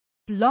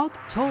Blog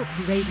Talk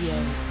Radio.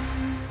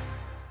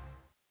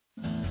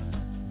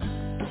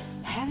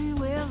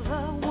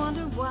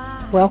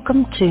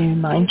 Welcome to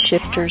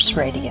MindShifters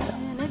Radio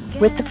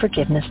with the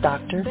Forgiveness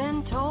Doctor,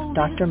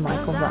 Dr.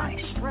 Michael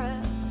Ryce.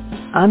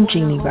 I'm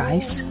Jeannie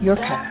Ryce, your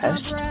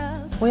co-host.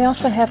 We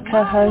also have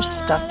co-hosts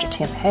Dr.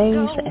 Tim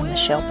Hayes and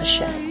Michelle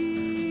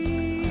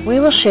Bechet. We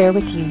will share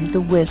with you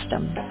the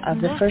wisdom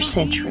of the first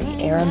century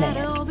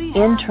Aramaic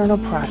internal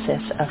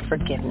process of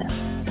forgiveness.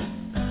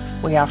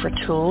 We offer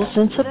tools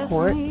and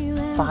support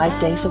 5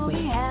 days a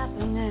week.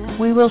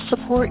 We will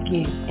support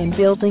you in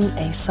building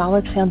a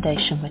solid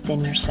foundation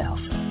within yourself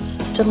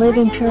to live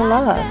in pure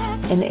love,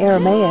 in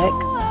Aramaic,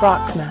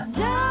 Rachma.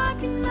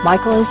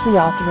 Michael is the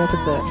author of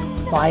the book,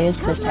 Why Is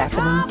This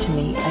Happening to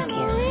Me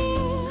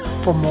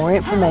Again? For more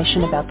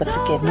information about the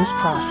forgiveness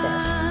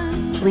process,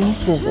 please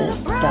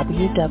visit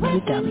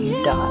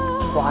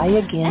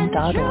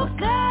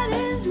www.whyagain.org.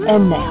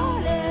 And now,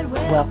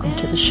 welcome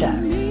to the show,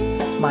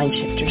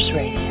 MindShifters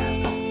Radio.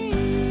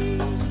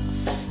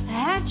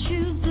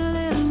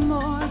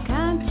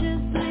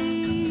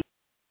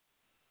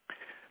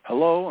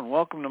 Hello and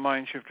welcome to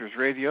MindShifters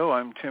Radio.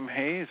 I'm Tim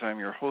Hayes. I'm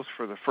your host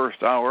for the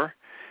first hour,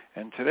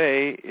 and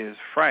today is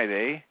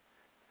Friday,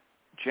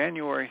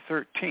 January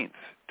 13th,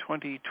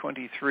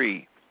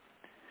 2023.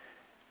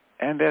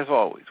 And as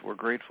always, we're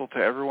grateful to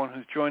everyone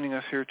who's joining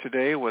us here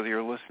today, whether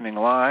you're listening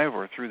live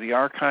or through the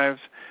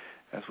archives,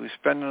 as we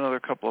spend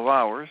another couple of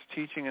hours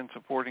teaching and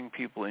supporting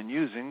people in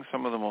using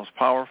some of the most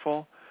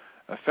powerful,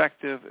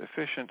 effective,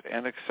 efficient,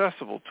 and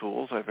accessible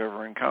tools I've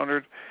ever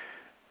encountered.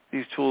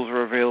 These tools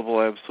are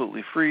available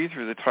absolutely free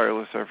through the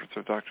tireless efforts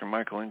of Dr.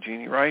 Michael and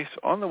Jeanie Ryce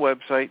on the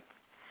website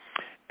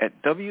at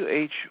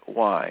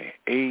whyagain.org.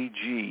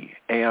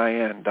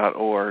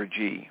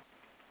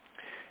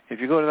 If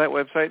you go to that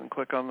website and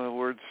click on the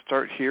word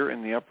Start Here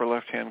in the upper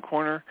left-hand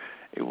corner,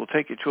 it will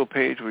take you to a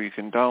page where you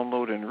can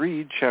download and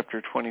read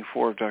Chapter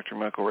 24 of Dr.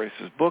 Michael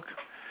Ryce's book.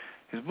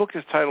 His book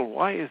is titled,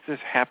 Why Is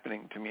This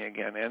Happening to Me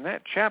Again? And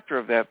that chapter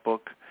of that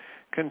book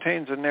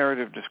contains a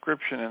narrative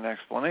description and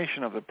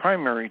explanation of the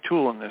primary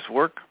tool in this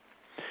work.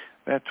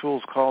 That tool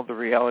is called the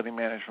Reality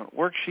Management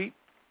Worksheet,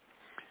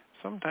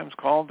 sometimes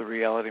called the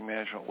Reality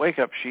Management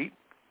Wake-Up Sheet,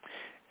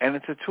 and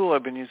it's a tool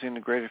I've been using to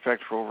great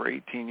effect for over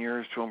 18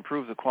 years to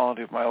improve the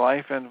quality of my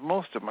life and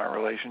most of my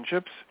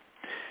relationships,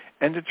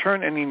 and to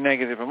turn any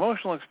negative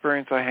emotional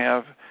experience I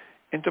have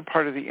into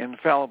part of the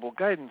infallible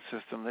guidance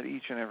system that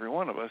each and every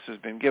one of us has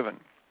been given.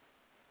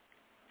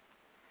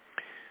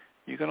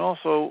 You can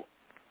also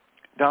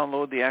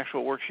download the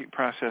actual worksheet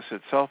process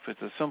itself.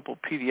 It's a simple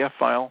PDF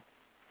file.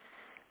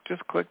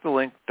 Just click the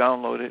link,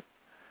 download it,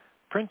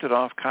 print it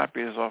off,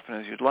 copy it as often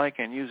as you'd like,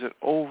 and use it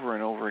over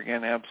and over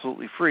again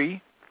absolutely free.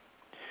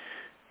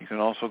 You can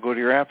also go to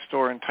your app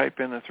store and type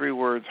in the 3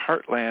 words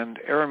Heartland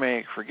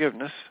Aramaic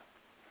Forgiveness.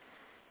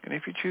 And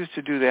if you choose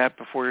to do that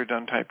before you're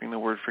done typing the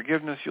word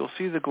forgiveness, you'll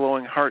see the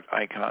glowing heart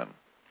icon.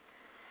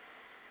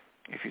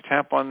 If you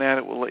tap on that,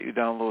 it will let you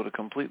download a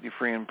completely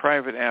free and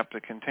private app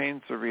that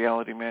contains the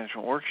Reality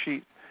Management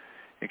Worksheet.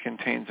 It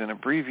contains an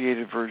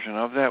abbreviated version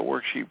of that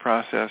worksheet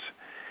process,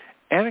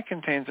 and it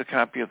contains a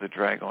copy of the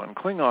Dragon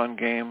Klingon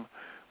game,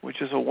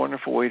 which is a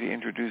wonderful way to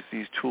introduce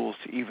these tools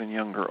to even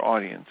younger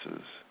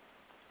audiences.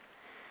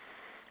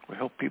 We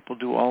hope people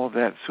do all of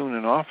that soon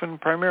and often,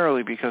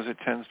 primarily because it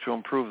tends to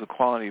improve the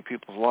quality of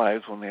people's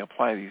lives when they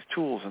apply these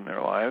tools in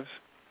their lives,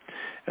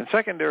 and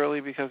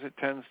secondarily because it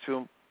tends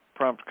to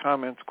prompt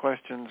comments,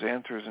 questions,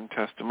 answers, and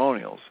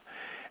testimonials.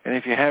 And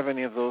if you have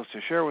any of those to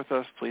share with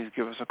us, please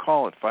give us a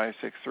call at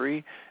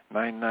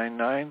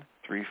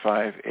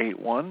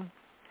 563-999-3581.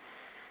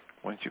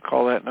 Once you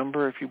call that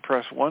number, if you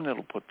press 1,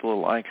 it'll put the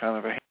little icon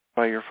of a hand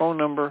by your phone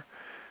number.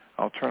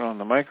 I'll turn on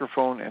the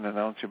microphone and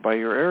announce you by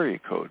your area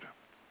code.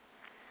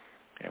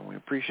 And we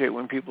appreciate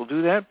when people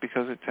do that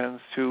because it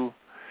tends to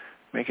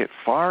make it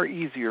far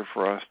easier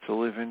for us to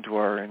live into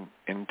our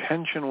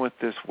intention with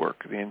this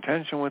work. The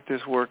intention with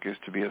this work is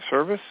to be of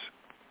service,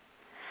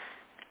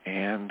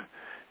 and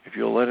if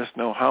you'll let us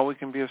know how we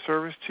can be of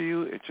service to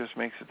you, it just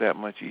makes it that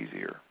much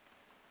easier.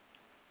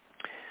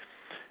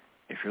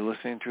 If you're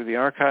listening through the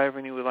archive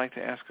and you would like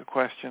to ask a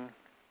question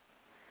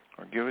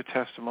or give a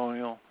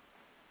testimonial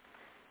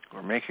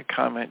or make a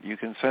comment, you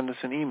can send us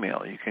an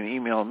email. You can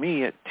email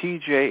me at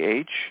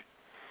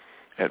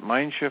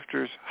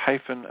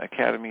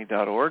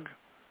tjh@mindshifters-academy.org.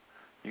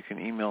 You can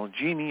email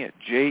Jeanie at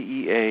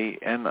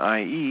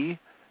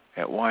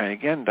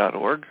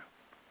jeanie@whyagain.org.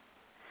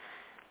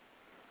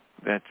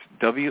 That's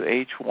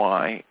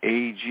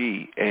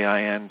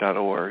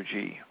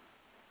whyagain.org.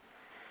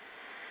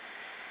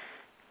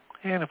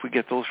 And if we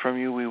get those from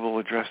you, we will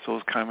address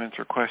those comments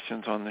or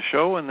questions on the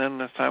show, and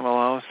then as time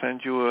allows,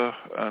 send you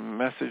a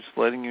message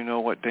letting you know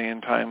what day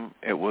and time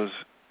it was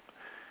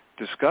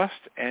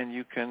discussed, and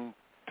you can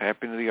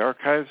tap into the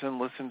archives and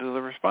listen to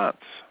the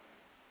response.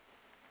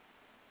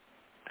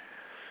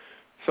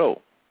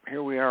 So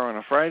here we are on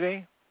a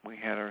Friday. We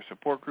had our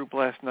support group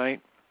last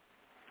night.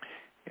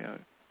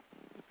 It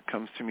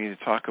comes to me to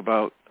talk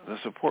about the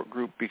support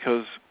group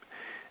because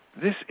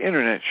this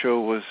internet show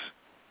was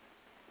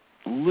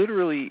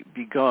literally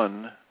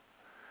begun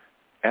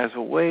as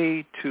a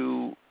way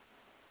to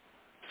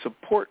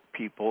support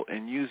people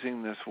in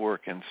using this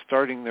work and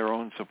starting their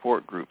own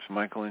support groups.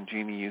 Michael and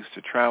Jeanie used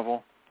to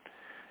travel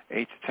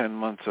 8 to 10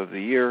 months of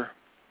the year,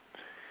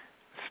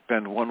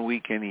 spend 1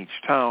 week in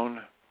each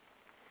town,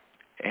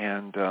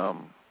 and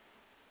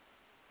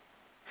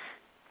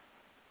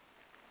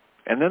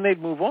then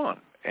they'd move on,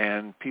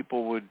 and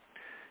people would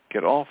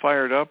get all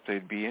fired up.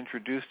 They'd be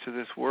introduced to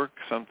this work,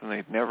 something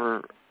they'd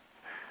never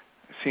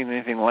seen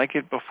anything like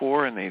it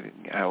before, and they'd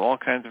have all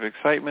kinds of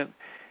excitement.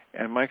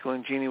 And Michael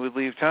and Jeanie would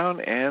leave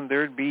town, and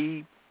there'd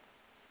be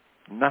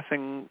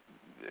nothing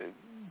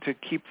to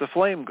keep the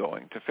flame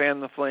going, to fan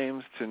the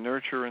flames, to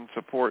nurture and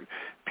support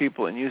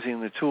people in using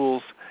the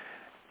tools.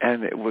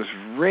 And it was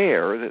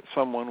rare that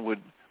someone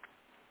would,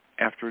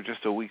 after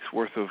just a week's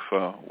worth of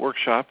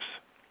workshops,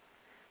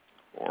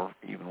 or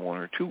even 1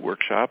 or 2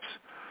 workshops,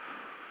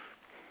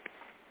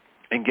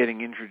 and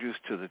getting introduced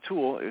to the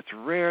tool, it's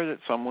rare that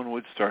someone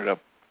would start up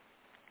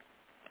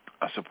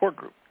a support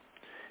group.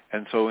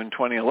 And so in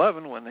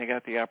 2011, when they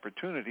got the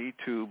opportunity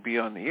to be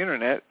on the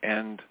Internet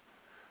and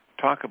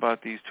talk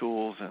about these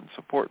tools and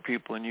support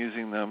people in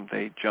using them,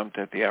 they jumped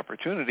at the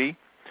opportunity,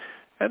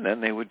 and then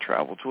they would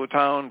travel to a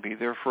town, be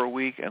there for a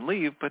week, and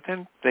leave. But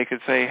then they could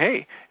say,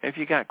 hey, if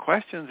you got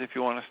questions, if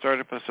you want to start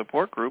up a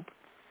support group,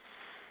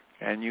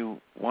 and you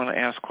want to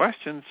ask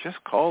questions,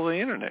 just call the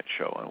Internet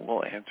show, and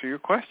we'll answer your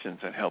questions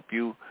and help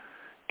you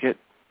get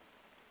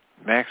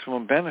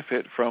maximum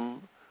benefit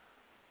from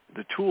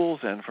the tools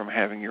and from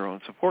having your own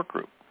support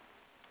group.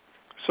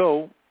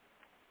 So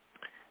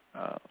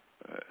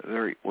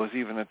there was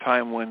even a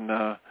time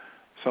when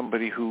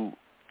somebody who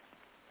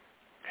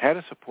had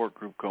a support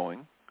group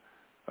going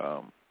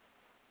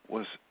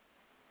was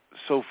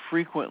so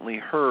frequently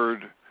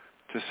heard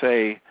to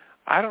say,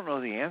 I don't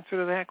know the answer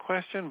to that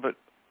question, but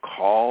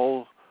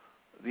call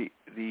the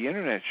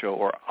Internet show,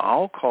 or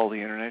I'll call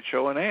the Internet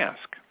show and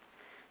ask.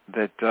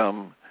 That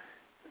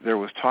there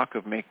was talk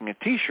of making a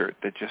T-shirt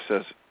that just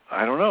says,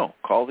 I don't know,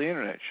 call the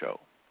Internet show.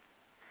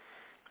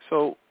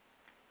 So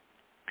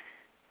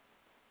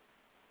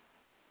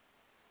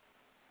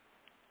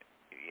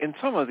in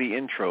some of the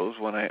intros,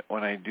 when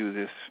I do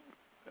this,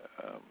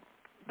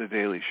 the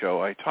Daily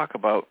Show, I talk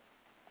about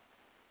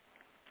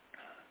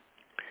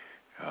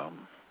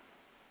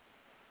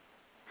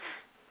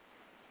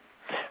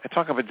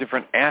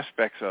different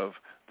aspects of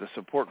the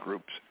support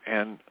groups,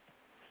 and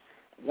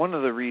one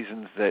of the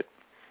reasons that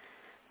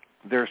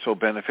they're so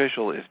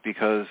beneficial is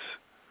because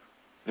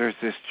there's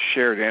this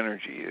shared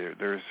energy.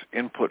 There's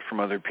input from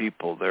other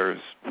people. There's,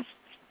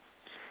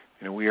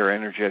 we are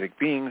energetic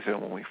beings,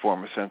 and when we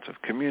form a sense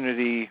of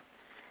community,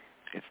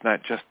 it's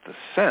not just the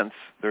sense.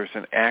 There's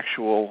an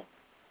actual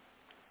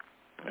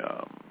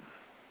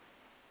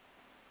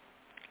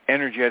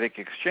energetic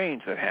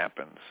exchange that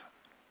happens.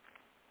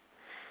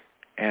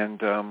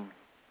 And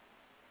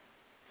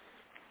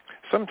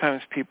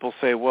sometimes people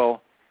say,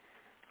 well,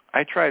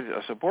 I tried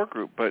a support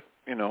group, but,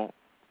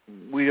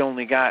 we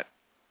only got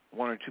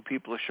 1 or 2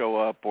 people to show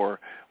up, or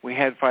we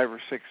had 5 or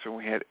 6, or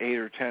we had 8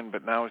 or 10,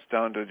 but now it's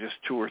down to just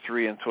 2 or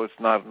 3, and so it's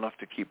not enough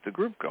to keep the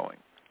group going.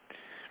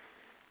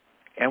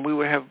 And we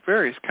would have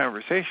various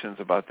conversations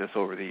about this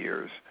over the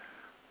years.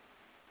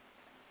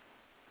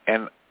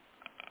 And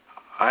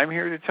I'm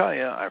here to tell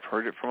you, I've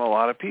heard it from a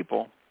lot of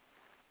people,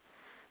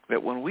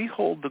 that when we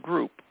hold the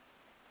group,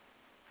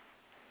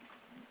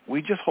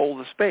 we just hold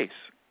the space.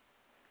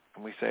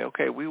 And we say,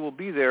 okay, we will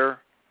be there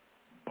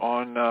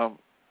on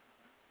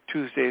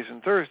Tuesdays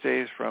and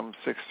Thursdays from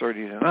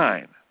 6:30 to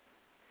 9.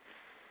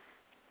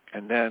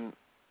 And then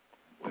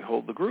we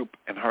hold the group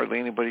and hardly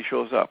anybody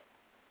shows up.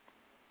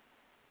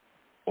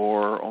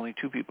 Or only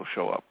 2 people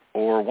show up.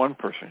 Or 1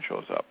 person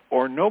shows up.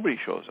 Or nobody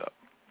shows up.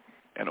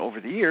 And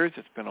over the years,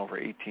 it's been over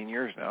 18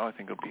 years now. I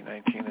think it'll be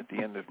 19 at the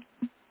end of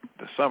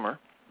the summer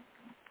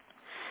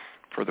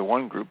for the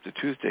one group, the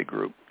Tuesday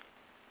group.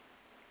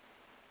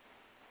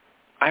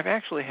 I've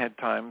actually had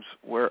times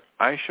where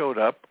I showed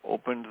up,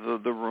 opened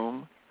the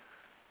room,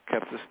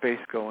 kept the space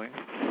going,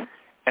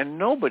 and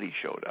nobody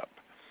showed up.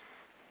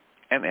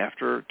 And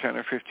after 10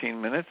 or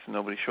 15 minutes,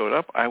 nobody showed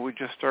up, I would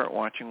just start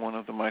watching one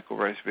of the Michael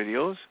Ryce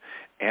videos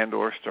and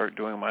or start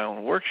doing my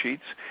own worksheets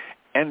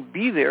and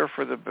be there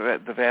for the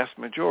vast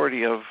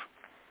majority of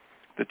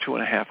the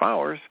 2.5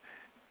 hours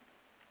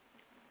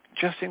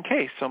just in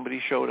case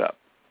somebody showed up.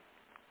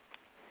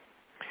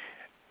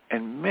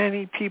 And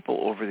many people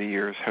over the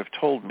years have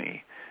told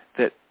me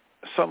that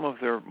some of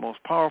their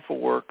most powerful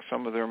work,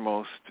 some of their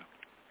most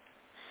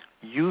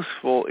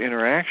useful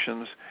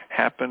interactions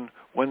happen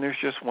when there's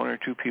just 1 or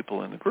 2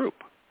 people in the group,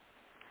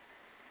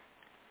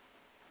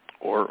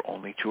 or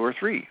only 2 or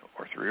 3,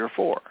 or 3 or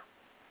 4.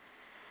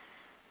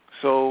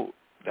 So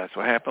that's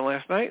what happened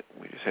last night.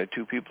 We just had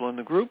 2 people in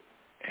the group,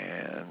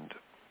 and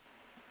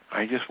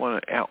I just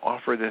want to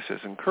offer this as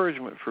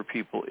encouragement for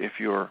people. If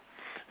you're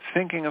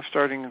thinking of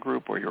starting a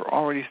group, or you're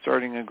already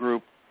starting a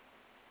group,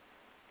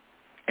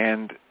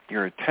 and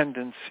your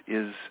attendance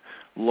is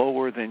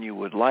lower than you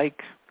would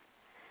like,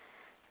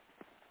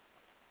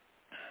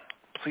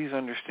 please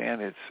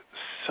understand it's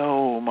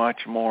so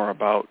much more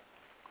about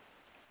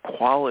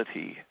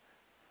quality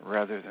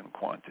rather than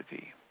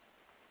quantity.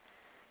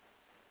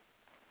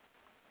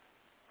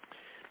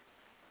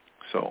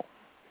 So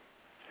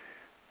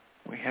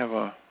we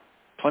have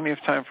plenty of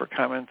time for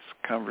comments,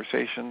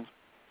 conversations.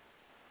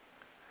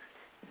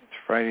 It's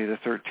Friday the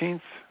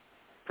 13th.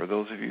 For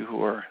those of you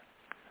who are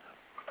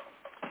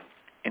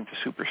into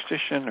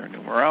superstition or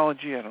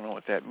numerology, I don't know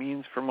what that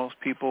means for most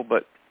people,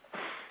 but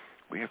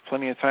we have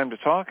plenty of time to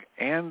talk,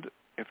 and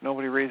if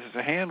nobody raises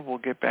a hand, we'll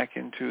get back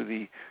into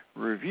the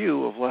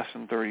review of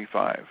Lesson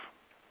 35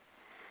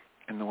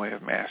 in the Way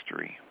of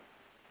Mastery.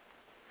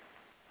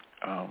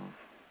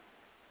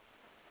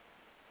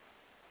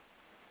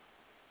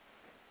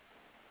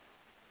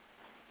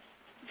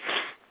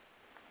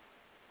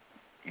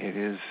 It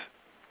is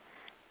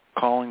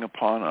calling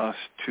upon us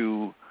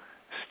to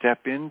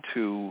step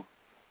into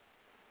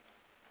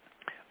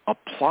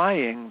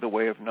applying the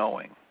Way of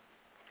Knowing.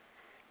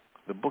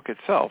 The book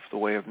itself, The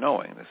Way of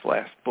Knowing, this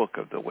last book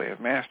of The Way of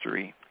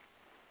Mastery,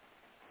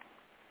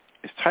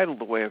 is titled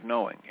The Way of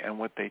Knowing. And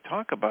what they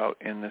talk about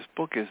in this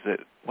book is that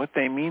what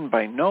they mean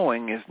by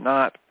knowing is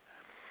not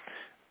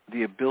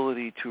the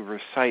ability to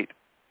recite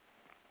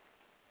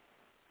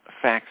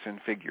facts and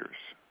figures.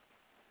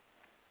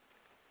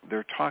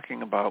 They're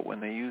talking about, when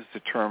they use the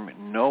term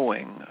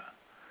knowing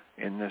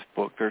in this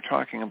book, they're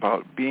talking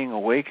about being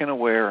awake and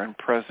aware and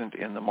present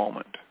in the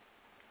moment.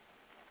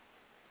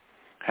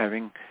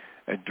 Having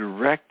a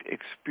direct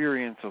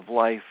experience of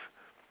life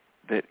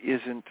that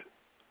isn't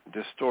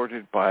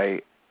distorted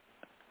by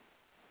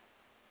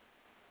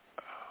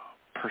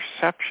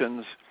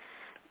perceptions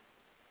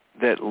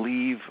that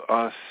leave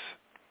us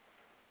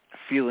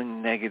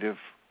feeling negative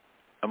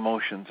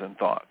emotions and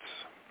thoughts.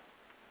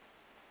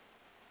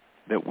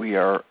 That we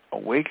are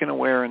awake and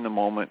aware in the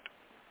moment,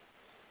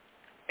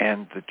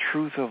 and the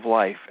truth of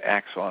life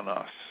acts on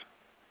us.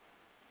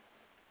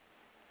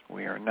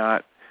 We are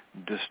not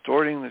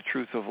distorting the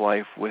truth of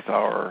life with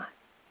a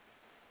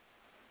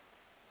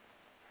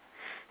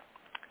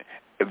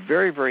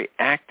very, very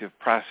active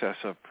process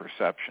of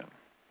perception.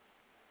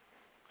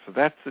 So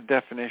that's the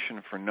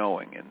definition for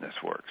knowing in this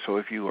work. So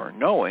if you are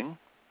knowing,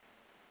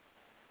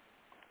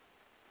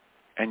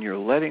 and you're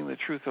letting the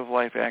truth of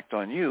life act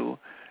on you,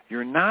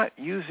 you're not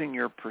using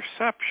your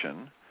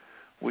perception,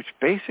 which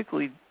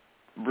basically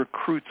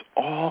recruits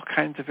all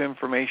kinds of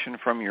information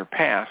from your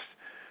past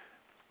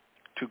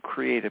to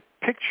create a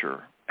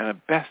picture and a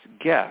best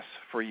guess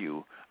for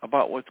you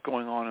about what's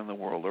going on in the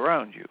world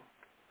around you.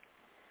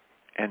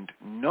 And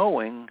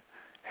knowing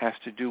has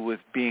to do with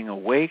being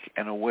awake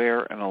and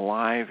aware and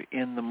alive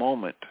in the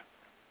moment,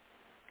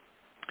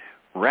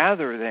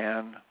 rather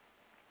than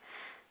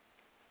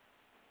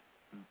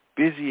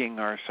busying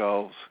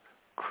ourselves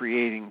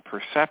creating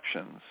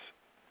perceptions,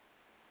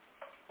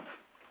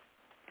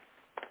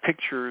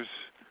 pictures,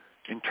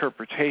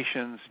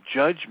 interpretations,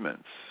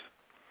 judgments,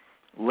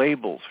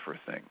 labels for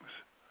things.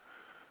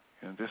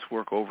 And this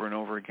work over and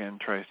over again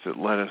tries to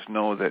let us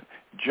know that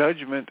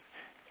judgment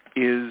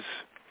is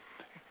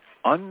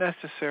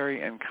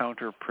unnecessary and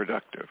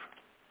counterproductive.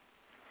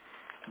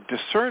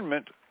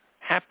 Discernment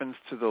happens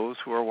to those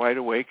who are wide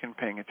awake and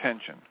paying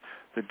attention.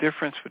 The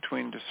difference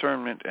between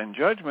discernment and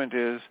judgment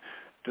is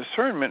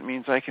discernment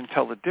means I can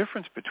tell the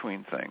difference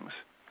between things.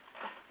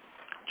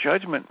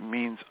 Judgment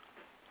means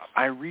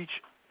I reach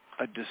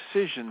a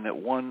decision that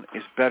one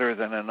is better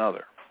than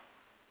another,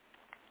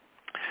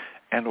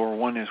 and or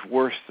one is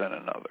worse than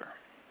another.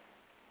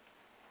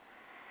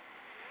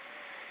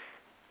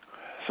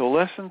 So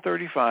Lesson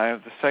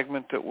 35, the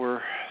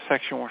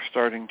section we're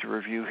starting to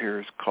review here,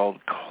 is called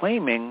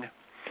Claiming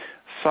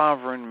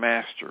Sovereign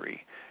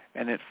Mastery.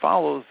 And it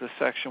follows the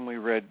section we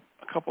read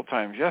a couple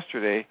times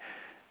yesterday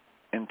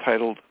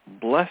entitled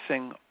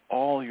Blessing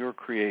All Your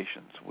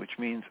Creations, which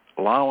means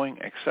allowing,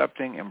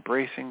 accepting,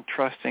 embracing,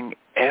 trusting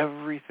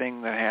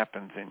everything that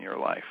happens in your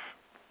life.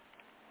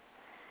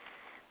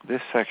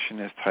 This section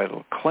is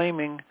titled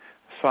Claiming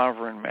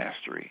Sovereign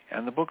Mastery.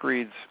 And the book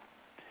reads,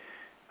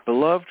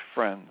 Beloved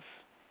friends,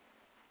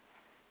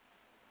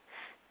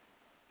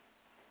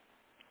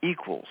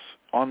 equals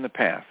on the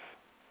path,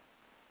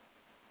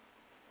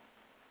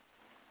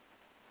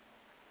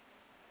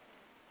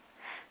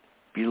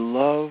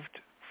 beloved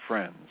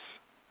friends,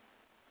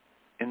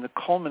 in the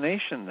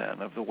culmination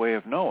then of the way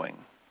of knowing,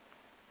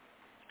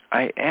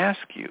 I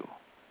ask you,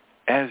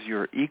 as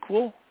your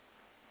equal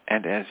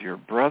and as your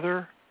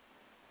brother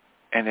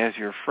and as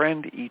your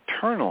friend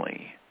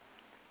eternally,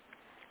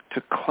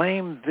 to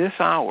claim this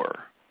hour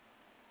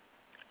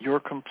your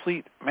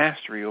complete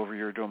mastery over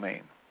your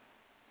domain.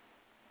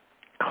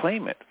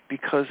 Claim it,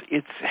 because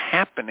it's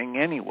happening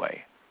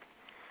anyway.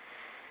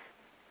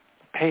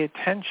 Pay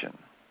attention.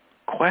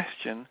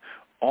 Question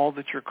all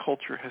that your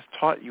culture has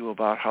taught you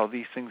about how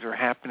these things are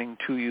happening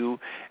to you,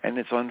 and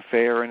it's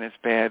unfair, and it's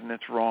bad, and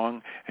it's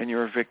wrong, and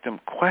you're a victim.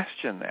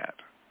 Question that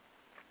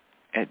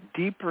at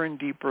deeper and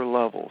deeper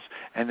levels,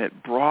 and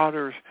at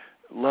broader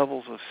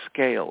levels of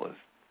scale, as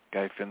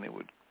Guy Finley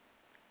would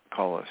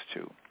call us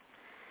to.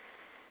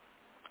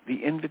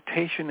 The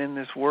invitation in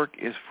this work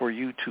is for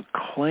you to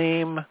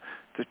claim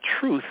the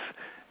truth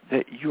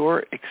that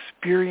your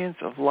experience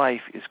of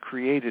life is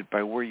created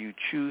by where you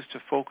choose to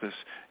focus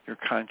your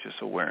conscious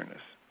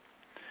awareness.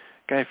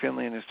 Guy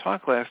Finley, in his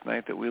talk last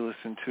night that we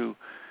listened to,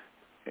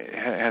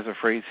 has a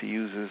phrase he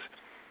uses.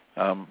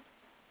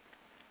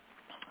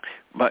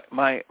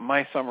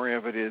 My summary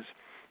of it is,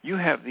 you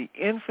have the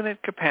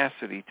infinite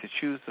capacity to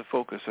choose the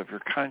focus of your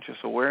conscious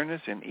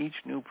awareness in each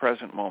new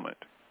present moment.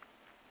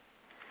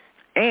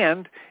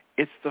 And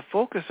it's the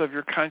focus of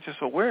your conscious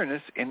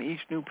awareness in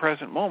each new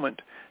present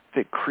moment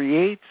that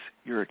creates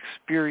your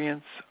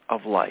experience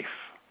of life.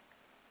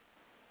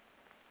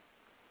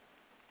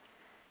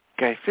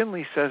 Guy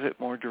Finley says it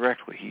more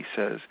directly. He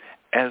says,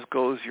 as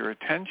goes your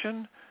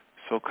attention,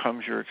 so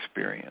comes your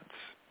experience.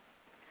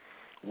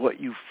 What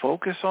you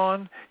focus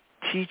on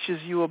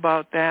teaches you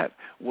about that.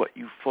 What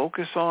you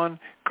focus on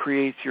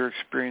creates your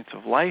experience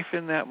of life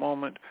in that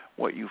moment.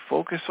 What you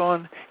focus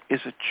on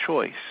is a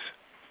choice.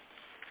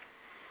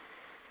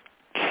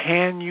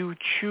 Can you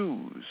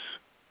choose?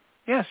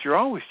 Yes, you're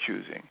always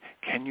choosing.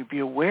 Can you be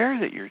aware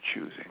that you're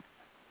choosing?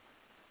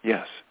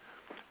 Yes.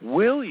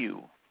 Will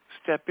you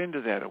step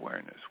into that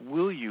awareness?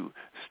 Will you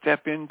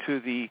step into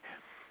the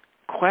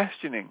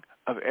questioning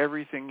of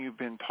everything you've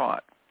been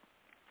taught?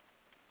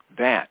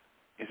 That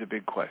is a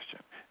big question.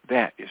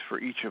 That is for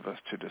each of us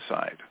to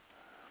decide.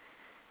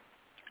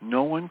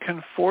 No one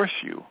can force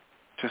you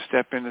to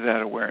step into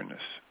that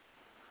awareness.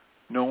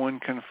 No one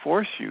can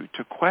force you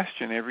to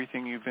question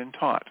everything you've been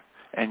taught.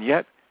 And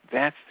yet,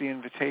 that's the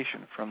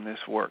invitation from this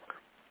work.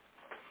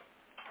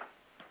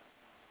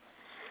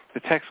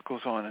 The text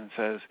goes on and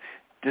says,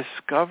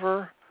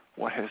 discover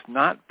what has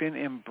not been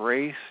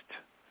embraced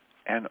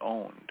and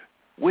owned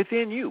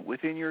within you,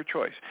 within your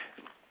choice.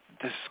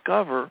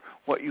 Discover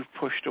what you've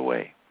pushed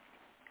away.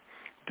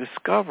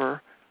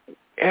 Discover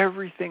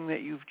everything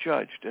that you've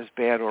judged as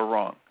bad or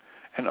wrong.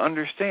 And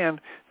understand,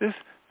 this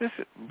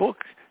book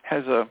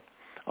has a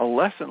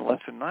lesson,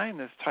 Lesson 9,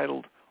 that's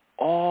titled,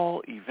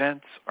 All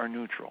Events Are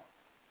Neutral.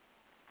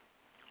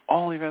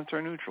 All events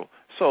are neutral.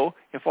 So,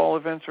 if all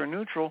events are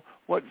neutral,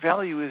 what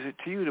value is it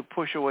to you to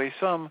push away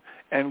some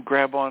and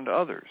grab onto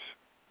others?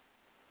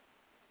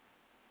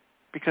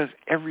 Because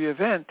every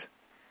event,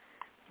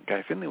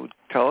 Guy Finley would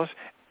tell us,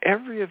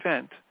 every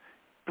event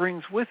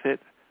brings with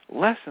it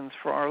lessons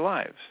for our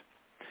lives.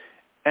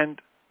 And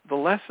the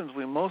lessons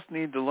we most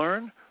need to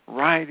learn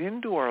ride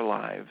into our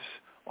lives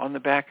on the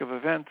back of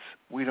events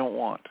we don't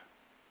want.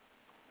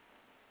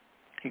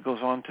 He goes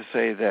on to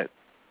say that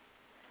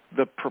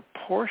the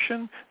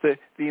proportion,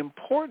 the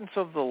importance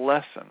of the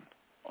lesson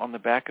on the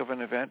back of an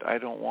event I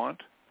don't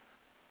want,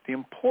 the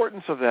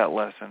importance of that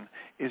lesson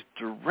is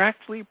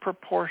directly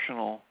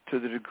proportional to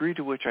the degree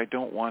to which I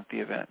don't want the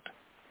event.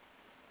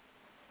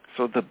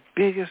 So the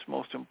biggest,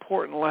 most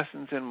important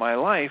lessons in my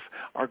life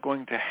are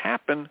going to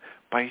happen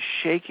by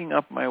shaking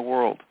up my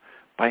world,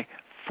 by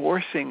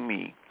forcing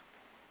me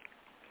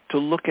to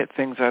look at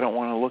things I don't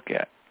want to look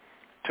at,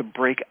 to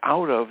break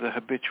out of the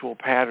habitual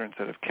patterns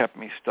that have kept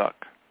me stuck.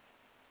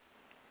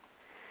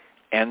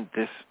 And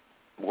this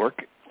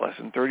work,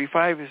 Lesson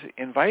 35, is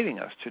inviting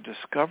us to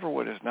discover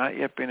what has not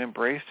yet been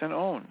embraced and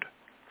owned.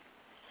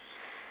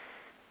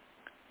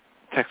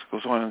 The text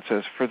goes on and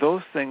says, for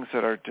those things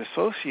that are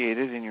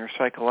dissociated in your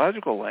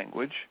psychological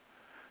language,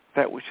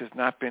 that which has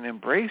not been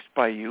embraced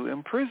by you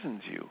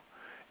imprisons you.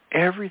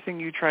 Everything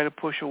you try to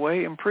push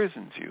away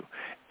imprisons you.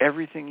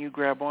 Everything you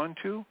grab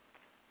onto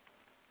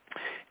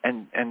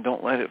and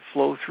don't let it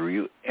flow through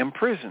you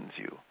imprisons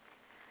you.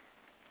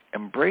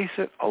 Embrace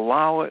it,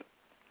 allow it,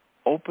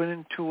 open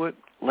into it,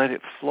 let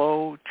it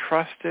flow,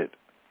 trust it.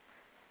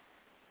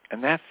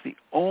 And that's the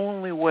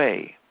only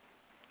way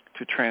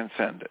to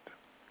transcend it.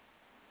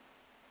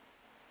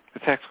 The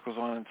text goes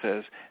on and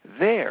says,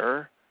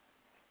 there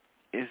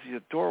is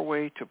the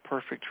doorway to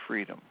perfect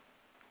freedom.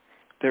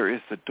 There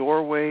is the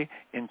doorway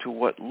into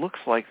what looks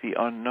like the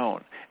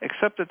unknown,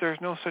 except that there's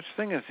no such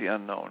thing as the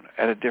unknown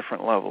at a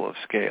different level of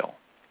scale.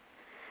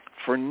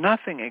 For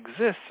nothing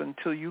exists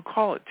until you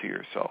call it to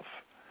yourself.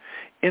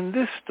 In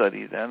this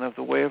study, then, of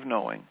the way of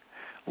knowing,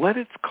 let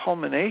its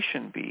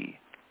culmination be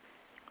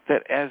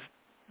that as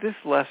this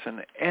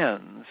lesson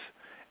ends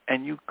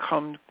and you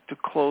come to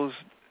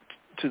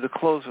the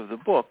close of the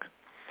book,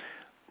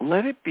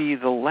 let it be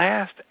the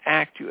last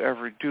act you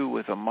ever do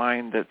with a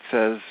mind that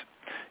says,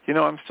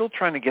 I'm still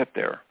trying to get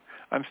there.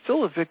 I'm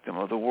still a victim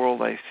of the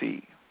world I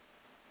see.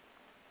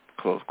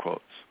 Close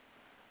quotes.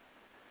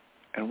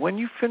 And when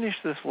you finish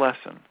this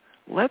lesson,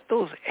 let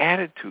those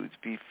attitudes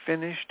be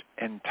finished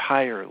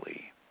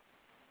entirely.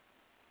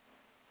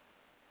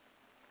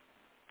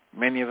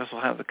 Many of us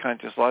will have the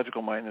conscious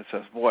logical mind that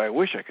says, boy, I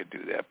wish I could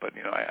do that, but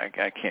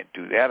I can't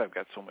do that. I've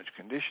got so much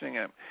conditioning.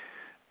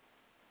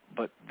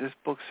 But this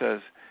book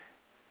says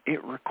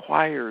it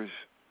requires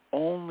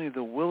only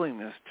the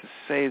willingness to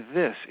say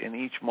this in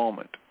each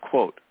moment.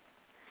 Quote,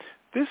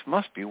 this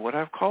must be what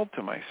I've called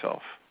to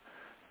myself.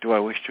 Do I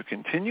wish to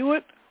continue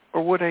it,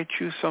 or would I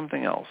choose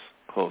something else?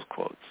 Close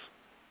quotes.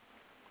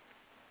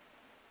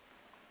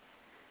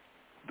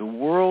 The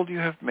world you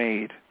have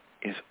made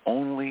is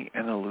only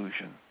an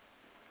illusion.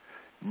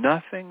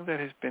 Nothing that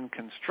has been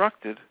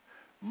constructed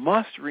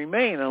must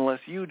remain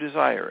unless you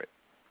desire it.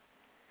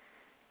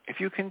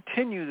 If you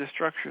continue the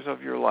structures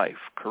of your life,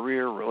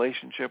 career,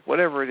 relationship,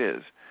 whatever it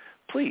is,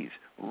 please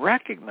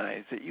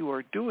recognize that you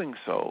are doing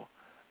so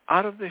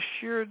out of the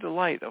sheer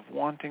delight of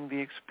wanting the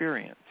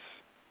experience.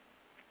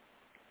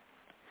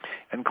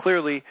 And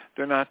clearly,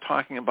 they're not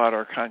talking about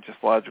our conscious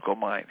logical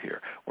mind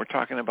here. We're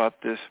talking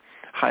about this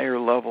higher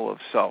level of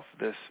self,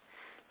 this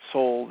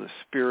soul, this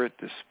spirit,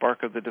 this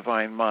spark of the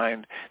divine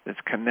mind that's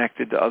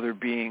connected to other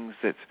beings,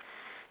 that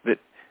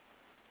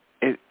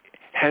it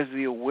has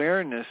the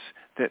awareness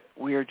that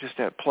we are just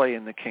at play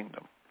in the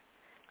kingdom.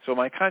 So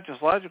my conscious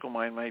logical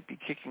mind might be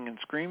kicking and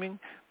screaming,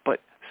 but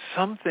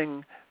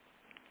something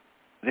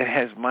that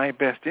has my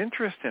best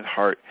interest at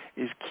heart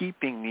is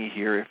keeping me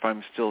here if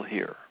I'm still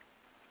here,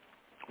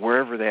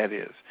 wherever that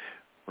is,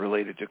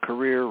 related to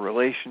career,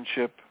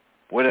 relationship,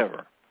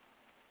 whatever.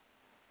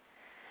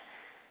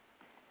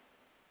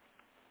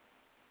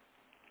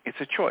 It's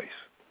a choice.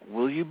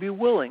 Will you be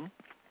willing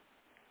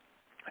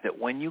that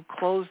when you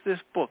close this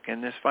book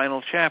in this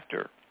final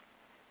chapter,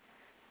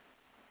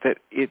 that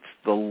it's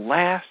the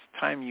last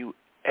time you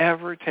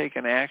ever take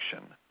an action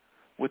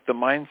with the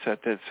mindset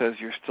that says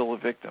you're still a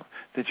victim,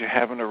 that you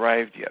haven't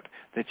arrived yet,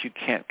 that you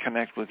can't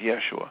connect with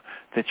Yeshua,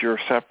 that you're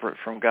separate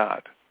from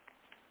God,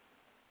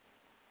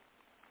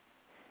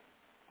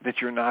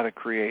 that you're not a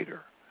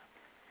creator?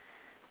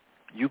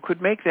 You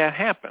could make that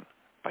happen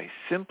by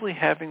simply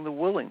having the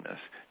willingness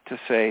to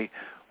say,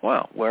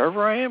 well,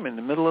 wherever I am in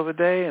the middle of a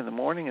day, in the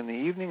morning, in the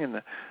evening, in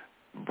the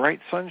bright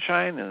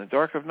sunshine, in the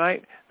dark of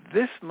night,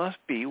 this must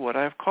be what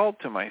I've called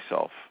to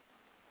myself.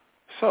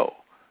 So,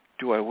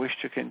 do I wish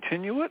to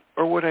continue it,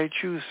 or would I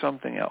choose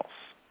something else?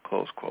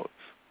 Close quotes.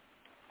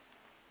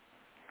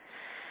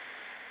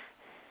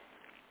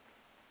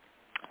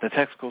 The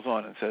text goes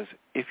on and says,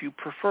 if you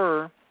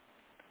prefer,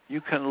 you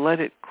can let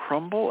it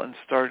crumble and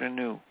start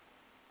anew.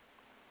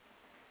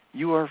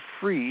 You are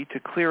free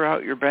to clear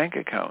out your bank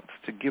accounts,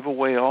 to give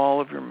away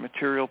all of your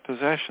material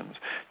possessions,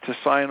 to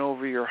sign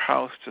over your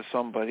house to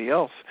somebody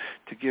else,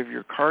 to give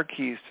your car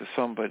keys to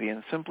somebody,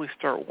 and simply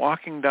start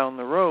walking down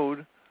the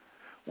road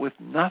with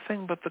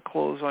nothing but the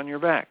clothes on your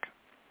back.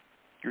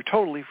 You're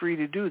totally free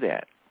to do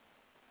that.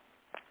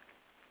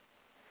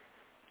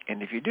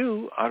 And if you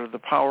do, out of the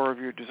power of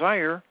your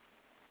desire,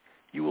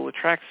 you will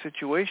attract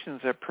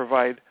situations that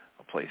provide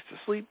a place to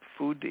sleep,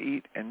 food to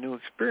eat, and new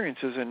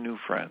experiences and new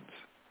friends.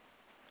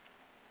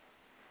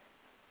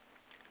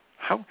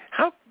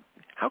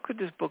 How could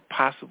this book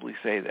possibly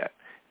say that?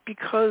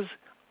 Because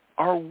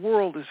our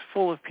world is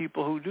full of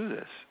people who do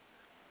this.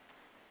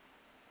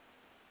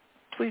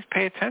 Please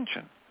pay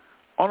attention.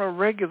 On a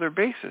regular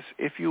basis,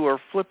 if you are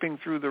flipping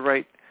through the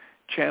right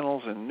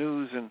channels and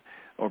news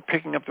or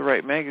picking up the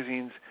right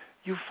magazines,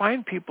 you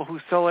find people who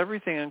sell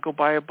everything and go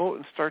buy a boat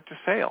and start to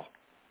sail.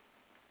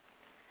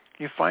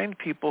 You find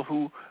people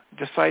who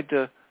decide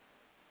to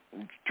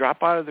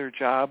drop out of their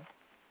job,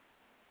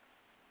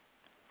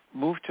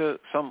 move to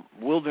some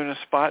wilderness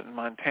spot in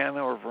Montana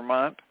or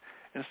Vermont,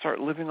 and start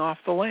living off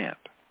the land.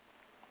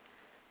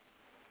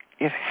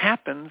 It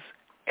happens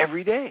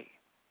every day.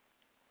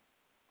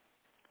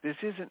 This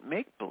isn't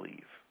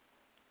make-believe.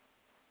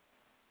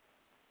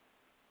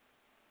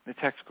 The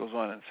text goes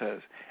on and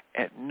says,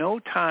 at no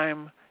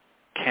time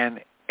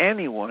can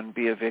anyone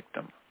be a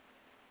victim.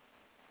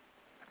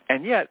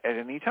 And yet, at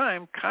any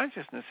time,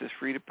 consciousness is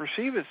free to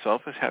perceive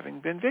itself as having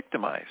been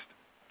victimized.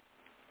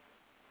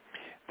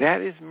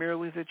 That is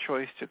merely the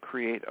choice to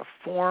create a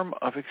form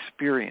of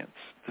experience,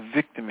 the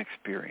victim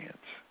experience.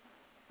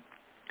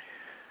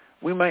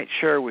 We might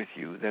share with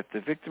you that the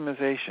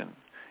victimization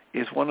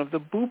is one of the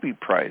booby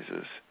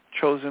prizes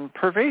chosen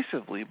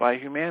pervasively by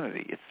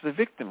humanity. It's the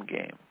victim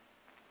game.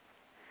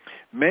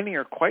 Many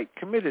are quite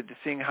committed to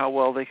seeing how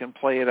well they can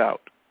play it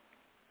out.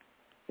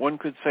 One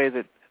could say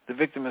that the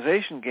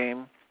victimization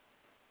game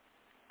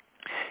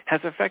has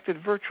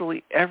affected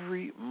virtually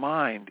every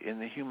mind in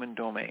the human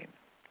domain.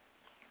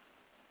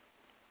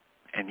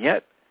 And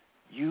yet,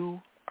 you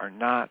are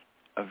not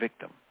a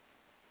victim.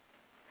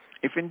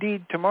 If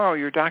indeed tomorrow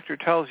your doctor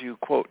tells you,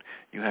 quote,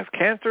 you have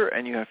cancer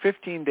and you have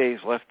 15 days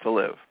left to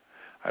live,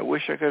 I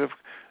wish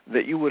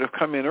that you would have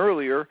come in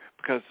earlier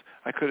because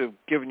I could have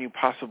given you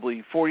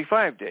possibly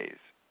 45 days,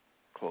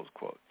 close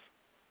quotes.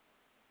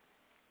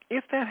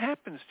 If that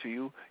happens to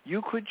you,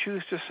 you could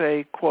choose to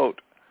say,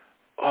 quote,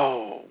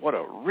 oh, what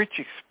a rich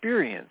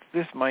experience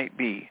this might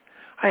be.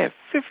 I have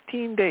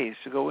 15 days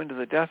to go into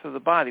the death of the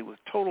body with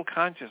total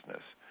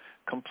consciousness,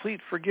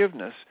 complete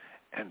forgiveness,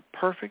 and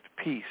perfect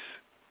peace.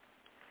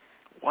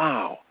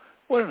 Wow,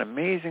 what an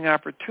amazing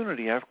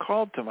opportunity I've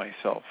called to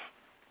myself.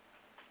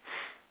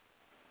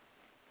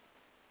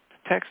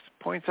 The text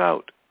points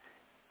out,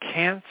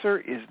 cancer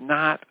is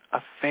not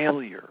a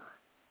failure.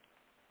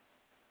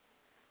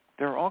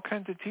 There are all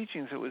kinds of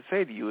teachings that would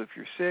say to you, if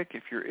you're sick,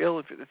 if you're ill,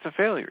 it's a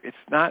failure. It's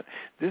not.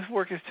 This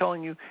work is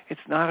telling you it's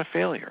not a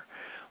failure.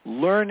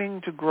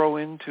 Learning to grow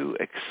into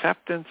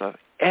acceptance of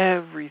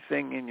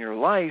everything in your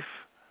life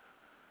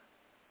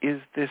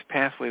is this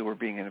pathway we're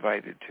being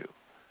invited to.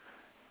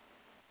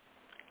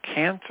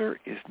 Cancer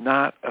is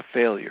not a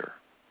failure.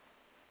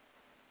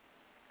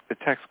 The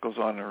text goes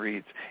on and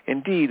reads,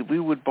 indeed, we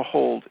would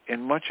behold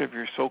in much of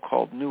your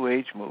so-called New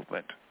Age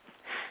movement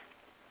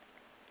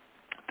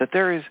that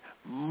there is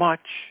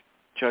much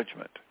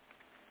judgment,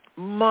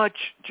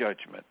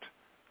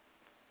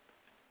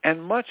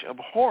 and much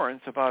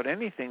abhorrence about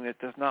anything that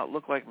does not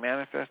look like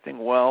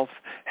manifesting wealth,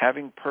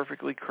 having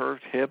perfectly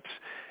curved hips,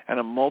 and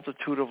a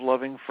multitude of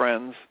loving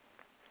friends.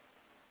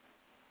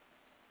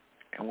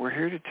 And we're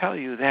here to tell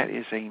you that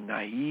is a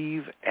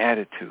naive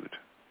attitude.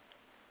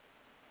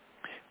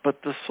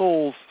 But the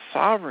soul's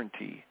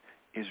sovereignty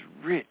is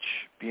rich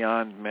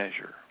beyond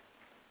measure.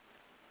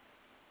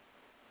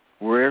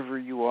 Wherever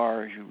you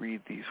are as you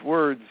read these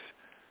words,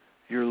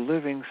 you're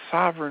living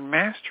sovereign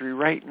mastery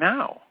right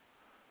now.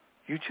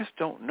 You just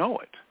don't know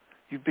it.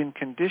 You've been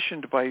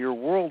conditioned by your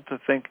world to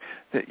think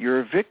that you're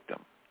a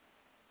victim.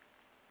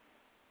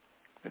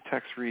 The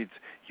text reads,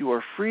 you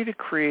are free to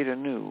create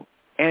anew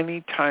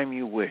any time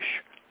you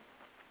wish.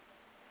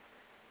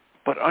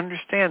 But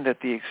understand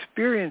that the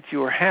experience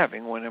you are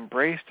having when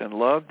embraced and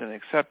loved and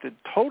accepted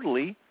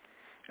totally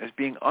as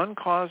being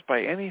uncaused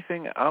by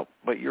anything out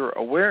but your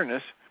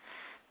awareness,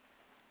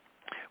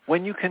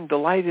 when you can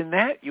delight in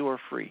that, you are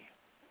free.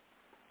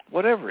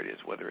 Whatever it is,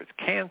 whether it's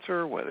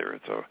cancer, whether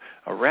it's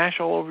a rash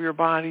all over your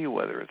body,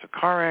 whether it's a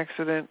car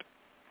accident,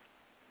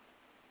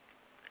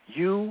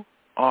 you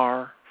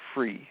are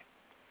free.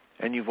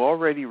 And you've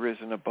already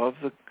risen above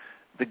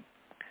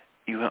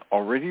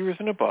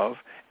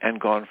and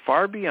gone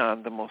far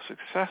beyond the most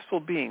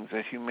successful beings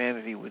that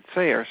humanity would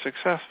say are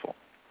successful.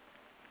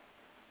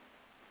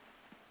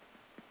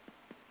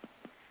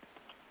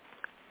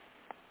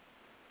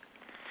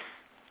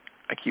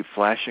 I keep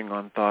flashing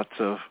on thoughts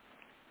of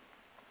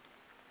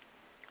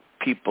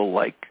people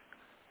like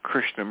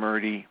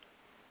Krishnamurti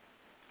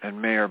and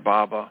Meher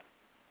Baba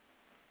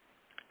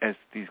as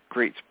these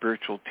great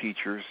spiritual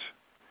teachers.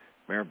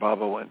 Meher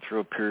Baba went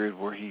through a period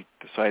where he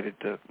decided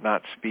to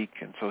not speak,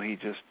 and so he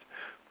just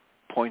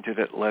pointed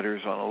at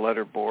letters on a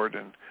letterboard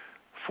and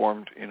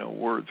formed,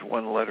 words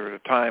one letter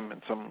at a time,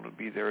 and someone would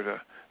be there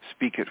to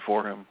speak it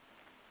for him.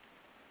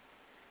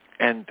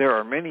 And there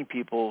are many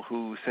people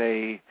who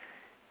say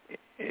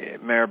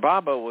Meher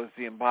Baba was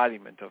the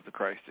embodiment of the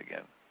Christ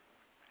again.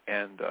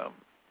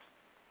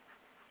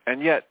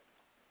 And yet,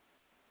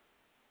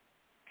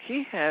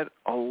 he had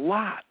a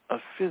lot of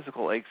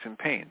physical aches and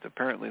pains.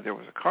 Apparently there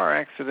was a car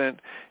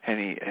accident, and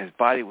his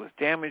body was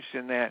damaged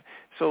in that.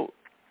 So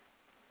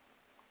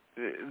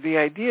the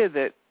idea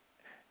that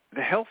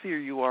the healthier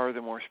you are,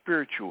 the more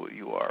spiritual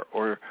you are,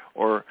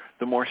 or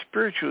the more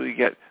spiritual you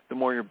get, the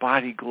more your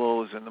body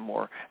glows and the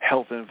more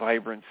health and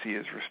vibrancy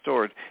is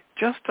restored,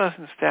 just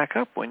doesn't stack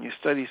up when you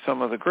study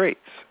some of the greats.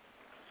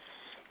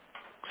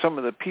 Some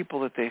of the people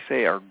that they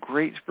say are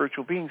great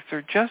spiritual beings,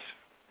 they're just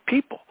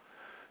people.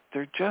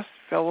 They're just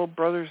fellow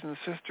brothers and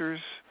sisters,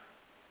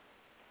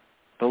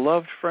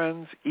 beloved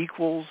friends,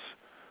 equals.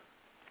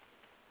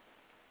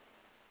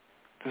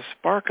 The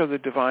spark of the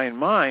divine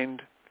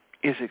mind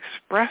is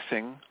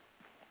expressing,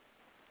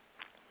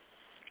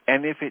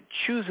 and if it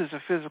chooses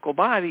a physical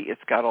body,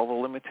 it's got all the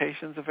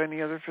limitations of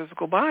any other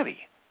physical body.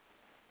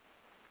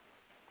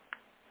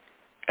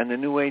 And the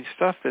New Age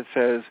stuff that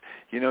says,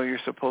 you're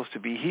supposed to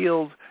be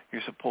healed,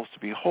 you're supposed to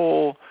be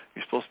whole,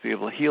 you're supposed to be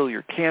able to heal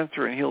your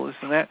cancer and heal this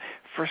and that.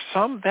 For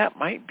some, that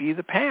might be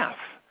the path.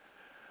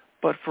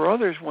 But for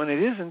others, when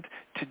it isn't,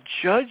 to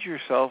judge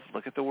yourself,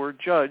 look at the word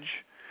judge,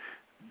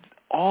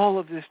 all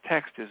of this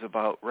text is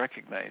about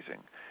recognizing.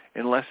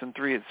 In Lesson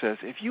 3, it says,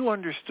 if you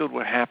understood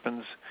what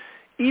happens,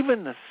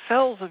 even the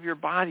cells of your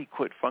body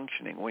quit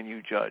functioning when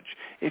you judge.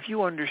 If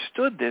you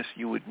understood this,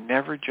 you would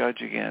never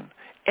judge again.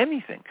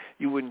 Anything.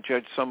 You wouldn't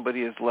judge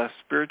somebody as less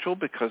spiritual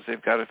because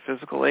they've got a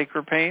physical ache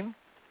or pain.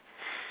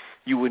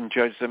 You wouldn't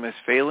judge them as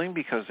failing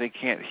because they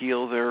can't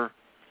heal their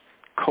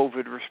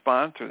COVID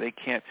response, or they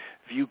can't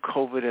view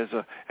COVID as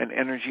an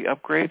energy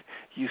upgrade.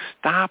 You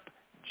stop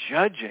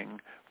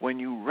judging when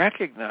you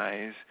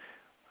recognize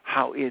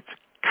how it's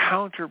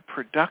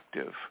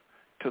counterproductive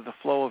to the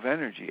flow of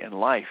energy and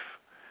life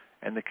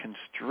and the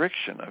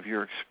constriction of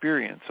your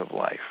experience of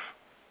life.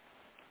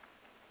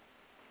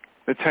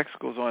 The text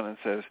goes on and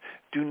says,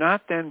 do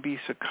not then be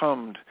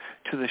succumbed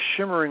to the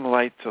shimmering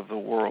lights of the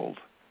world,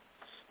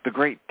 the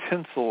great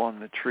tinsel on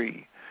the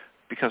tree,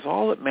 because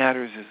all that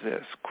matters is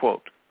this,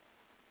 quote,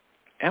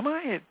 am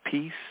I at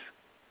peace?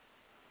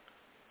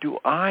 Do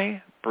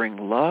I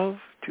bring love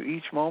to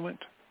each moment?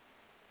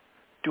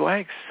 Do I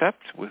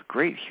accept with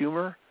great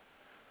humor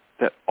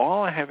that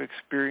all I have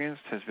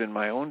experienced has been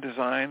my own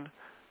design,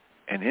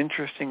 an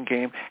interesting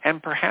game,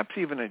 and perhaps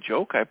even a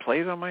joke I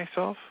played on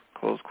myself?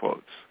 Close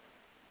quotes.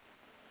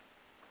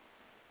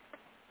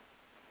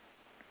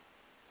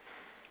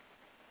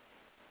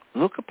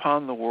 Look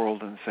upon the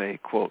world and say,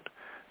 quote,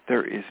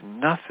 there is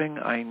nothing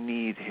I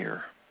need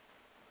here,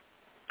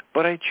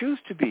 but I choose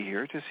to be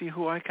here to see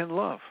who I can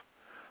love,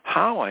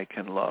 how I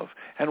can love,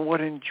 and what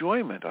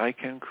enjoyment I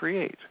can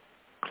create,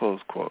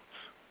 close quotes.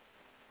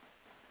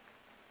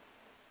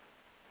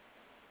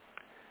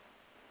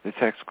 The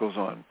text goes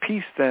on,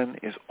 peace then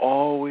is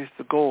always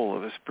the goal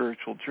of a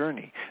spiritual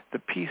journey, the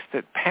peace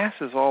that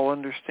passes all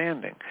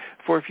understanding.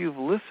 For if you've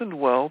listened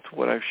well to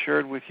what I've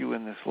shared with you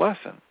in this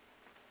lesson,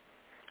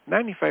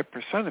 95%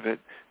 of it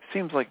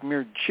seems like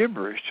mere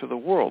gibberish to the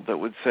world that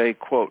would say,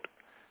 quote,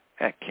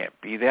 that can't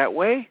be that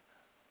way,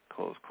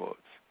 close quotes.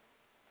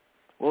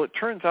 Well, it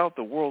turns out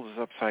the world is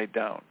upside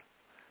down.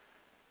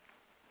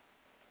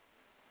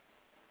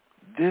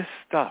 This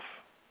stuff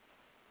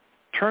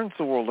turns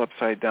the world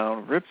upside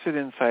down, rips it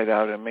inside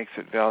out, and makes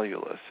it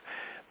valueless.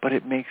 But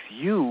it makes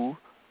you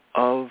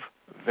of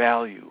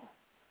value.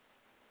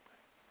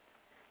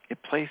 It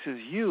places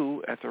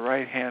you at the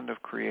right hand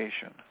of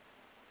creation.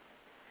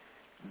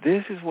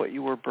 This is what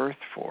you were birthed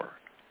for.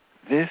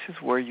 This is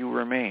where you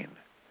remain.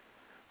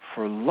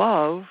 For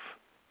love,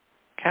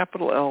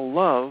 capital L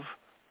love,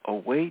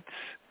 awaits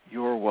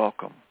your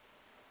welcome.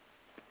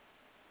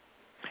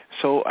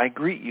 So I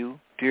greet you,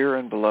 dear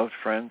and beloved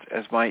friends,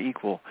 as my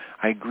equal.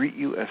 I greet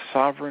you as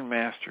sovereign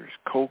masters,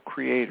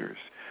 co-creators,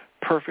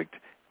 perfect,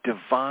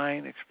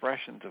 divine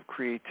expressions of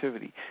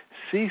creativity,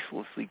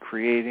 ceaselessly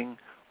creating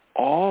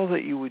all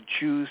that you would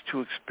choose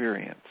to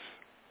experience.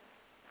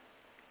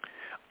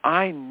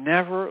 I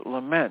never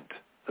lament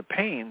the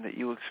pain that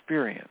you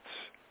experience.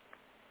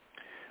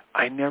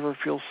 I never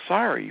feel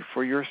sorry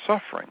for your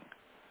suffering.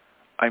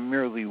 I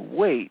merely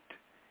wait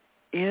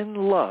in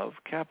love,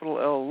 capital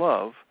L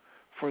love,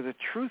 for the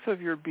truth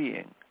of your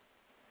being,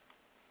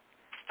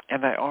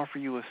 and I offer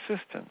you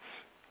assistance.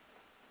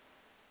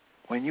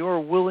 When you are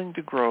willing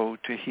to grow,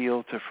 to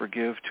heal, to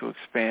forgive, to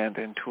expand,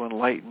 and to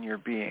enlighten your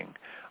being,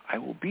 I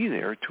will be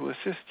there to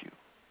assist you.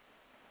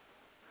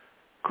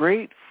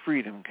 Great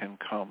freedom can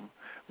come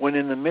when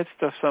in the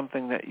midst of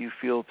something that you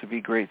feel to be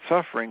great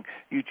suffering,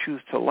 you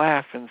choose to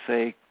laugh and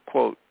say,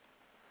 quote,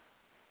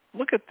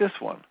 look at this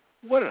one.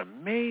 What an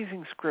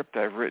amazing script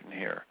I've written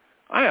here.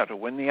 I ought to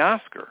win the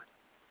Oscar.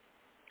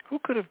 Who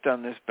could have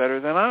done this better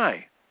than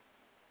I?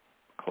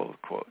 Close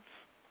quotes.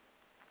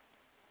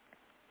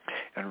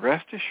 And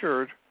rest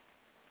assured,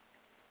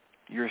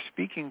 you're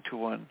speaking to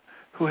one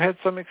who had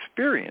some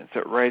experience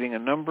at writing a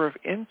number of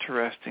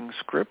interesting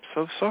scripts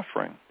of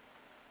suffering.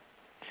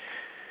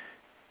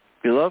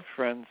 Beloved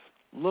friends,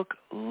 look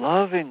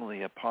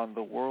lovingly upon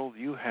the world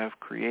you have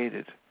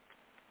created.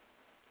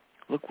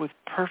 Look with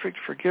perfect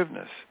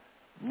forgiveness,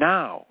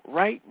 now,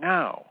 right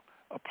now,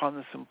 upon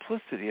the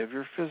simplicity of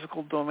your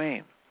physical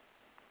domain.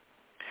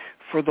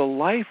 For the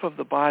life of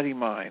the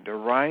body-mind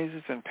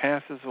arises and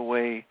passes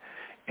away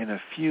in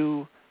a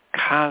few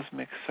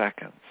cosmic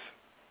seconds.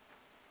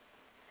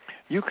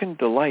 You can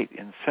delight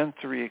in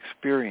sensory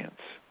experience.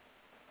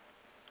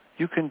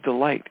 You can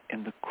delight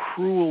in the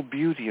cruel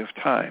beauty of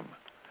time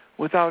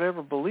without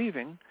ever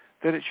believing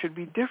that it should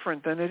be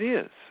different than it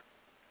is.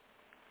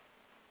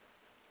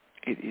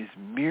 It is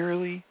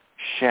merely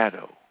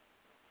shadow.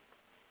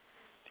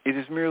 It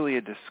is merely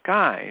a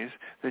disguise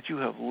that you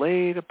have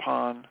laid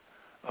upon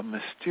a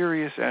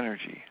mysterious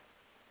energy.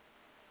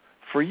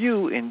 For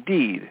you,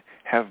 indeed,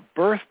 have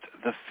birthed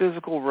the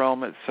physical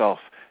realm itself.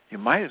 You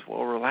might as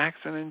well relax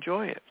and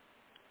enjoy it.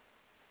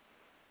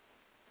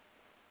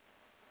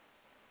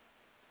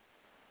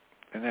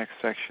 The next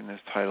section is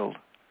titled,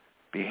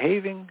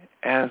 Behaving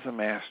as a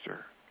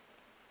Master.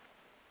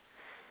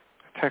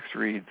 The text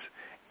reads,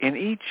 in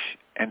each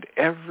and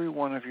every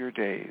one of your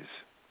days,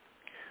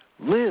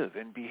 live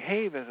and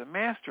behave as a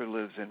master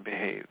lives and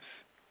behaves.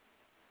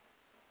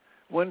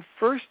 When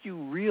first you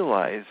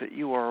realize that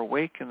you are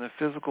awake in the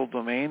physical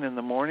domain in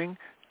the morning,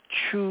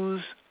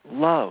 choose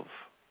love.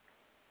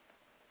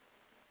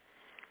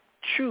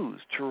 Choose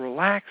to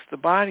relax the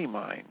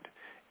body-mind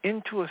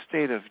into a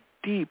state of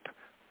deep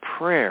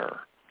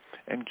prayer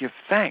and give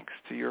thanks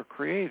to your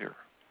Creator.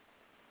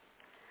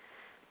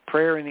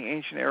 Prayer in the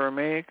ancient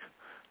Aramaic,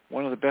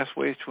 one of the best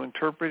ways to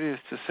interpret it is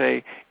to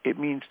say it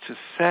means to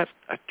set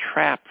a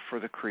trap for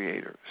the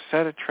Creator,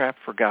 set a trap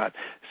for God,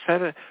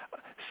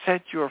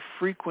 set your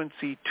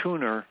frequency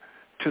tuner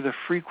to the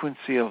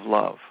frequency of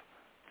love.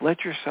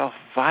 Let yourself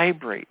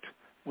vibrate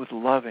with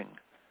loving,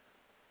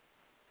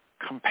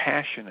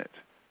 compassionate,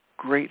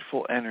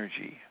 grateful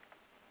energy.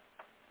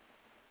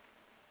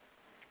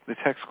 The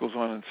text goes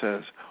on and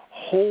says,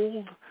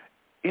 hold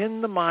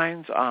in the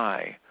mind's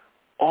eye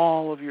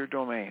all of your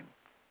domain.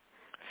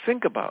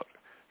 Think about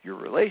your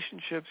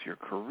relationships, your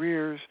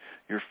careers,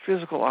 your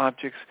physical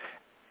objects,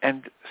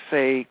 and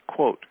say,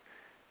 quote,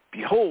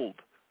 behold,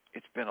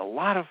 it's been a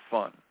lot of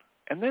fun.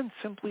 And then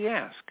simply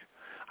ask,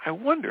 I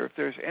wonder if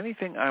there's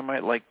anything I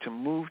might like to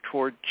move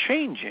toward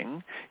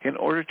changing in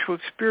order to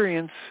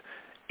experience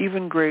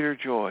even greater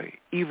joy,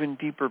 even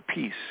deeper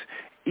peace,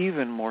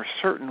 even more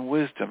certain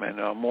wisdom, and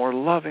a more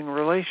loving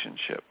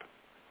relationship.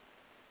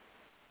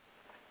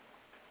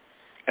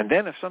 And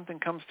then if something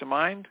comes to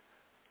mind,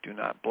 do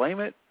not blame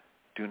it,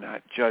 do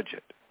not judge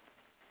it,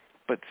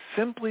 but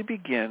simply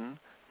begin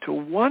to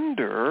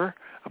wonder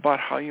about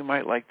how you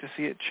might like to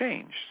see it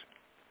changed.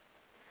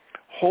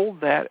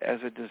 Hold that as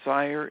a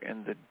desire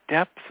in the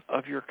depth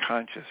of your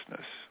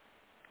consciousness.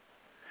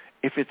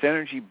 If its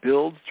energy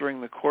builds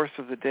during the course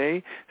of the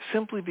day,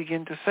 simply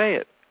begin to say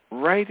it.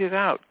 Write it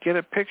out. Get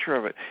a picture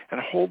of it and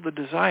hold the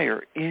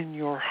desire in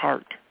your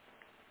heart.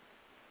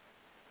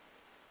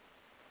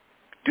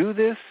 Do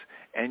this,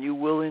 and you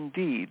will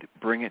indeed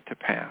bring it to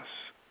pass.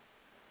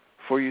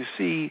 For you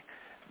see,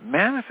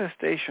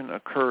 manifestation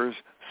occurs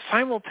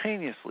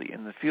simultaneously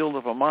in the field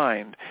of a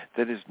mind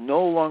that is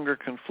no longer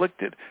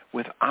conflicted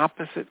with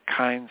opposite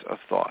kinds of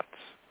thoughts.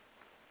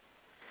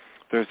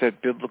 There's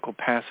that biblical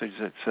passage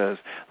that says,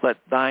 "Let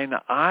thine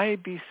eye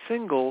be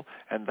single,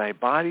 and thy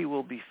body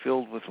will be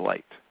filled with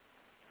light."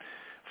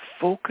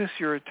 Focus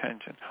your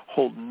attention.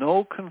 Hold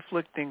no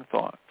conflicting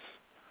thoughts.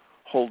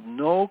 Hold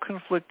no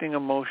conflicting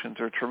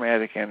emotions or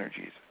traumatic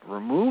energies.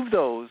 Remove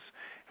those,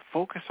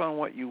 focus on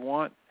what you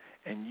want,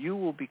 and you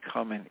will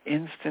become an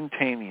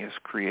instantaneous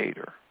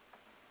creator.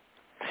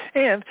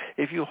 And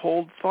if you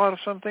hold thought of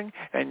something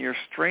and you're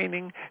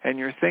straining and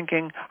you're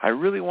thinking, I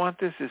really want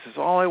this, this is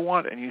all I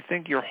want, and you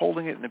think you're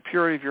holding it in the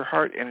purity of your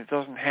heart and it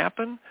doesn't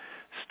happen,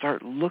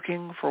 start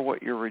looking for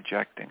what you're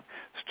rejecting.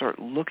 Start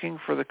looking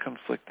for the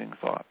conflicting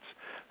thoughts.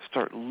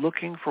 Start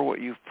looking for what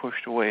you've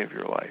pushed away of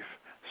your life.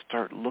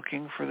 Start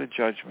looking for the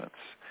judgments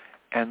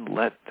and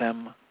let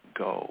them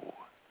go.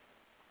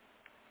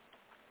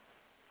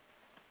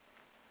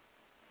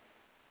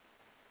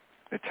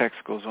 The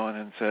text goes on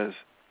and says,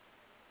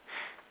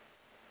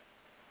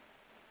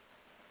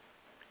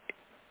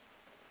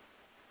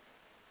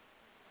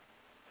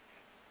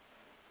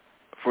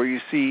 for you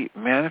see,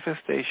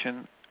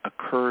 manifestation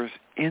occurs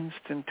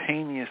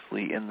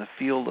instantaneously in the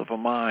field of a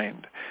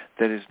mind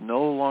that is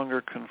no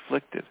longer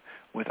conflicted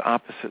with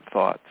opposite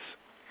thoughts.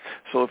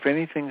 So if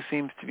anything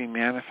seems to be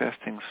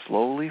manifesting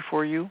slowly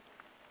for you,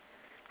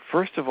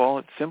 first of all,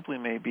 it simply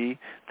may be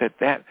that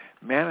that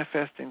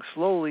manifesting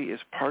slowly is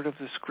part of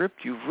the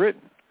script you've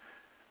written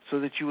so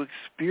that you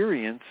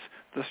experience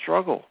the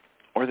struggle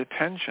or the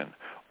tension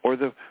or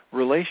the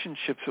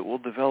relationships that will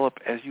develop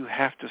as you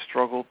have to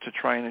struggle to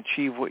try and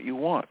achieve what you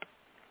want.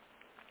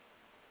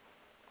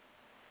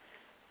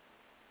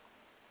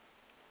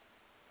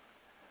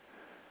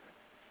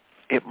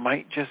 It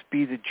might just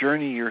be the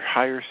journey your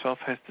higher self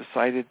has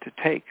decided to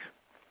take.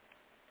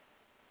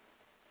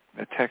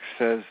 The text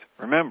says,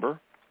 remember,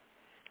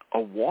 a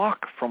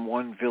walk from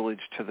one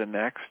village to the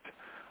next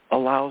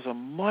allows a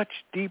much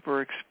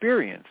deeper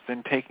experience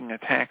than taking a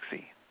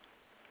taxi.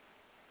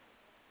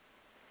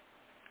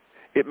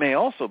 It may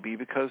also be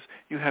because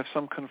you have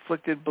some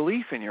conflicted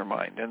belief in your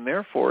mind and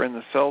therefore in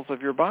the cells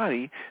of your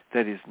body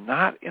that is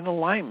not in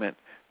alignment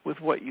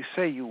with what you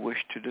say you wish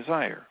to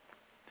desire.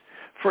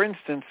 For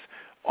instance,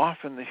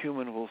 often the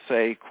human will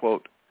say,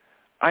 quote,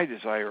 I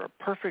desire a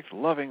perfect,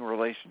 loving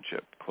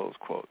relationship, close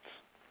quotes.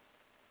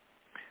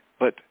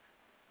 But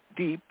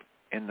deep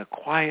in the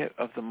quiet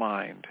of the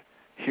mind,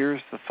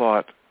 here's the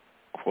thought,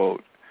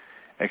 quote,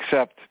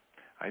 except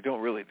I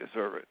don't really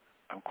deserve it.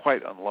 I'm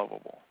quite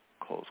unlovable,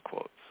 close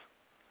quotes.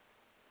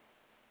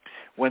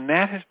 When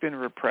that has been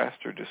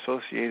repressed or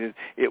dissociated,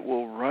 it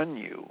will run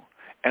you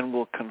and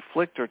will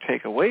conflict or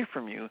take away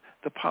from you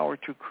the power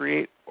to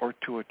create or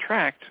to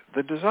attract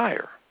the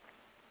desire.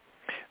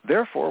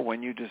 Therefore,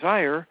 when you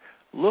desire,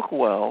 look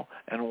well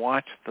and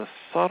watch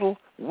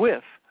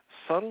with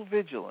subtle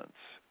vigilance.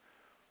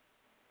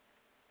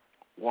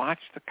 Watch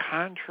the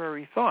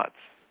contrary thoughts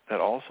that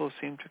also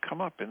seem to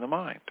come up in the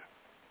mind.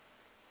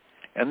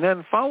 And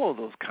then follow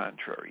those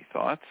contrary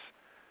thoughts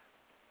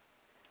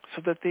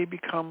so that they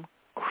become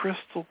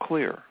crystal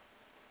clear.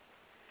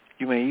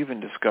 You may even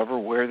discover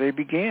where they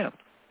began.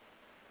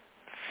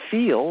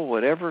 Feel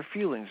whatever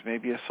feelings may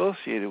be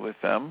associated with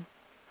them,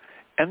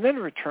 and then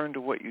return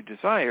to what you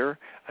desire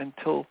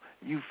until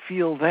you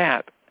feel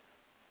that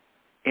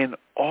in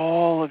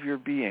all of your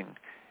being,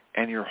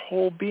 and your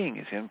whole being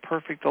is in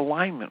perfect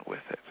alignment with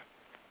it.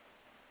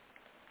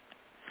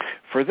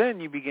 For then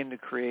you begin to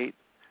create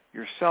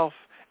yourself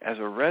as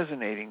a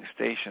resonating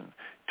station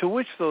to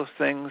which those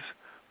things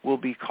will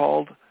be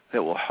called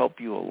that will help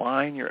you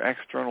align your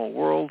external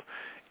world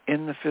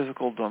in the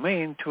physical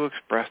domain to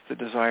express the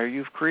desire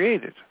you've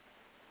created.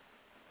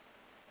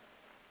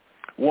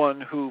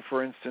 One who,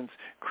 for instance,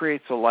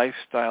 creates a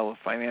lifestyle of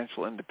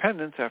financial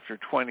independence after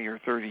 20 or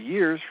 30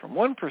 years, from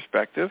one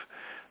perspective,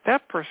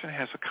 that person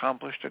has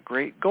accomplished a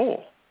great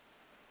goal.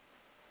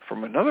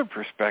 From another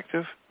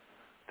perspective,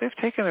 they've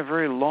taken a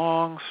very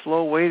long,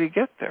 slow way to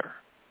get there.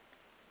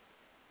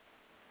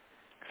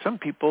 Some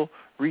people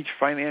reach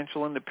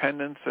financial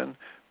independence and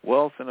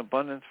wealth and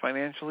abundance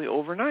financially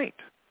overnight,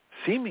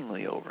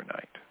 seemingly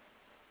overnight.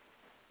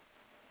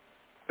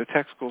 The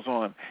text goes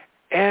on.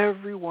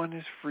 Everyone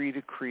is free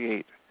to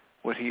create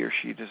what he or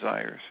she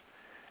desires.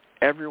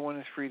 Everyone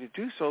is free to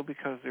do so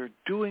because they're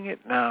doing it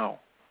now.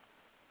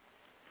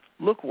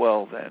 Look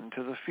well, then,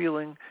 to the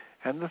feeling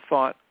and the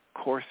thought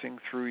coursing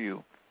through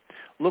you.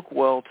 Look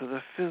well to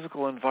the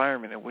physical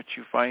environment in which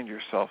you find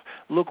yourself.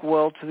 Look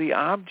well to the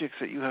objects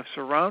that you have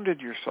surrounded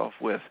yourself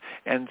with,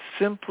 and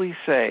simply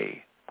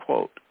say,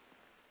 quote,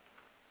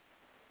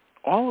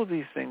 all of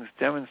these things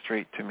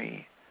demonstrate to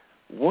me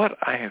what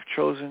I have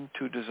chosen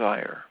to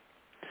desire.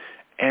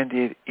 And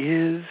it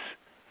is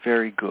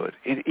very good.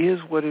 It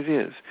is what it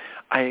is.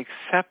 I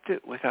accept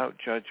it without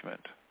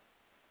judgment.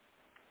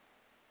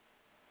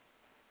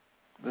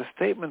 The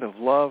statement of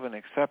love and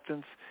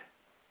acceptance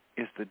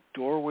is the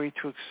doorway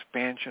to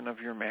expansion of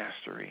your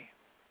mastery.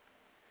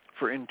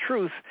 For in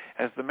truth,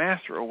 as the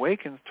master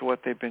awakens to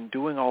what they've been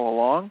doing all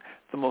along,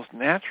 the most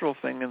natural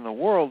thing in the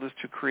world is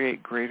to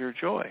create greater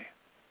joy.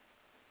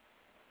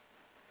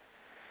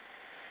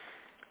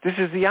 This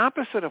is the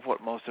opposite of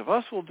what most of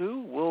us will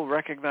do. We'll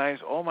recognize,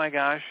 oh my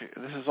gosh,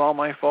 this is all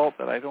my fault,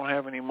 that I don't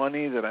have any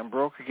money, that I'm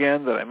broke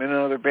again, that I'm in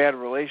another bad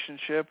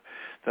relationship,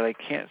 that I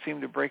can't seem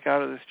to break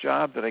out of this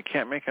job, that I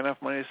can't make enough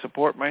money to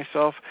support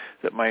myself,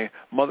 that my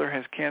mother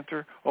has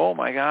cancer. Oh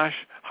my gosh,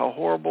 how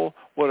horrible,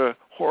 what a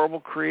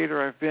horrible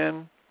creator I've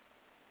been.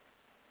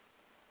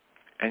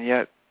 And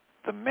yet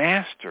the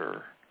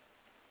master,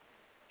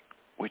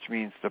 which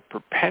means the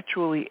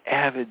perpetually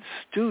avid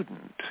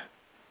student,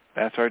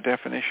 that's our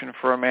definition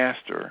for a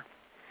master,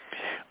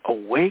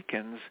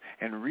 awakens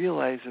and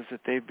realizes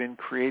that they've been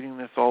creating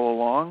this all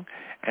along,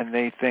 and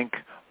they think,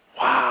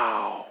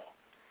 wow,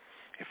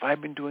 if I've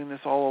been doing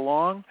this all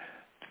along,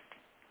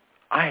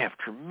 I have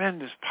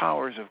tremendous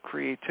powers of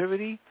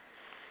creativity.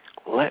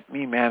 Let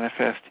me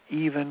manifest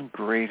even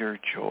greater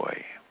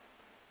joy.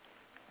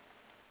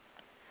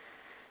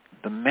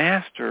 The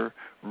master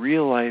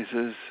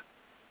realizes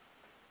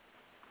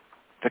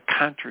the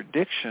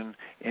contradiction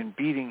in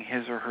beating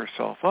him or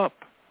herself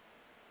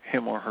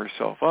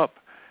up,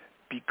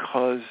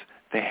 because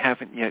they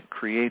haven't yet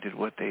created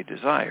what they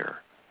desire.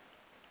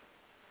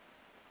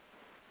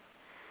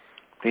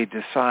 They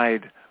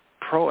decide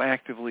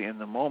proactively in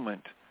the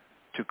moment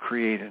to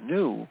create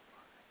anew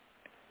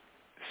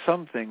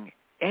something,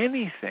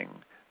 anything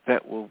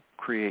that will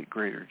create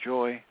greater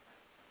joy,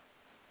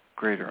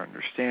 greater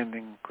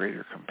understanding,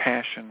 greater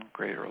compassion,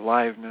 greater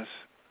aliveness,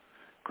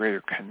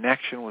 greater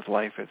connection with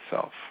life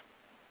itself.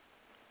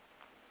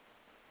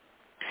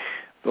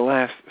 The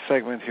last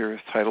segment here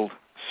is titled,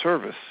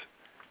 Service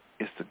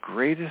is the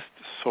Greatest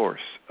Source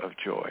of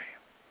Joy.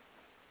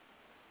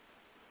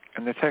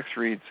 And the text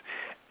reads,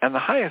 and the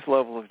highest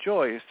level of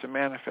joy is to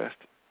manifest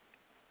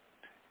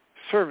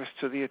service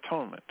to the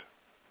atonement.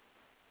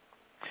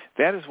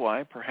 That is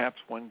why perhaps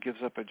one gives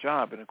up a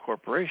job in a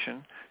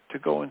corporation to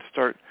go and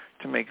start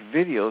to make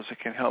videos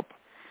that can help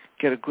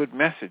get a good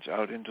message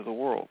out into the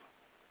world.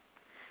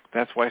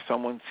 That's why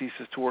someone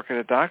ceases to work at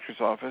a doctor's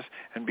office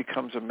and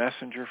becomes a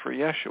messenger for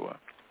Yeshua.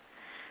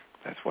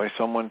 That's why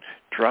someone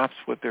drops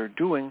what they're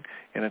doing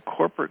in a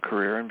corporate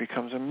career and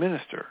becomes a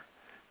minister.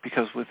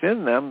 Because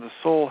within them, the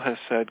soul has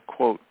said,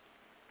 quote,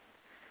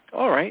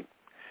 all right,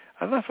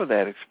 enough of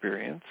that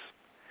experience.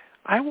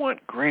 I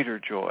want greater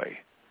joy.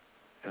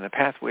 And the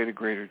pathway to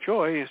greater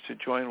joy is to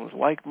join with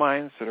like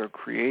minds that are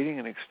creating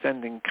and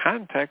extending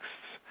contexts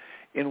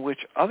in which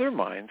other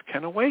minds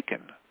can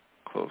awaken,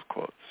 close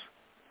quotes.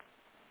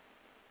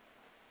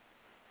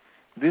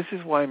 This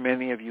is why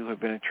many of you have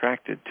been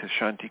attracted to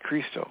Shanti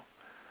Cristo,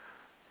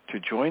 to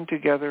join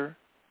together,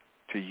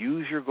 to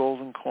use your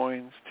golden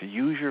coins, to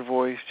use your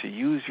voice, to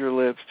use your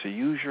lips, to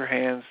use your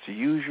hands, to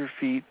use your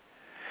feet,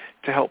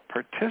 to help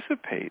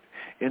participate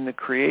in the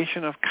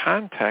creation of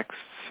contexts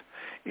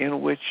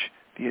in which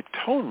the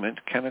atonement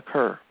can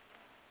occur.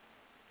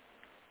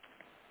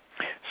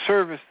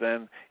 Service,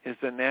 then, is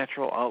the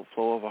natural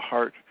outflow of a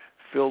heart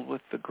filled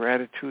with the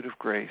gratitude of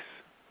grace.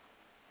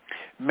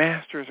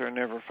 Masters are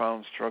never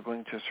found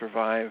struggling to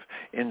survive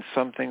in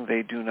something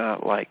they do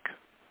not like.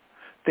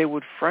 They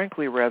would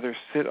frankly rather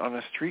sit on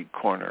a street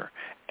corner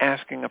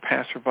asking a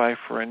passerby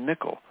for a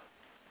nickel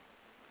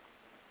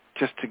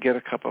just to get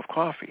a cup of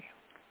coffee.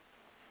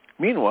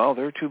 Meanwhile,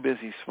 they're too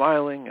busy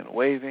smiling and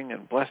waving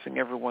and blessing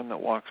everyone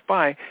that walks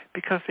by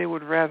because they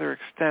would rather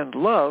extend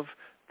love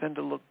than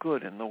to look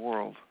good in the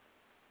world.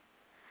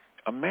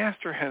 A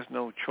master has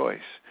no choice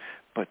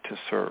but to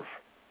serve.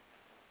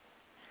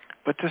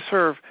 But to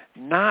serve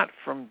not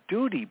from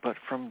duty, but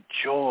from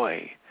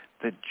joy,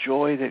 the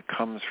joy that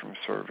comes from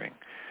serving.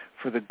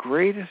 For the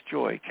greatest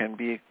joy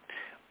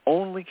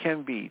only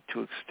can be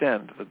to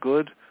extend the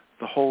good,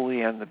 the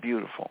holy, and the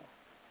beautiful.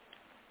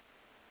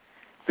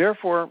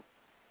 Therefore,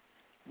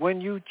 when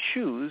you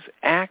choose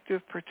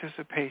active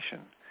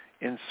participation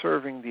in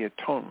serving the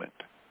atonement,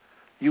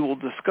 you will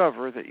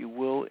discover that you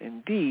will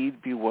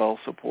indeed be well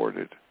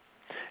supported.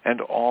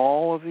 And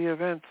all of the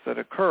events that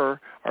occur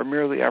are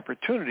merely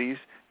opportunities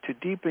to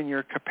deepen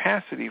your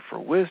capacity for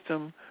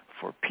wisdom,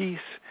 for peace,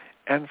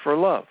 and for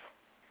love,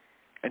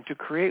 and to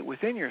create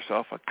within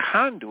yourself a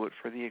conduit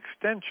for the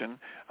extension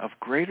of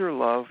greater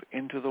love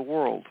into the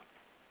world.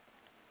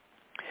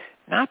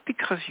 Not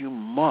because you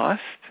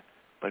must,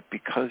 but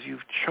because you've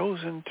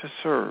chosen to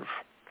serve.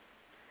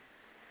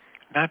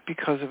 Not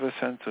because of a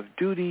sense of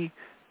duty,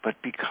 but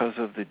because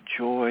of the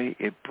joy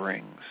it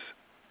brings.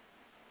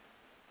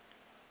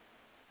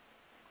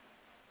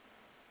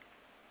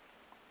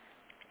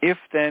 If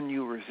then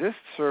you resist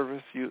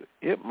service,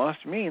 it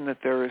must mean that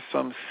there is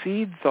some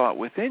seed thought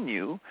within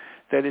you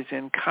that is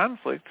in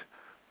conflict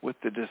with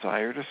the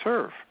desire to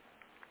serve.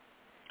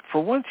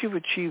 For once you've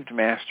achieved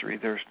mastery,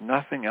 there's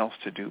nothing else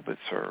to do but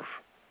serve.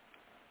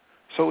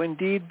 So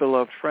indeed,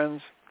 beloved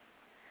friends,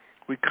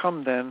 we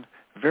come then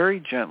very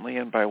gently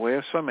and by way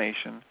of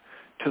summation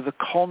to the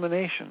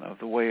culmination of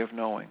the way of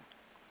knowing.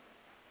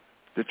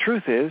 The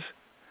truth is,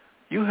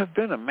 you have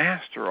been a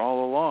master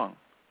all along.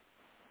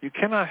 You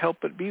cannot help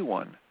but be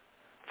one,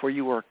 for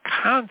you are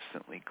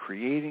constantly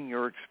creating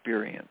your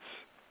experience.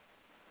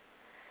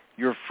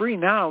 You're free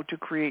now to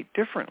create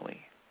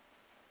differently.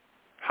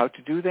 How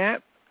to do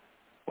that?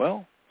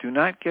 Well, do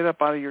not get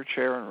up out of your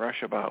chair and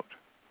rush about.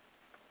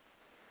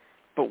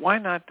 But why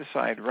not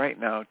decide right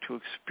now to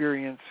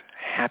experience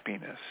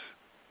happiness,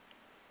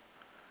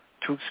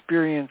 to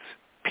experience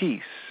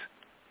peace,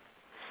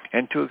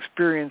 and to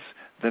experience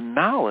the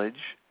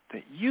knowledge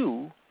that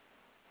you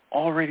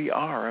already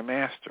are a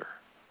master?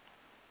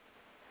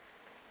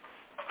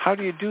 How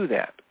do you do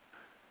that?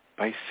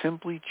 By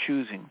simply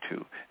choosing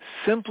to.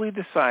 Simply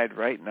decide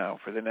right now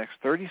for the next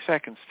 30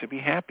 seconds to be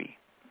happy.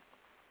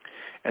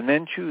 And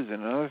then choose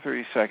in another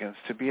 30 seconds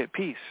to be at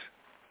peace.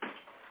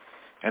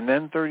 And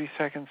then 30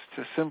 seconds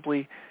to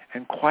simply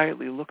and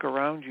quietly look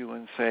around you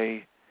and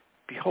say,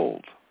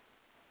 behold,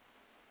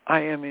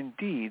 I am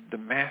indeed the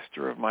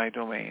master of my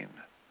domain.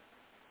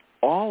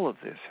 All of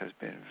this has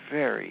been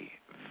very,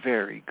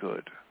 very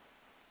good.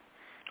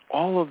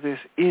 All of this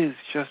is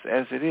just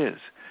as it is.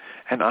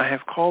 And I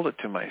have called it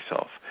to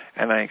myself.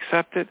 And I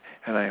accept it,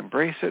 and I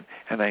embrace it,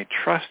 and I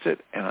trust it,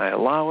 and I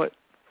allow it.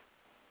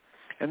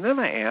 And then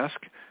I ask,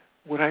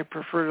 would I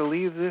prefer to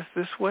leave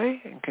this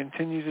way and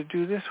continue to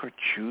do this, or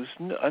choose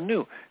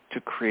anew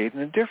to create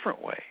in a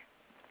different way?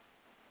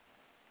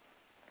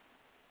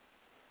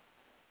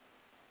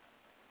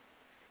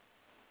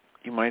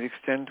 You might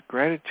extend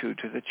gratitude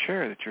to the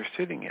chair that you're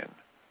sitting in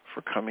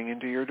for coming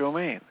into your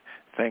domain.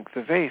 Thank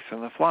the vase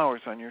and the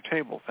flowers on your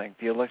table. Thank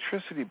the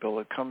electricity bill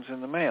that comes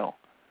in the mail.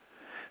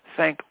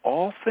 Thank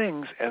all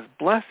things as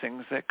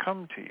blessings that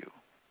come to you.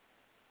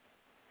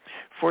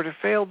 For to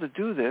fail to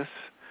do this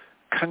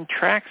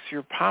contracts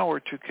your power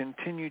to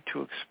continue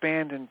to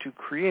expand and to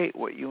create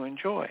what you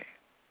enjoy.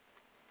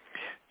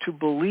 To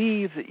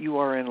believe that you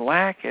are in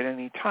lack at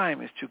any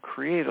time is to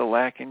create a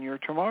lack in your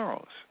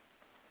tomorrows.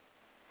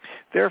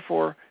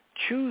 Therefore,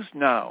 choose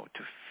now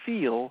to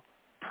feel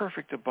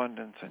perfect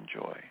abundance and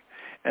joy,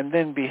 and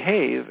then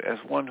behave as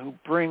one who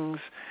brings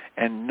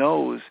and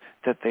knows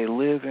that they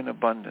live in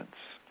abundance.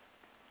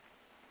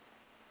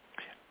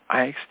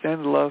 I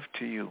extend love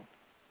to you.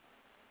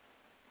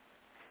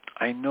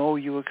 I know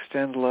you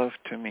extend love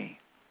to me.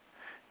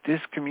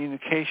 This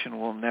communication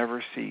will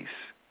never cease.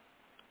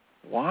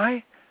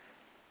 Why?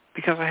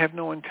 Because I have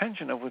no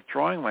intention of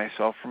withdrawing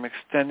myself from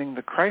extending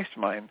the Christ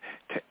mind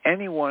to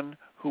anyone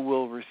who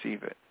will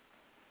receive it.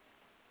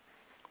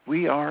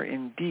 We are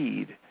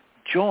indeed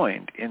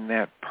joined in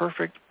that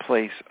perfect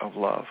place of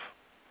love.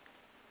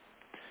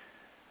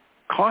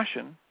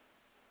 Caution.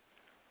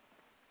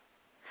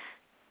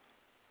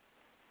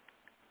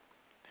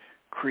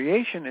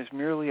 Creation is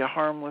merely a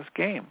harmless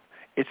game.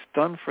 It's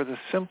done for the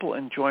simple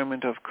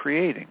enjoyment of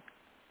creating.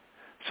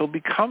 So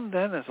become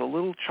then as a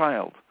little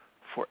child,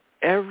 for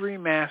every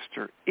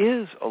master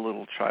is a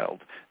little child,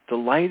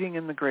 delighting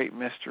in the great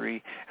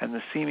mystery and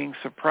the seeming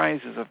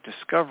surprises of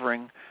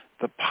discovering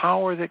the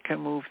power that can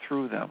move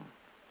through them.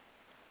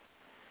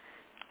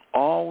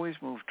 Always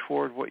move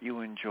toward what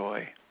you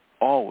enjoy.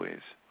 Always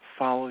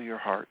follow your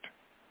heart.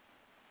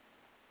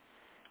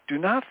 Do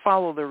not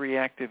follow the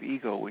reactive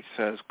ego which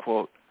says,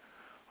 quote,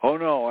 oh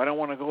no, I don't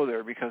want to go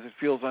there because it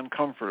feels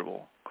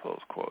uncomfortable, close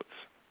quotes.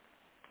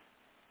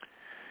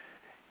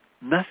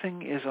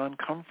 Nothing is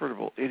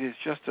uncomfortable. It is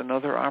just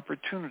another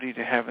opportunity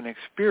to have an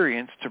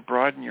experience to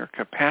broaden your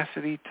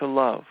capacity to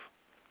love.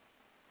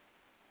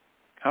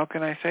 How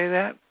can I say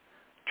that?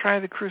 Try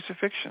the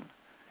crucifixion.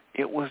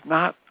 It was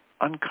not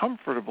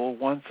uncomfortable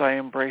once I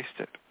embraced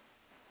it.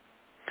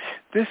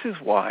 This is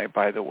why,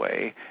 by the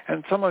way,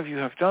 and some of you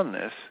have done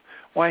this,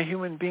 why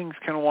human beings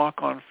can walk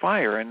on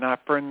fire and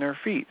not burn their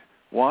feet.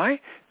 Why?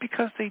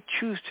 Because they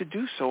choose to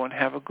do so and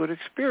have a good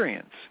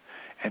experience.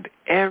 And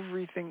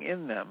everything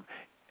in them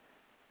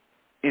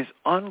is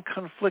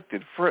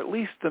unconflicted for at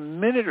least the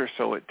minute or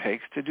so it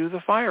takes to do the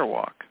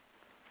firewalk.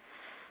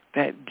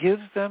 That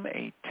gives them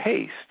a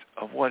taste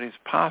of what is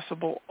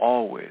possible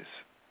always.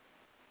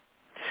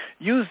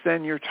 Use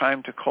then your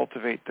time to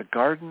cultivate the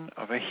garden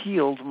of a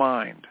healed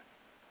mind.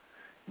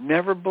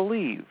 Never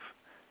believe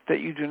that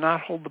you do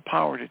not hold the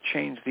power to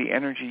change the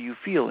energy you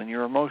feel in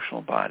your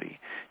emotional body,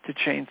 to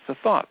change the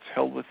thoughts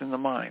held within the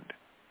mind.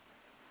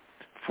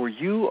 For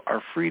you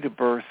are free to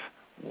birth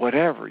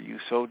whatever you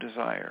so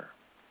desire.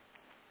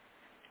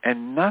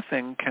 And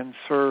nothing can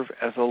serve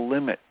as a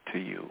limit to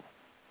you.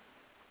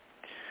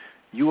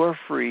 You are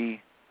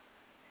free.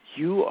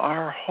 You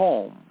are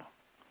home.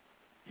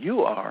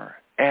 You are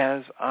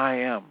as I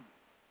am.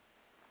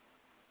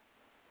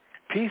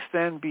 Peace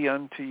then be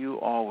unto you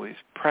always,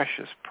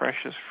 precious,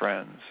 precious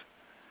friends.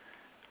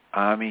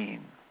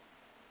 Amen.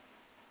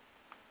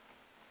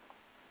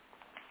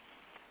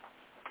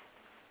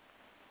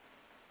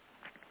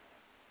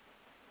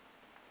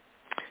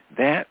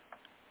 That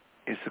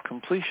the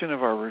completion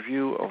of our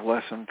review of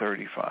Lesson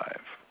 35.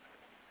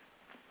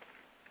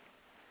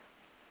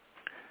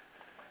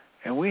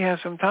 And we have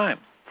some time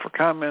for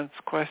comments,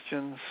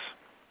 questions,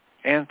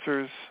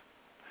 answers,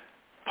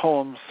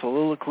 poems,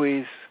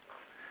 soliloquies,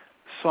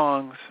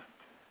 songs,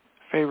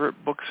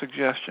 favorite book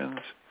suggestions.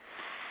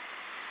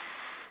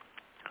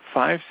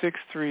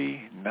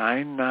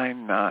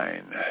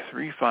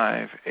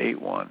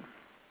 563-999-3581.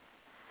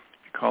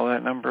 Call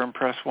that number and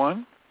press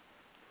 1.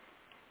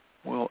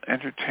 We'll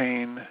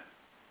entertain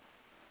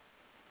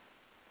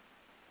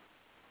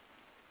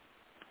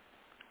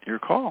your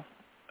call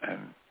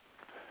and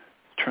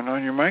turn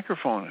on your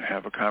microphone and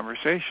have a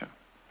conversation.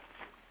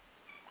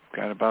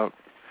 We've got about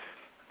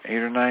 8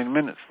 or 9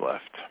 minutes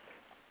left.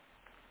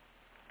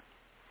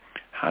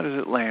 How does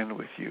it land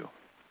with you?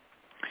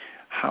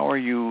 How are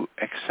you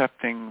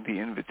accepting the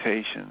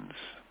invitations?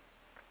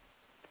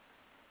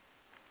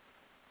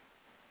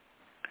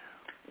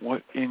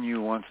 What in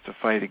you wants to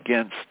fight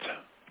against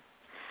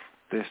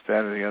this,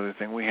 that, or the other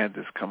thing? We had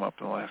this come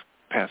up in the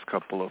past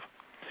couple of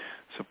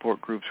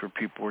support groups where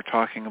people were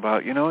talking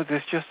about,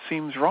 this just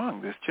seems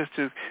wrong. This just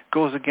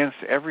goes against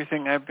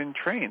everything I've been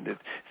trained. It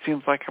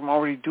seems like I'm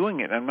already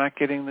doing it. I'm not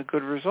getting the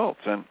good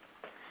results. And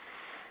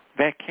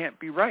that can't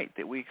be right,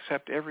 that we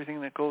accept everything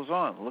that goes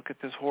on. Look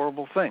at this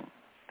horrible thing.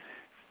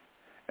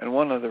 And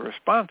one of the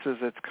responses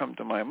that's come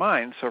to my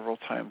mind several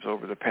times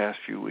over the past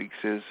few weeks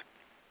is,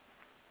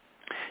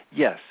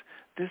 yes,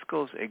 this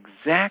goes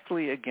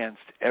exactly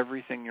against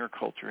everything your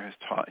culture has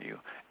taught you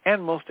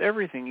and most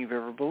everything you've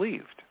ever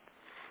believed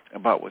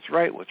about what's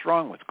right, what's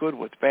wrong, what's good,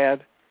 what's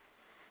bad.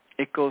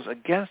 It goes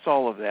against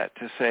all of that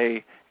to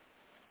say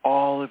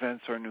all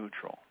events are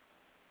neutral.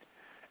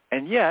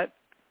 And yet,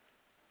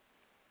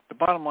 the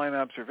bottom line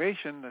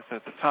observation that's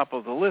at the top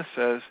of the list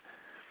says,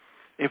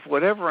 if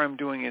whatever I'm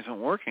doing isn't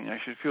working, I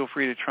should feel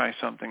free to try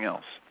something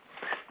else.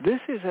 This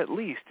is at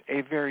least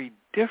a very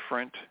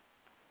different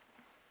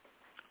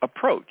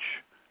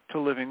approach to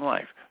living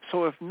life.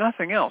 So if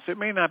nothing else, it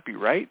may not be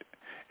right,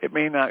 it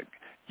may not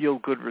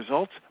yield good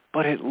results,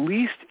 but at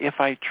least if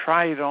I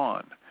try it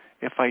on,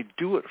 if I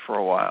do it for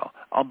a while,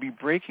 I'll be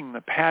breaking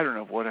the pattern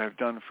of what I've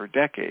done for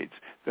decades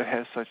that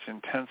has such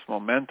intense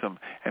momentum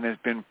and has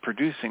been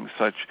producing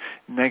such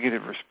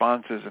negative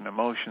responses and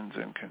emotions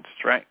and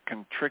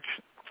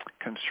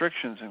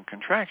constrictions and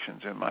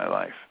contractions in my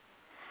life.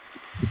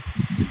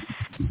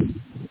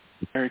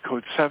 Area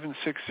code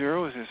 760,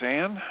 is this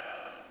Anne?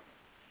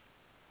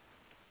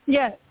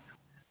 Yes.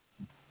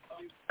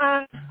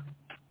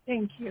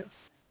 Thank you.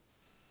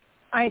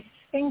 I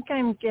think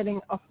I'm getting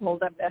a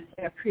hold of this.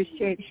 I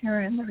appreciate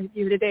hearing the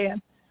review today.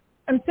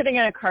 I'm sitting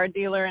at a car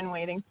dealer and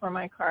waiting for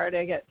my car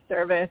to get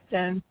serviced,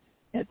 and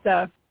it's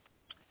a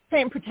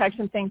paint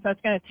protection thing, so it's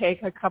going to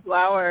take a couple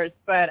hours,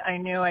 but I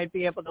knew I'd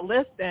be able to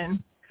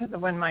listen because of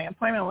when my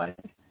appointment was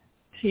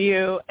to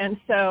you. And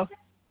so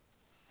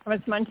I was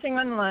munching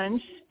on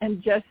lunch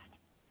and just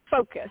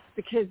focused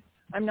because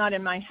I'm not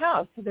in my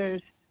house. So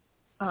there's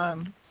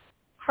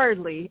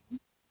hardly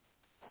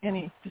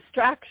any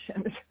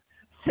distractions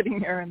sitting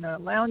here in the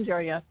lounge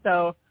area.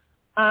 So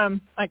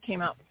I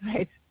came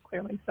outside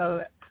clearly so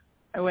that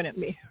I wouldn't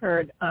be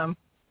heard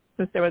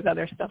since there was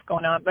other stuff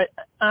going on. But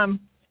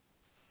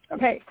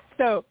okay,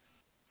 so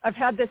I've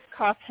had this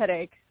cough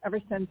headache ever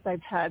since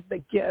I've had the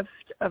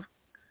gift of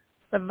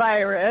the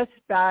virus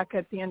back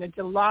at the end of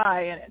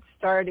July, and it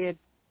started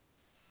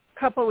a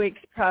couple weeks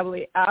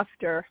probably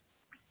after.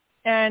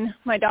 And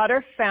my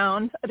daughter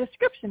found a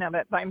description of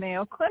it by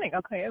Mayo Clinic.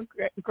 Okay,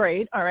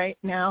 great. All right,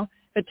 now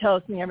it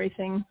tells me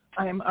everything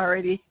I'm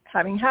already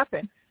having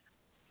happen.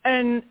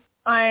 And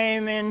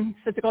I'm in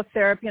physical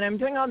therapy, and I'm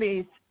doing all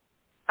these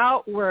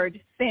outward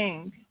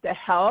things to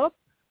help,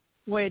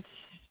 which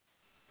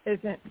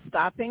isn't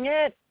stopping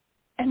it.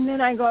 And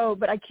then I go,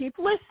 but I keep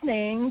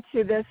listening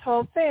to this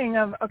whole thing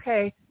of,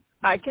 okay,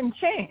 I can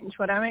change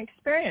what I'm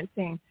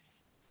experiencing.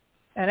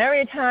 And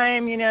every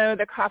time,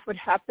 the cough would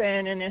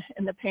happen and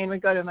the pain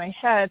would go to my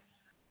head,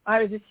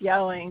 I was just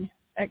yelling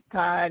at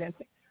God and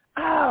saying,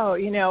 oh,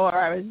 or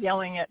I was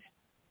yelling at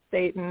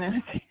Satan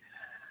and,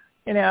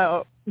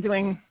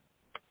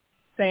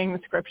 saying the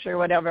scripture,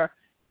 whatever.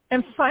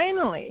 And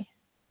finally,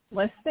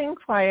 listening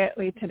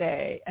quietly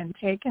today and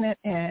taking it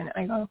in,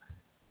 I go,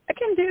 I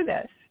can do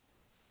this.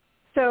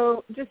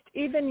 So just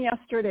even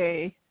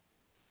yesterday,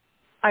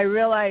 I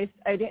realized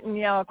I didn't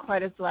yell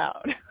quite as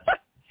loud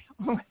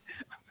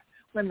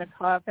when the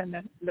cough and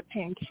the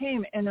pain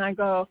came. And I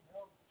go,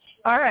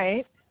 all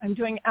right, I'm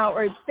doing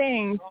outward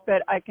things,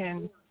 but I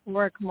can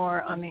work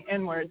more on the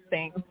inward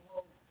things.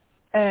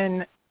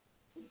 And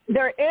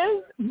there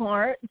is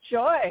more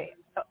joy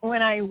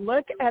when I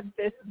look at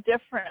this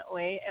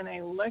differently and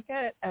I look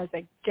at it as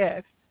a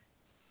gift.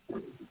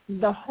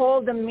 The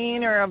whole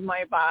demeanor of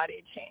my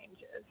body changes.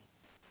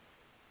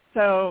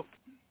 So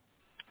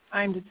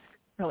I'm just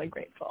really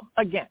grateful.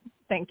 Again,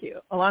 thank you,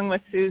 along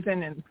with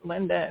Susan and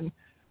Linda and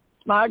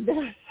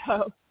Magda.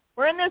 So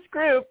we're in this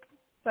group,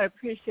 so I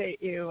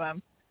appreciate you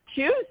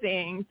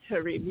choosing to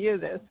review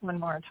this one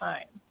more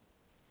time.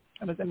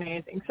 It was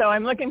amazing. So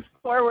I'm looking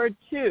forward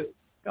to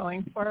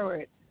going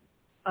forward,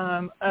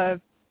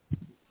 of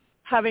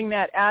having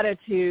that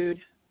attitude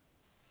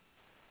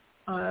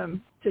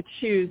to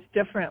choose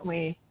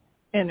differently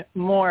in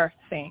more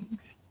things.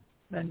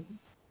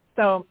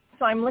 So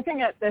I'm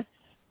looking at this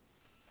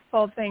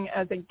whole thing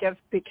as a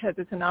gift because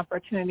it's an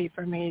opportunity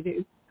for me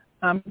to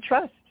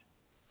trust.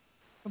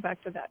 Go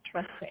back to that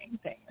trusting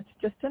thing. It's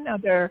just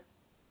another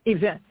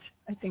event.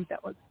 I think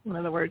that was one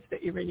of the words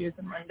that you were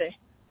using Monday.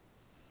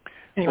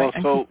 Anyway,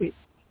 well, so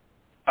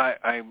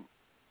I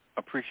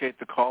appreciate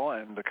the call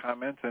and the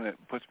comments, and it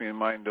puts me in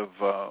mind of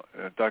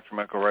Dr.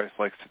 Michael Ryce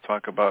likes to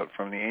talk about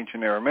from the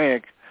ancient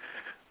Aramaic.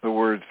 The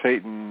word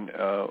Satan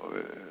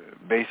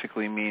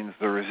basically means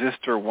the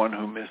resistor, one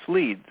who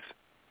misleads.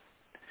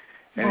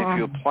 And if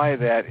you apply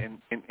that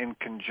in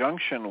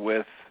conjunction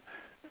with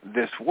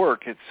this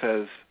work, it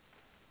says,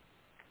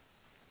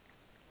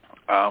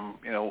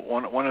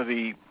 one of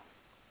the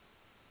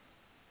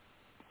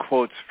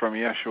quotes from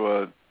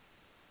Yeshua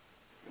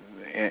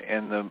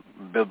in the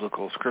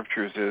biblical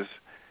scriptures is,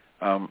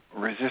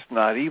 resist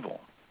not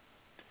evil.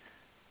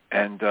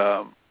 And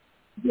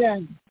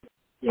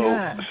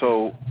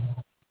so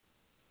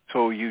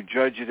you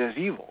judge it as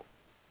evil.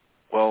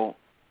 Well,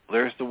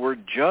 there's the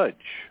word judge,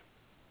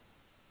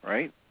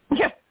 right?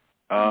 Yeah.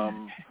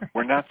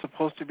 We're not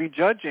supposed to be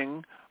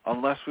judging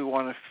unless we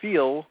want to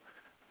feel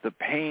the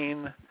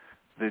pain,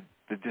 the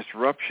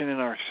disruption in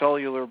our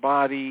cellular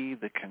body,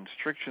 the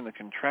constriction, the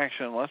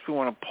contraction. Unless we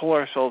want to pull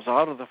ourselves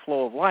out of the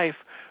flow of life,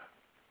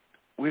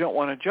 we don't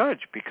want to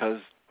judge, because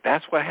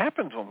that's what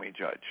happens when we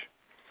judge.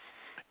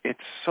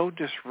 It's so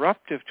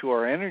disruptive to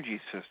our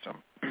energy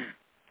system.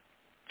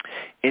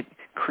 It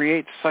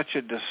creates such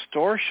a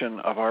distortion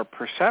of our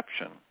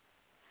perception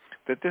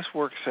that this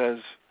work says,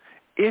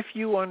 if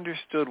you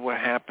understood what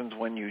happens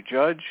when you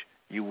judge,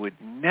 you would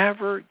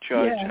never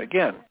judge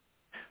again.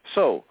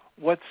 So,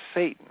 what's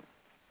Satan?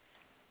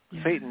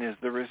 Satan is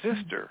the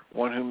resistor,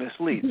 one who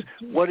misleads.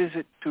 What is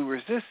it to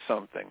resist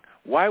something?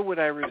 Why would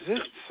I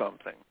resist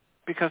something?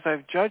 Because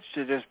I've judged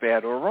it as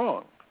bad or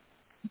wrong.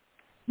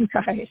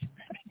 Right.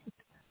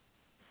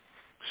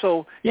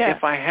 So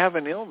if I have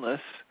an illness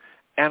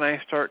and I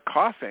start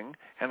coughing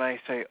and I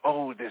say,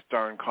 oh, this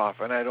darn cough,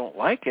 and I don't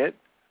like it,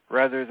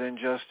 rather than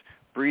just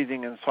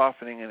breathing and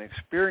softening and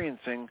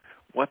experiencing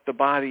what the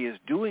body is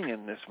doing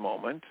in this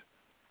moment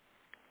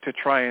to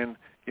try and,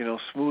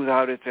 smooth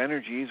out its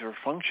energies or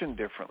function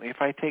differently.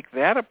 If I take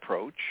that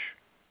approach,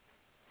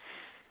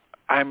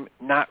 I'm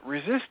not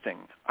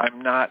resisting.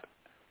 I'm not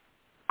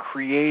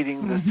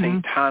creating the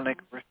satanic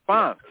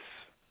response.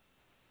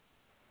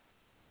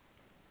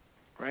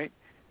 Right?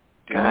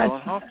 Daniel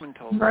Hoffman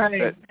told us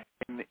that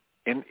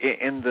in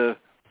the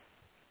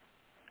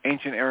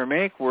ancient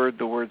Aramaic word,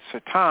 the word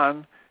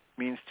Satan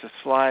means to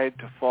slide,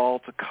 to fall,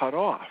 to cut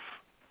off.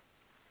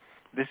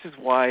 This is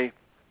why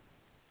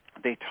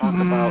they talk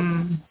about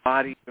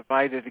body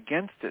divided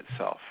against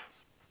itself.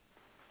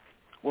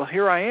 Well,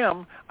 here I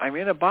am. I'm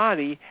in a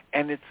body,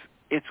 and it's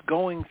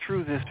going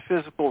through this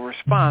physical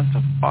response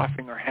of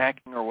coughing or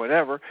hacking or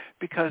whatever,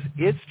 because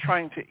it's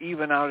trying to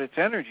even out its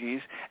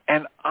energies,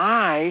 and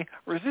I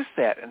resist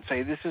that and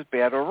say this is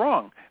bad or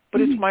wrong. But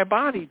it's my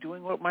body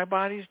doing what my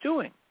body's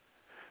doing.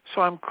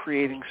 So I'm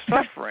creating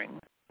suffering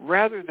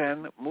rather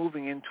than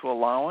moving into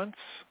allowance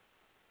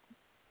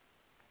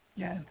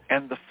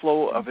and the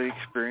flow of the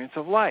experience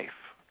of life.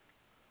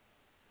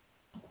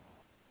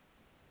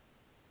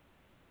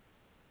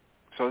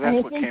 So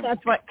that's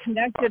that's what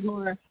connected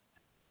more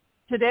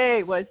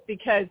today, was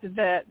because of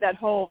that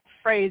whole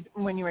phrase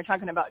when you were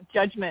talking about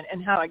judgment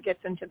and how it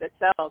gets into the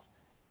cells.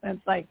 And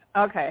it's like,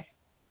 okay,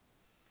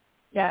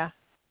 yeah.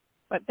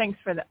 But thanks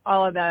for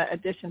all of that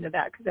addition to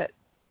that, because it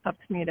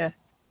helps me to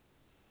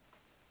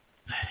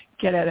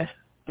get at a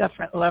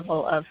different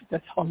level of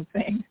this whole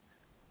thing.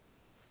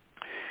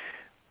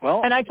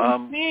 Well, and I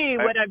can see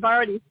what I've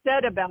already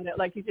said about it,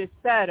 like you just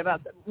said, about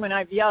when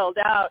I've yelled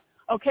out,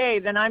 okay,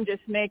 then I'm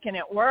just making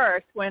it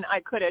worse, when I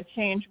could have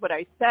changed what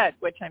I said,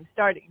 which I'm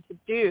starting to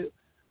do,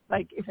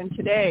 like even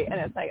today. And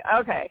it's like,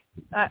 okay,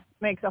 that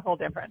makes a whole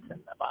difference in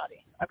the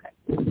body. Okay.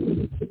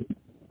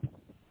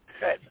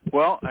 Good.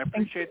 Well, I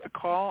appreciate the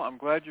call. I'm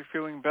glad you're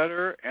feeling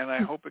better, and I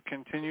hope it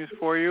continues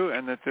for you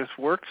and that this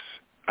works.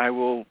 I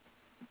will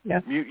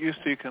mute you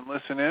so you can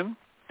listen in.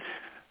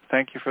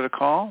 Thank you for the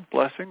call.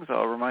 Blessings.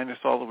 I'll remind us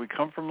all that we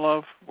come from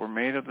love. We're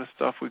made of the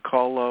stuff we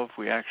call love.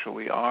 We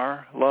actually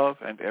are love,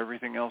 and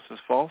everything else is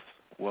false.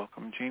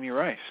 Welcome, Jeanie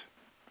Ryce.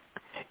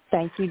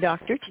 Thank you,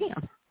 Dr.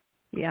 Tim.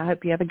 Yeah, I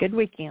hope you have a good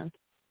weekend.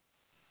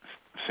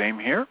 Same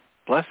here.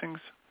 Blessings.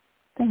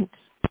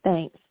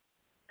 Thanks.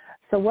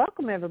 So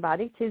welcome,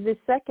 everybody, to the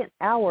second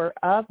hour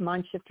of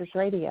MindShifters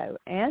Radio.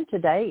 And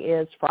today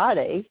is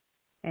Friday,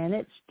 and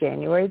it's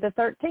January the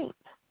 13th,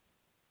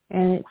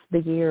 and it's the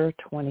year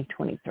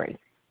 2023.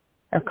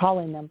 Our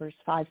calling number is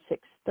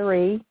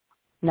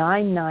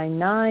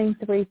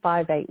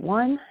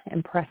 563-999-3581,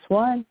 and press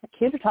 1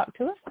 here to talk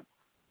to us.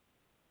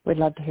 We'd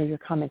love to hear your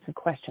comments and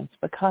questions,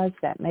 because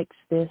that makes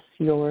this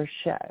your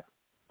show.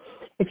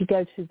 If you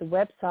go to the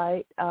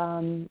website,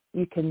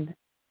 you can,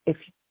 if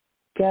you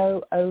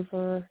go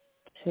over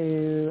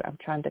to, I'm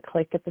trying to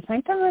click at the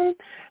same time,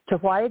 to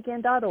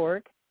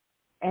whyagain.org,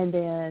 and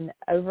then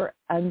over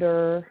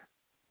under,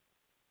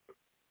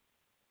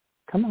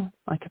 come on,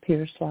 my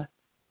computer's slow,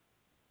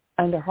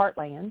 under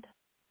Heartland,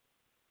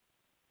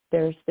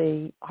 there's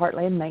the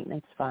Heartland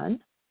Maintenance Fund.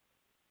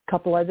 A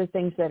couple other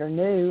things that are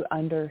new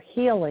under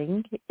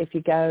Healing. If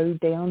you go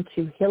down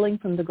to Healing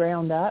from the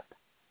Ground Up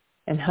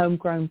and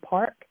Homegrown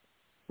Park,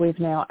 we've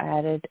now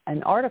added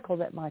an article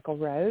that Michael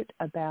wrote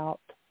about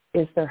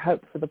Is There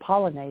Hope for the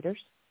Pollinators?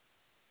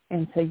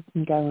 And so you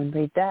can go and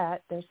read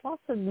that. There's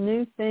lots of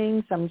new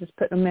things. I'm just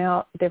putting them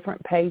out,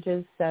 different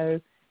pages. So,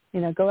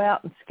 go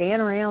out and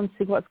scan around,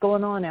 see what's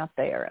going on out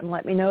there, and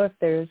let me know if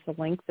there's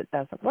a link that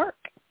doesn't work.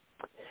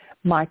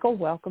 Michael,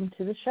 welcome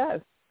to the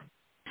show.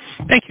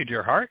 Thank you,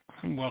 dear heart,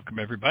 and welcome,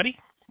 everybody.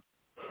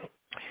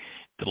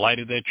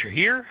 Delighted that you're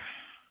here.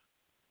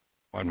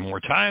 One more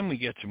time, we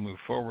get to move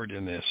forward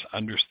in this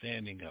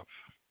understanding of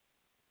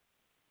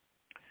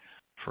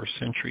first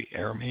century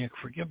Aramaic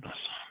forgiveness.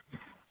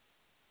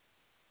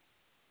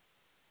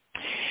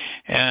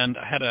 And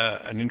I had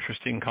an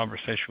interesting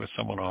conversation with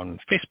someone on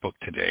Facebook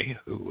today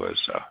who was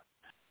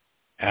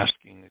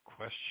asking a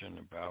question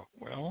about,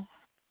 well,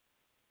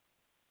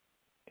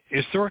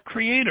 is there a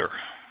creator?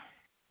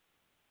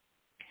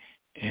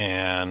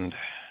 And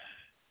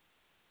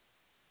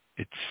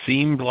it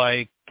seemed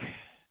like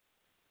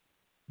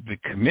the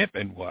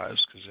commitment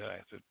was, because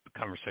the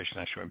conversation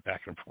actually went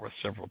back and forth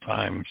several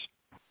times,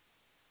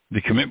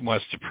 the commitment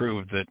was to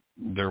prove that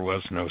there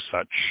was no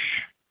such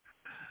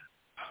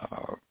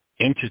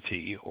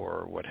entity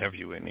or what have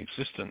you in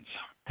existence.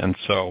 And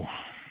so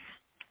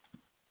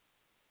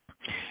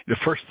the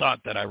first thought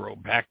that I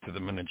wrote back to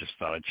them, and I just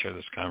thought I'd share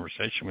this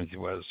conversation with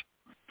you, was,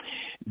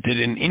 did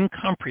an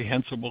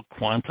incomprehensible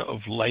quanta of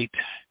light,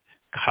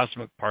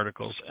 cosmic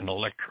particles, and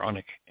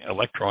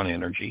electron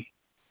energy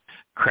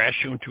crash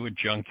into a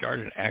junkyard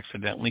and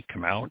accidentally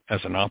come out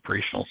as an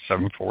operational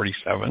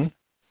 747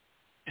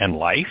 and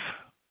life?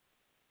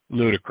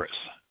 Ludicrous.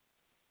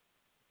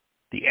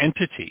 The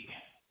entity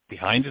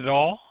behind it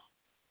all?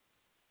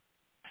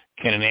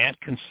 Can an ant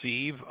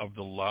conceive of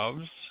the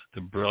loves, the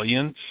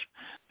brilliance,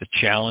 the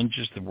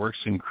challenges, the works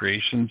and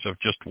creations of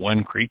just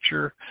one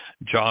creature,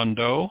 John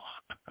Doe?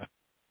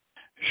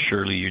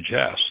 Surely you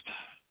jest.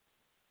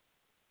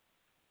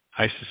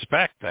 I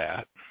suspect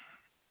that,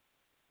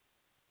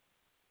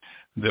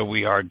 though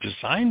we are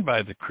designed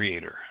by the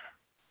Creator,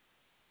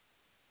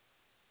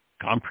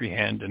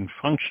 comprehend and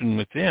function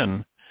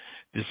within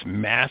this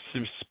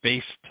massive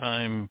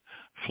space-time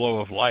flow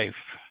of life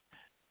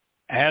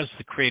as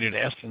the created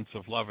essence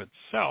of love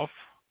itself,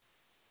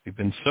 we've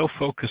been so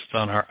focused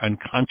on our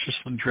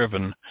unconsciously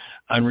driven,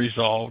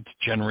 unresolved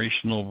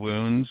generational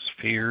wounds,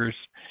 fears,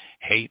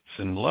 hates,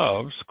 and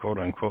loves,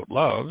 quote-unquote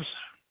loves,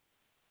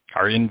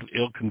 our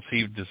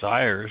ill-conceived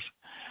desires,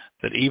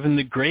 that even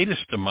the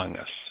greatest among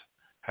us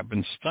have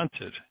been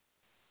stunted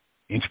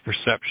into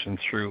perception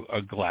through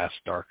a glass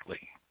darkly.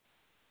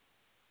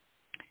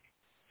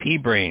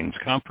 Pea-brains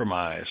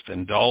compromised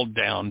and dulled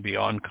down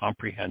beyond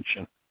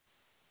comprehension.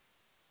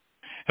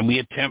 And we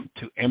attempt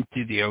to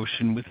empty the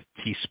ocean with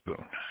a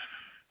teaspoon.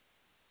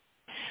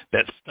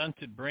 That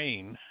stunted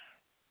brain,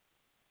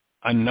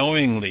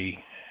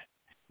 unknowingly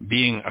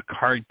being a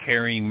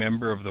card-carrying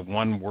member of the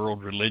one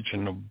world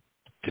religion of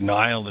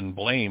denial and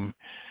blame,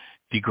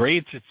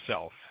 degrades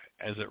itself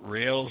as it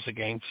rails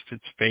against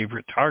its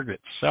favorite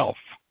target, self,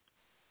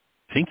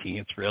 thinking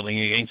it's railing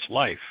against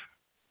life.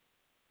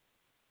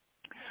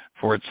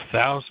 For its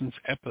thousandth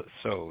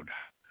episode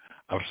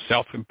of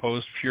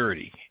self-imposed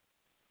purity,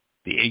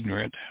 the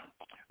ignorant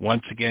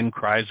once again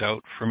cries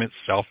out from its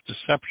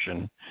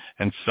self-deception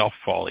and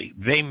self-folly,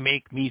 "They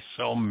make me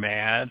so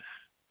mad."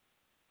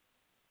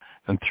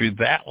 And through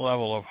that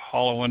level of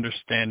hollow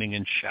understanding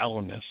and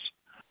shallowness,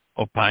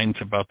 opines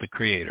about the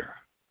Creator.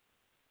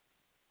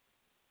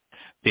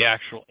 The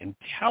actual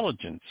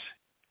intelligence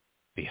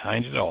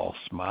behind it all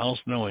smiles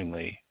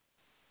knowingly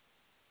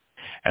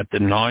at the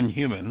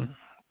non-human,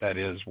 that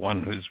is,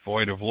 one who's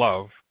void of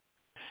love,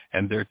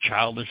 and their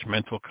childish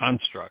mental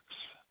constructs,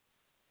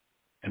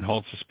 and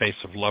holds a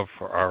space of love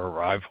for our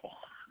arrival.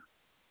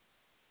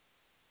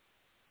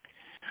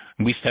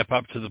 We step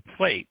up to the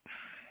plate,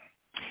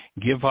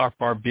 give up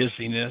our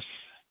busyness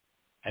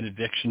and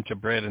addiction to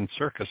bread and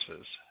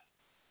circuses,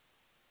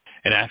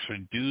 and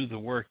actually do the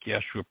work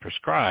Yeshua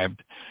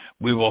prescribed,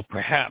 we will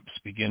perhaps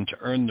begin to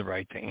earn the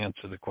right to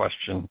answer the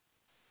question,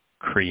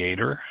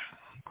 Creator? ?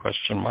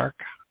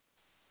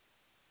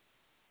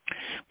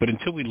 But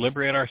until we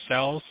liberate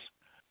ourselves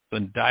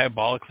from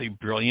diabolically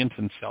brilliant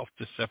and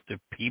self-deceptive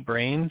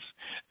pea-brains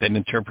that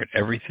interpret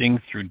everything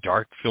through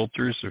dark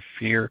filters of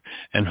fear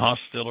and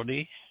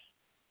hostility,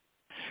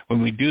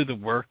 when we do the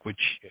work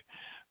which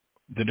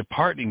the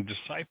departing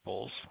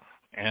disciples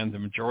and the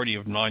majority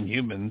of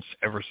non-humans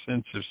ever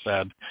since have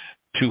said,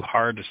 too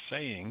hard a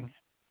saying,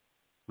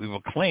 we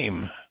will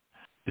claim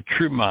the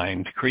true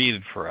mind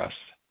created for us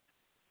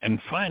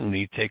and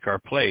finally take our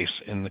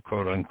place in the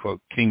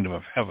quote-unquote kingdom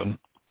of heaven,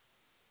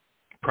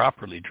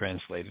 properly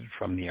translated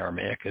from the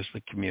Aramaic as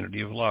the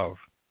community of love.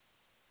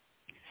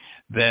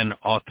 Then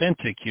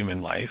authentic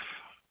human life,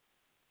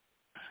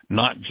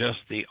 not just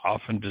the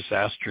often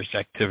disastrous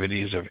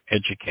activities of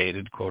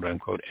educated,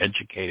 quote-unquote,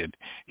 educated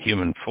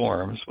human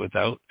forms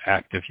without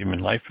active human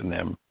life in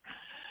them,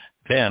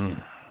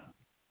 then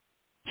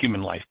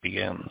human life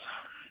begins.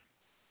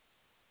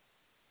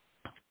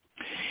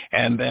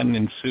 And then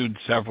ensued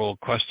several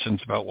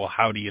questions about, well,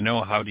 how do you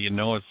know? How do you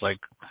know? It's like,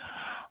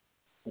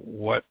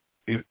 what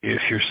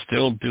if you're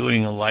still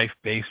doing a life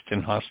based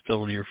in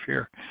hostility or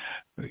fear?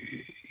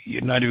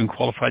 You're not even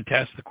qualified to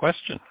ask the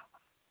question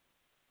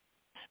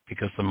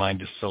because the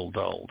mind is so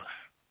dulled.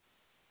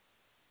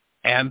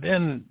 And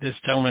then this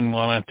gentleman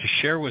wanted to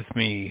share with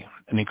me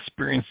an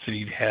experience that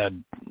he'd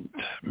had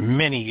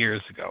many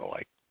years ago,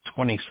 like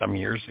 20-some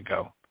years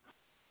ago.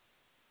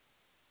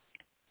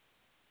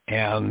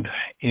 And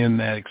in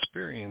that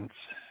experience,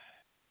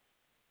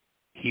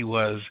 he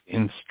was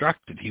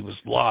instructed. He was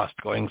lost,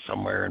 going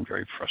somewhere, and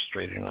very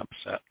frustrated and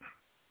upset.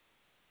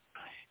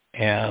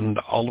 And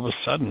all of a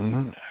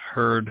sudden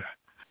heard,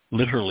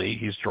 literally,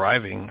 he's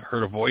driving,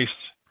 heard a voice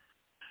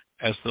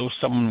as though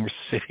someone were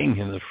sitting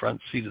in the front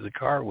seat of the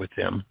car with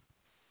him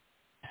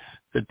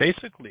that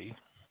basically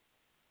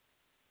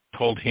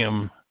told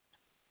him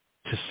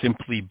to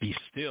simply be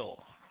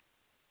still,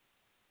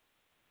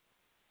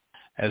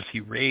 as he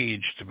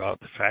raged about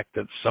the fact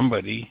that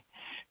somebody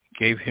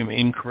gave him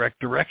incorrect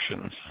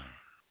directions.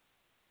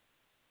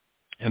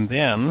 And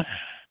then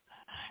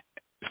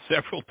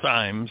several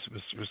times,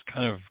 it was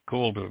kind of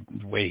cool the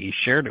way he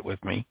shared it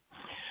with me,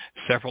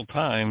 several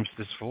times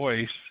this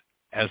voice,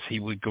 as he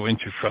would go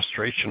into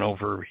frustration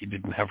over he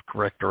didn't have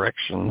correct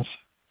directions,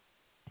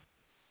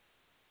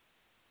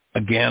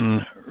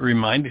 again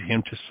reminded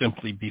him to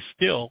simply be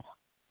still.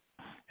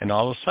 And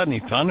all of a sudden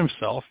he found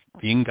himself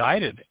being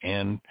guided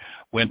and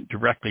went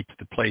directly to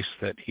the place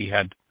that he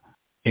had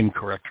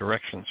incorrect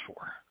directions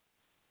for.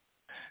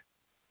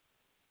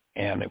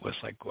 And it was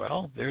like,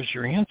 well, there's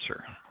your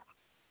answer.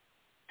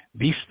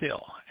 Be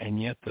still.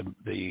 And yet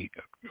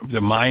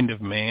the mind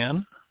of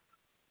man,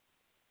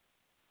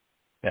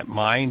 that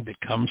mind that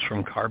comes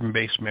from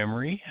carbon-based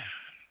memory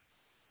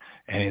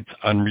and its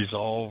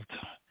unresolved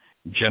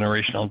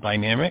generational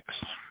dynamics,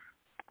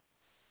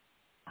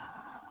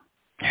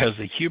 has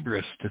the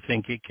hubris to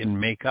think it can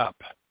make up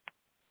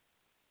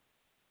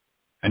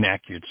an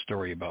accurate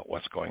story about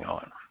what's going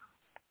on,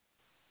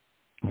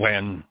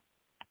 when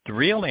the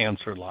real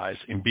answer lies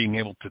in being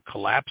able to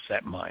collapse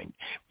that mind,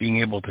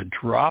 being able to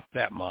drop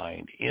that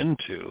mind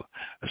into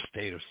a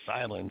state of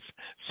silence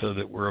so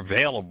that we're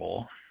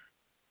available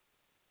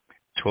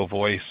to a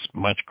voice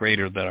much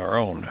greater than our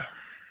own.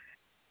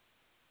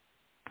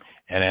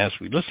 And as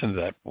we listen to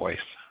that voice,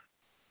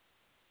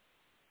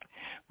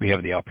 we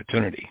have the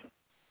opportunity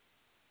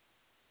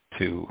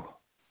to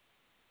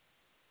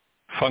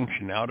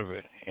function out of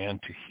it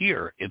and to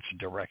hear its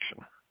direction.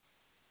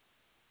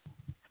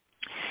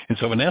 And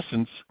so in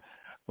essence,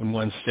 when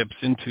one steps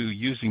into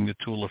using the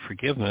tool of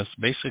forgiveness,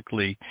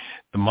 basically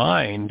the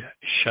mind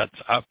shuts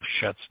up,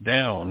 shuts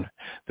down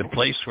the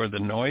place where the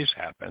noise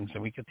happens,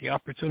 and we get the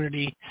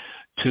opportunity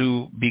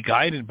to be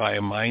guided by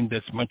a mind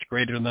that's much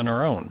greater than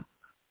our own.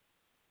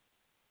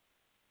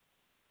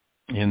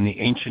 In the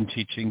ancient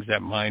teachings,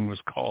 that mind was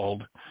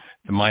called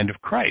the mind of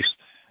Christ,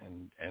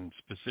 and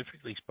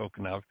specifically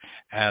spoken of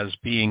as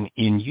being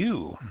in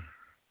you.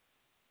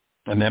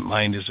 And that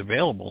mind is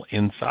available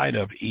inside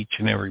of each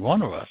and every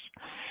one of us.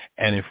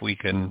 And if we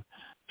can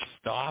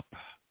stop,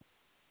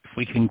 if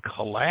we can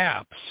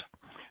collapse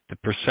the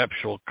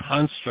perceptual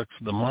constructs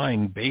of the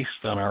mind based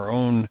on our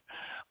own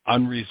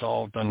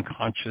unresolved,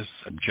 unconscious,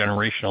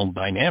 generational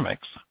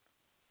dynamics,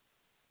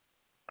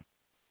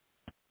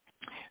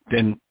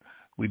 then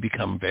we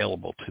become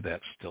available to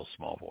that still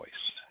small voice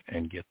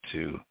and get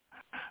to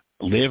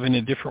live in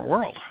a different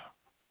world.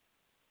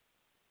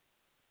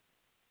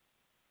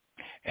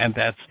 And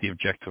that's the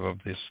objective of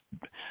this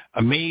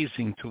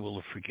amazing tool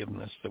of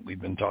forgiveness that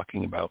we've been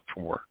talking about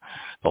for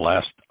the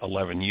last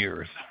 11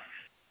 years.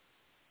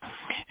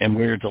 And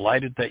we're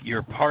delighted that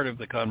you're part of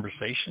the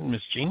conversation,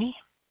 Miss Jeanie.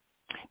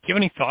 Do you have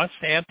any thoughts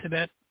to add to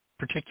that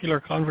particular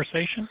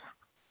conversation?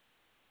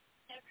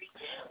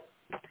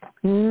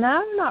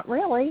 No, not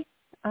really.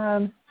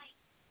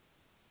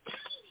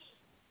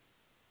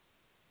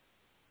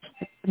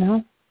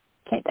 No,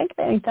 can't think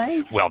of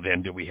anything. Well,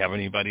 then, do we have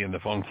anybody in the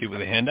phone queue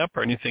with a hand up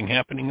or anything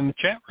happening in the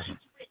chat room?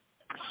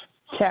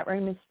 Chat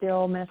room is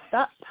still messed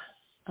up.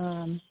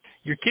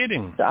 You're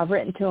kidding. So I've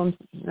written to them.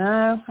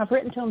 No, I've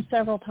written to them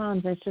several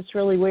times. It's just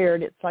really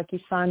weird. It's like you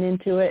sign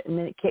into it and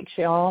then it kicks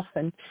you off.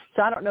 And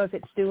so I don't know if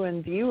it's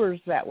doing viewers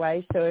that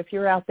way. So if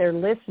you're out there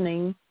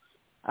listening,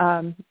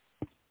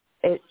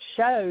 it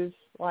shows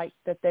like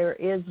that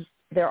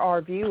there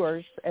are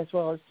viewers as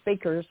well as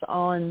speakers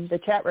on the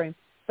chat room,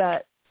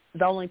 but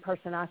the only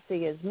person I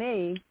see is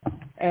me,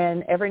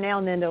 and every now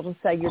and then it'll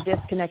say you're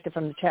disconnected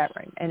from the chat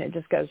room, and it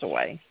just goes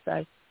away.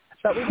 So,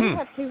 but we do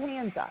have two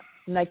hands up,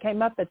 and they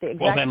came up at the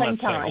exact same time. Well, then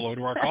let's say hello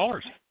to our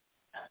callers.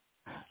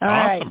 All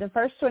right, the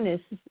first one is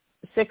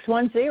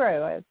 610.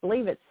 I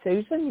believe it's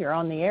Susan. You're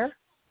on the air.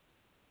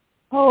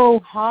 Oh,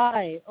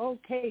 hi.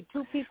 Okay,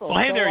 two people. Well,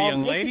 hey there,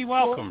 young lady.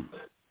 Welcome.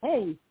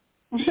 Hey,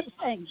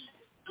 thanks.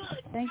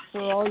 Thanks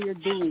for all you're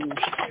doing.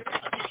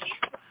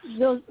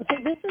 So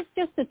this is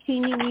just a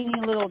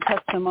teeny-weeny little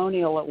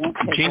testimonial. It won't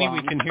take Jeannie, long.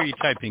 we can hear you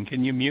typing.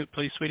 Can you mute,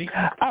 please, sweetie?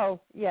 Oh,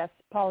 yes.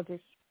 Apologies.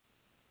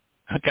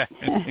 Okay.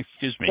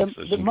 Excuse me, the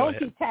Susan. Go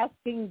ahead.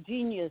 multitasking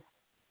genius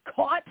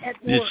caught at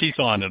work. Yeah, she's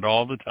on it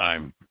all the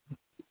time.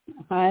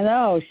 I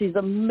know. She's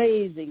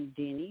amazing,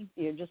 Jeannie.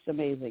 You're just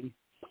amazing.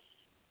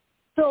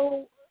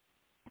 So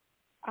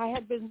I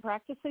had been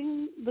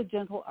practicing the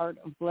gentle art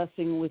of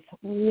blessing with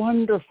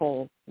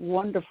wonderful,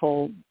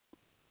 wonderful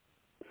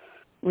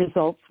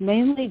results,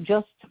 mainly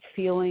just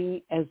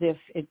feeling as if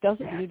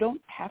you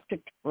don't have to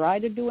try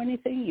to do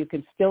anything. You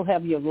can still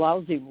have your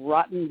lousy,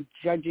 rotten,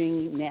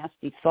 judging,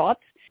 nasty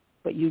thoughts,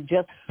 but you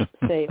just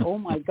say, oh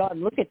my God,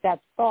 look at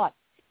that thought.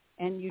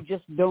 And you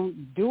just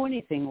don't do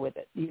anything with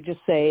it. You just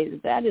say,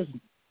 that is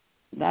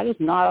not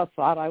a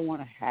thought I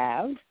want to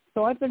have.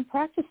 So I've been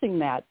practicing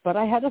that, but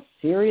I had a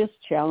serious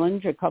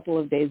challenge a couple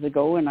of days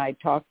ago, and I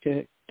talked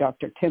to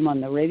Dr. Tim on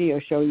the radio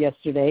show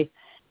yesterday,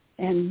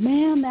 and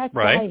man, that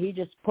guy, he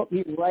just put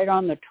me right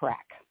on the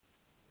track,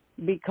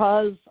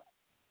 because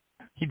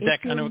he's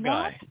that kind of a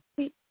guy.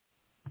 He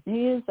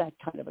is that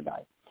kind of a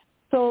guy.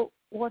 So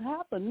what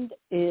happened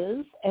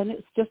is, and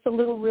it's just a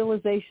little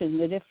realization,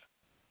 that if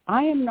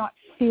I am not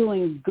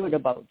feeling good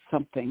about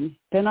something,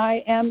 then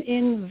I am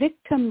in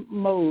victim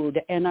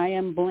mode and I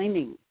am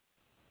blaming.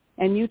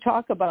 And you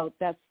talk about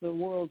that's the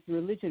world's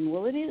religion.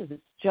 Well, it is.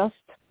 It's just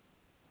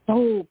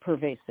so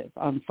pervasive,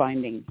 I'm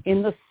finding,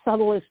 in the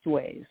subtlest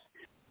ways.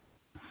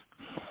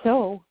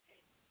 So,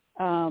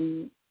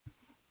 and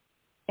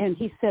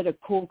he said a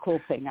cool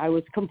thing. I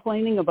was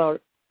complaining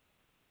about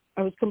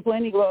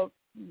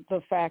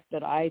the fact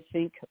that I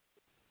think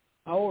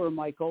our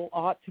Michael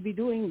ought to be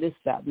doing this,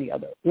 that, and the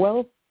other.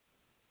 Well,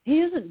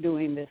 he isn't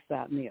doing this,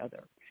 that, and the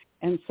other.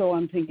 And so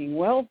I'm thinking,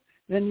 well,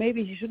 then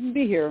maybe he shouldn't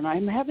be here. And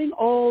I'm having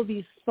all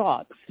these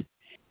thoughts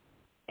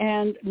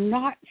and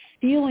not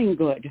feeling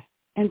good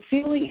and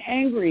feeling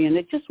angry. And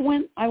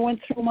I went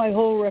through my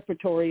whole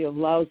repertory of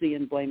lousy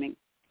and blaming.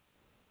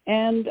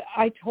 And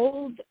I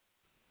told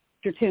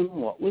Dr. Tim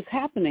what was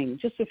happening,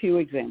 just a few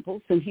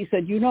examples. And he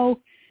said, you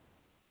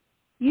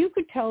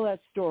could tell that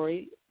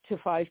story to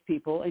 5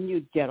 people and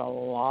you'd get a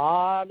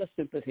lot of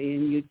sympathy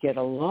and you'd get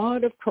a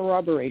lot of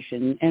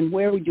corroboration. And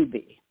where would you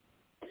be?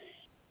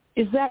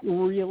 Is that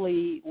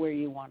really where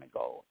you want to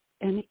go?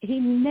 And he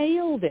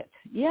nailed it.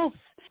 Yes,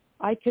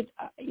 I could,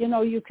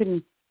 you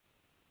can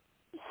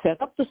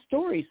set up the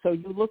story so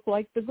you look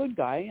like the good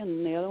guy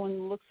and the other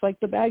one looks like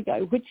the bad guy,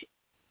 which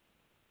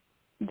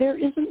there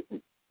isn't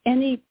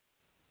any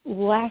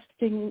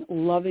lasting,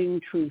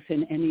 loving truth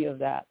in any of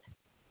that.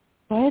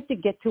 So I had to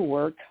get to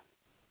work,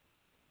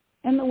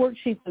 and the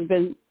worksheets have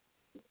been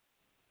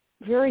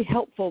very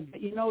helpful.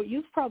 But,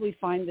 you've probably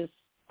found this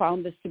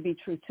to be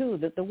true, too,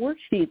 that the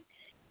worksheet,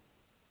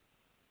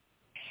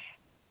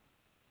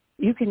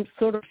 you can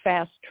sort of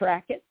fast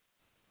track it.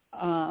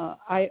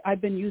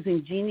 I've been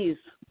using Jeannie's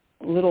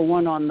little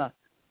one on the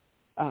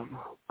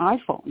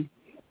iPhone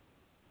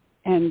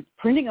and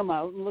printing them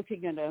out and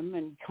looking at them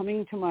and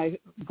coming to my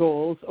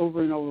goals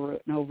over and over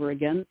and over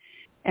again.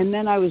 And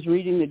then I was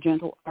reading The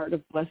Gentle Art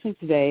of Blessing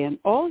today, and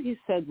all he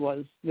said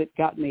that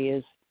got me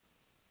is,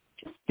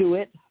 just do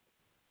it.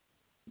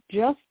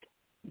 Just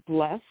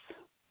bless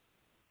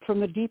from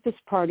the deepest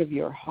part of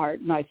your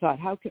heart. And I thought,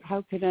 how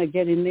can I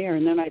get in there?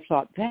 And then I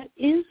thought, that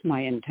is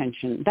my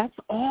intention. That's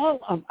all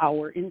of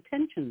our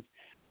intentions.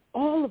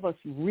 All of us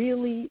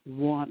really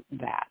want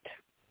that.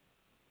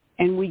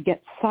 And we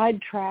get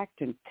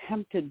sidetracked and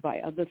tempted by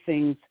other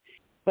things.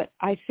 But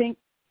I think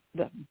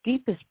the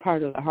deepest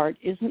part of the heart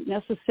isn't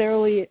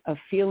necessarily a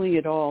feeling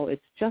at all.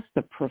 It's just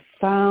a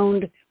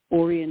profound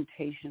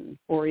orientation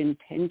or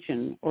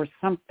intention or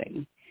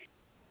something.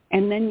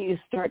 And then you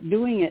start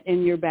doing it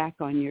and you're back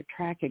on your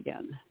track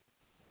again.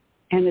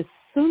 And as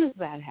soon as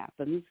that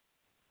happens,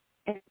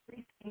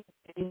 everything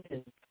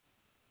changes.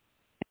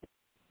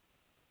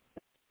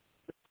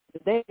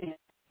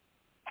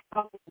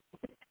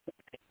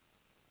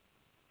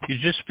 You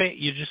just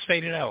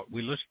faded out.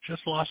 We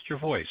just lost your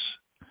voice,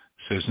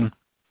 Susan.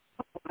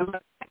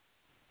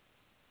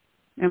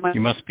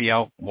 You must be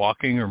out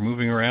walking or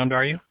moving around,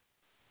 are you?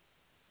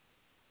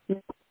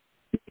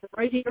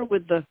 Right here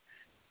with the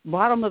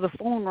bottom of the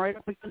phone right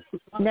up against the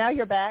phone. Now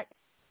you're back.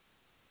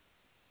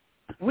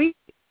 We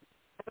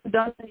haven't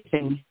done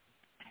anything.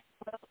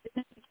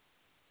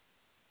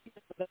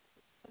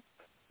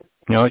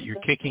 No,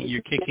 you're kicking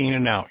in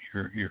and out.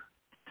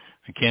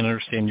 I can't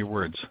understand your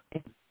words.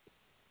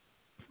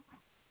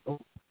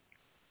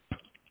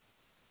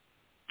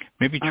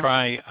 Maybe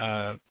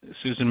try,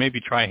 Susan,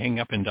 hang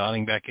up and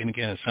dialing back in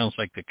again. It sounds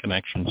like the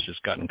connection's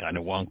just gotten kind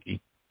of wonky.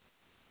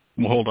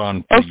 We'll hold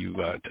on till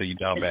you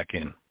dial back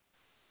in.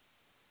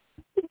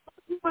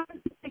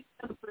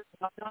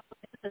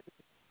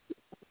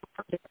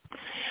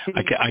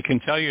 I can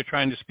tell you're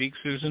trying to speak,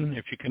 Susan.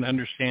 If you can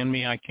understand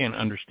me, I can't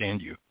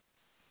understand you.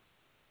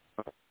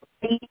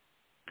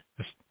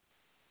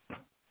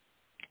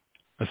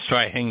 Let's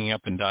try hanging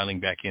up and dialing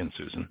back in,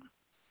 Susan.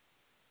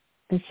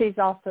 And she's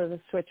also the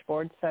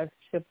switchboard, so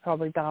she'll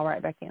probably dial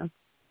right back in.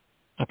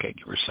 Okay,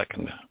 give her a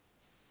second to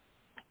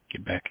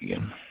get back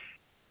again.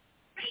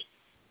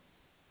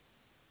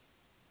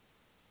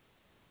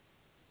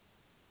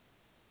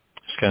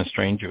 It's kind of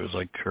strange. It was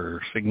like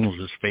her signal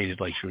just faded,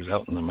 like she was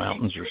out in the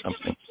mountains or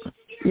something.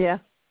 Yeah.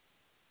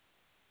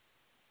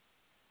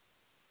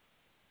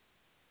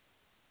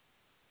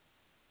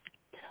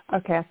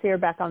 Okay, I see her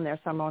back on there,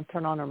 so I'm going to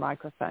turn on her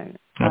microphone.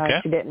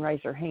 Okay. She didn't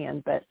raise her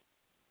hand, but...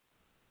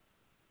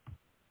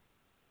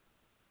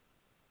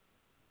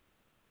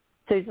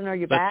 Susan, are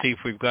you back? Let's see if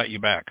we've got you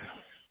back.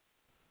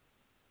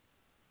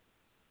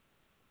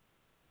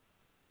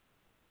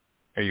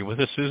 Are you with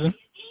us, Susan?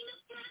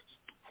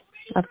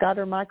 I've got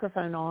her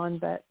microphone on,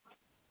 but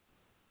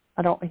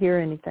I don't hear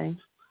anything.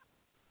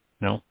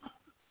 No.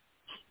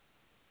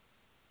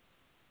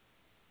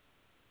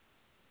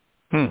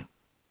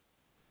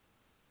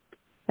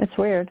 That's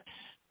weird.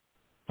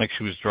 Like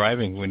she was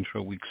driving, went to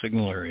a weak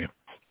signal area.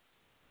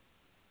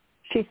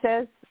 She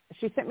sent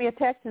me a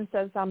text and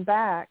says, I'm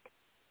back,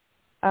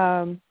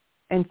 and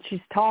she's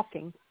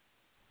talking.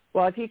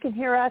 Well, if you can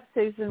hear us,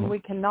 Susan, we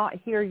cannot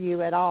hear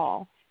you at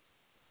all.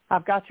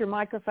 I've got your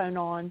microphone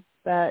on,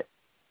 but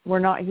we're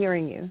not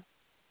hearing you.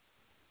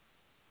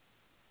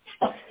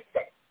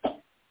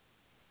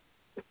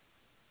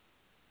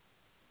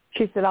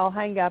 She said, I'll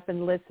hang up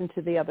and listen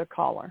to the other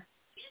caller.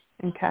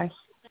 Okay.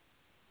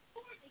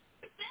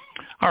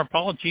 Our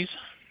apologies.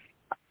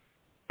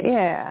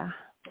 Yeah.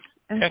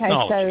 Okay,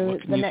 Technology, so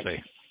what can you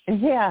say?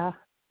 Yeah.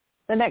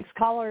 The next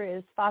caller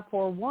is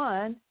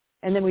 541,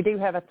 and then we do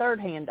have a third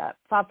hand up.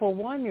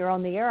 541, you're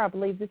on the air. I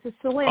believe this is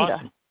Celinda.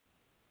 Awesome.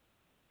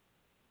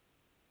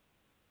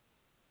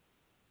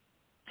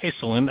 Hey,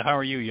 Celinda, how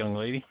are you, young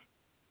lady?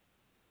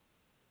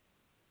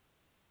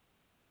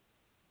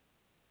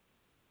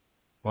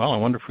 Well, I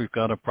wonder if we've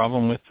got a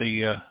problem with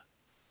the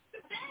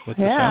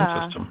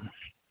sound system.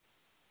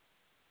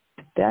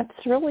 That's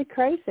really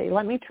crazy.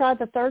 Let me try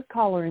the third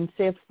caller and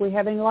see if we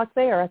have any luck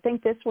there. I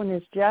think this one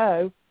is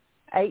Joe,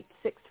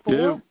 864.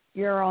 Yeah.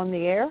 You're on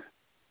the air.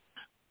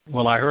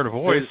 Well, I heard a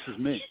voice. Hey, this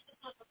is me.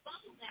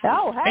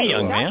 Oh, hey,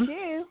 young man.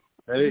 You.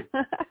 Hey,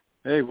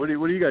 hey, what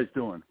are you guys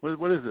doing?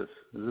 What is this?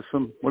 Is this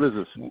some? What is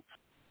this?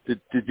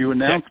 Did you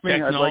announce me?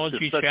 I'd like Technology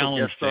the special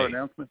Challenge guest star Day.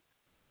 announcement.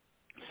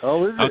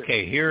 Oh, is it?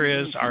 Okay, here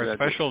is our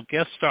special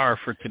guest star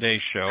for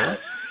today's show,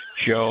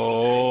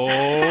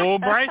 Joe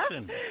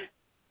Bryson.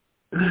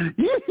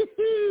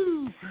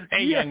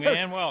 Hey, young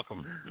man,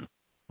 welcome.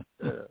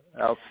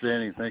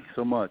 Outstanding. Thank you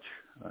so much.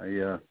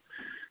 I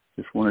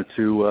just wanted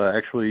to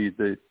actually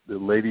the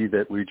lady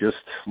that we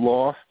just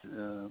lost.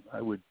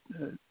 I would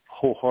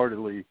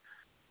wholeheartedly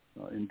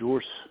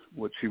endorse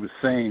what she was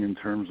saying in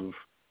terms of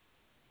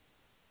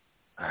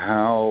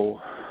how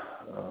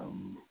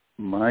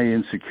my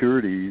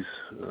insecurities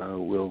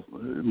will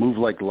move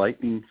like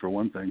lightning, for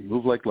one thing,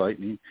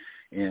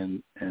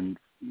 and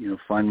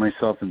find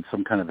myself in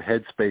some kind of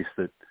headspace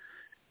that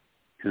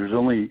there's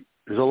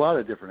a lot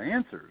of different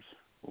answers.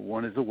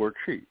 One is a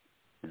worksheet,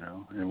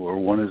 or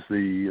one is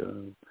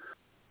the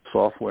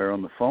software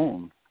on the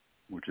phone,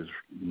 which is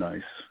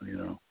nice,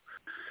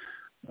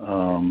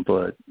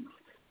 but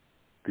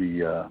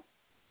the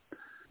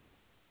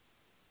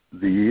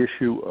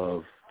issue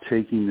of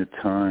taking the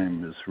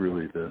time is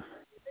really the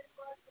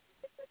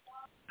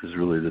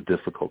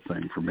difficult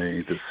thing for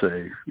me to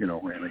say,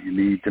 Anna, you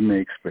need to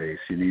make space.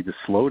 You need to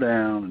slow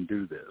down and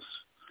do this.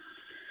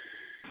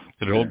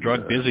 The old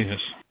drug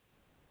busyness.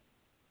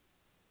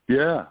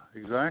 Yeah,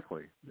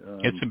 exactly.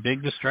 It's a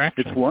big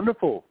distraction. It's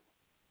wonderful.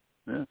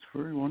 Yeah, it's a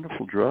very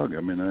wonderful drug.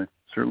 I mean, I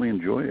certainly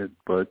enjoy it,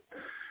 but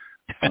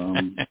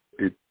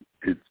it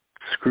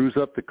screws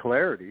up the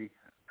clarity,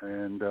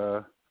 and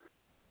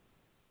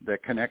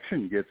that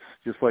connection gets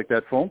just like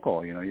that phone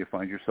call. You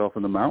find yourself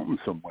in the mountains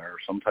somewhere,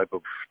 some type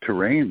of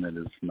terrain that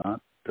is not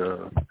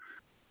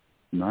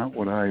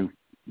what I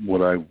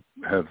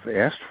have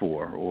asked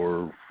for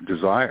or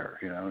desire.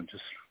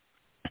 Just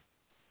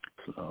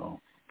so.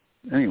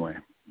 Anyway.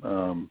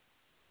 Well,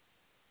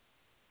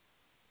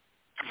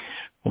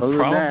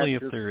 probably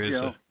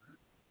that,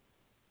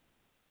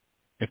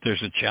 if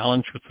there's a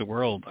challenge with the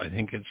world, I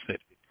think it's that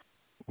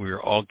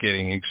we're all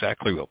getting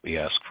exactly what we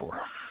ask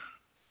for.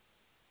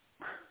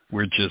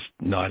 We're just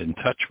not in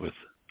touch with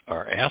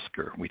our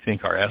asker. We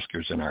think our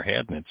asker's in our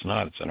head, and it's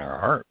not. It's in our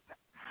heart.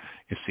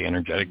 It's the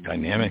energetic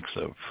dynamics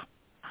of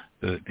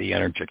the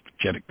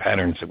energetic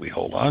patterns that we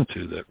hold on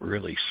to that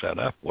really set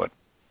up what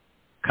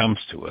comes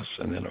to us.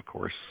 And then, of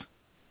course,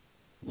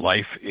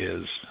 life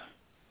is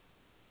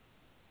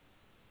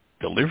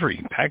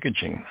delivery,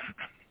 packaging,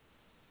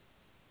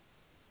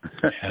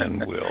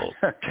 and will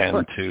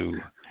tend to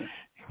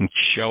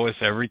show us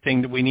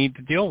everything that we need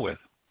to deal with.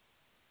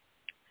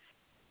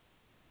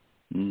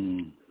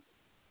 Amen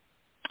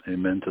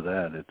to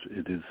that.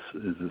 It is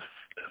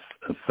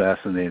a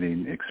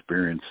fascinating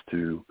experience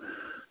to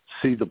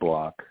see the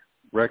block,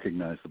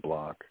 recognize the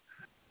block,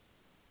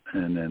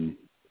 and then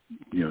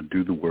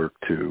do the work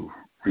to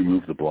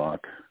remove the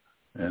block,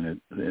 and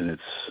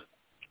it's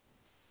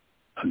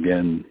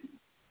again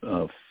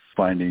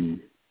finding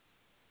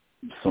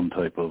some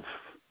type of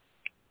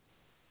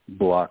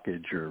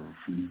blockage or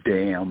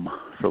dam,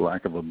 for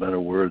lack of a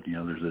better word.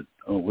 There's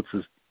what's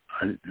this?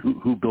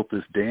 Who built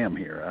this dam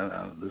here?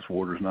 This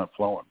water's not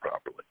flowing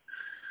properly.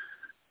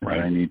 Right.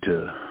 And I need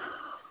to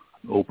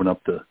open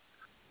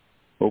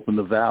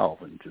the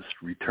valve and just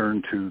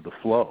return to the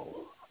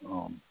flow.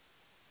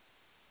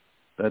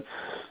 That's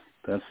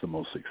the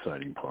most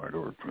exciting part.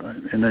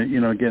 And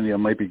again, I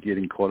might be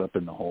getting caught up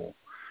in the whole.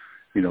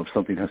 If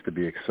something has to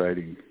be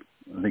exciting,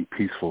 I think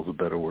peaceful is a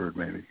better word.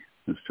 Maybe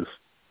it's just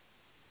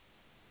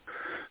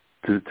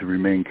to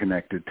remain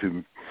connected,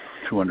 to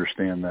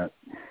understand that.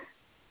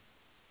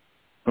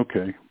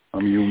 Okay,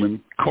 I'm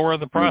human. Core of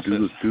the process.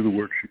 Do the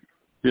worksheet.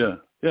 Yeah.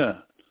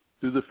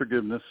 Do the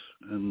forgiveness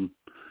and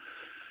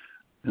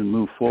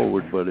move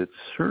forward. But it's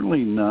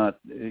certainly not.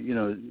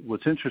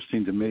 What's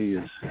interesting to me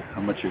is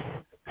how much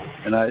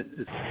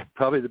it's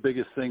probably the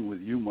biggest thing with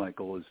you,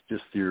 Michael, is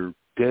just your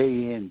day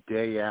in,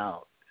 day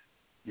out.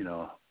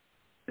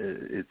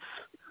 It's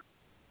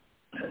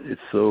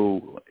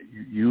so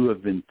you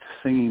have been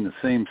singing the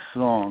same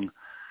song.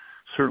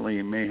 Certainly,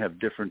 it may have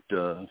different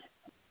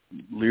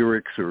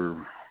lyrics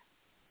or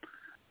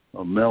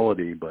a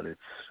melody, but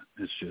it's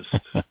just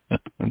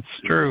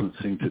it's true.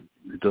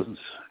 It doesn't.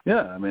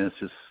 Yeah, I mean,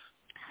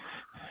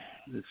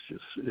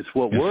 it's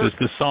what works. This is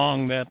the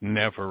song that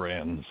never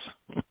ends.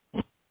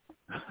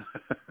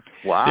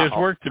 Wow. There's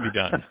work to be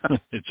done.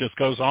 It just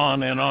goes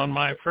on and on,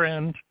 my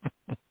friend.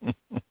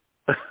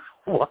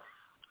 What?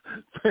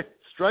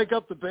 Strike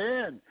up the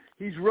band.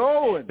 He's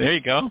rolling. There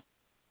you go.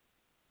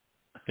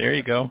 There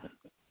is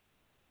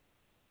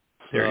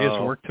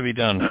work to be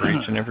done for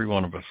each and every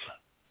one of us.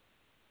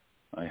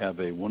 I have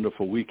a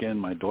wonderful weekend.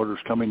 My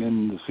daughter's coming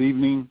in this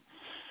evening.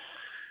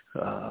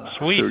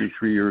 Sweet.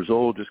 33 years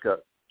old. Just got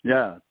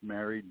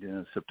married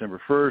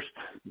September 1st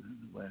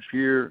last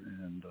year,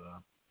 and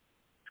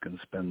going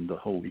to spend the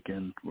whole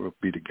weekend. We'll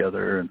be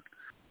together, and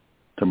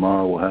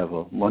tomorrow we'll have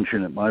a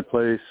luncheon at my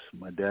place.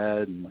 My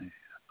dad and my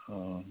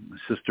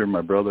sister,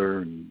 my brother,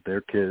 and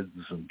their kids,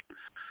 and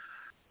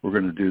we're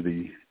going to do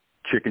the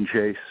chicken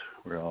chase,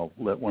 where I'll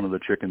let one of the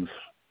chickens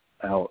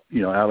out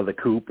of the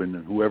coop,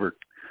 and whoever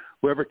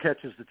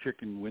catches the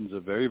chicken wins a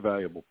very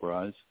valuable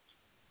prize.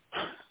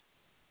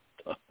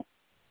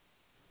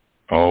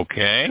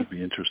 Okay. It'd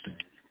be interesting.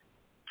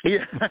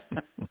 Yeah.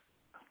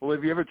 Well,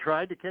 have you ever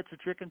tried to catch a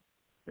chicken?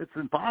 It's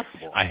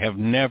impossible. I have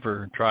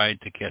never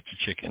tried to catch a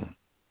chicken.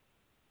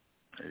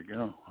 There you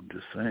go. I'm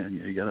just saying,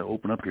 you got to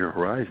open up your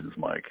horizons,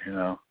 Mike.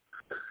 You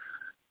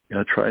got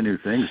to try new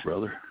things,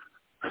 brother.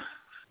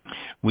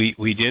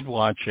 We did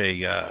watch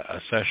a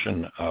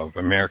session of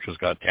America's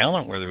Got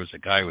Talent where there was a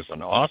guy who was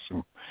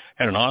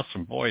had an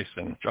awesome voice,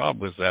 and job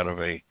was that of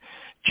a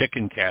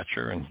chicken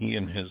catcher, and he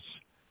and his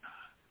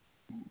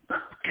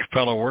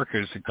fellow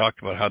workers had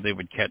talked about how they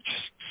would catch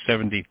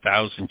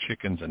 70,000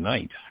 chickens a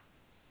night.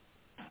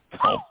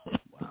 Wow.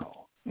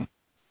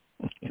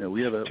 Yeah,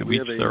 we have a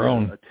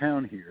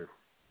town here.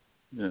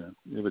 Yeah,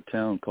 we have a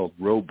town called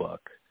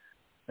Roebuck,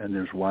 and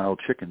there's wild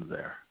chickens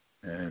there.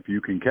 And if you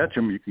can catch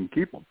them, you can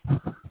keep them.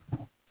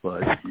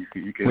 But you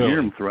can hear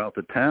them throughout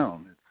the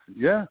town.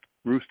 It's,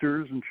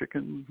 roosters and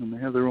chickens, and they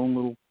have their own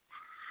little,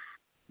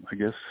 I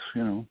guess,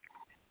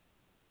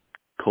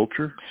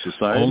 culture,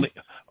 society.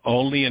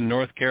 Only in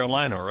North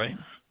Carolina, right?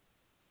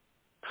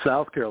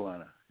 South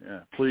Carolina.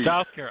 Yeah, please.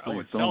 South Carolina. Oh,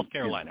 it's South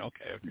Carolina.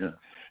 Okay.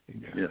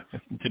 Yeah.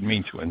 Didn't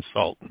mean to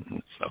insult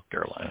South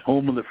Carolina.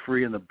 Home of the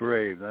free and the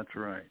brave. That's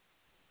right.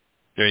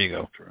 There you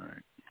go. That's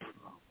right.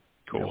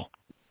 Cool.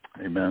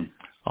 Yep. Amen.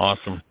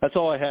 Awesome. That's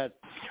all I had.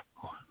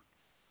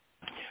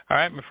 All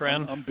right, my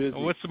friend. I'm busy.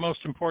 What's the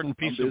most important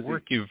piece of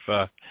work you've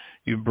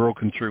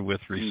broken through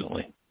with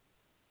recently?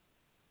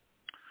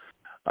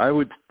 I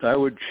would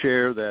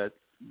share that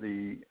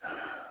the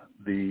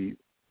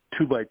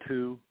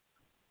 2x2,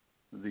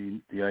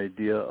 the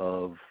idea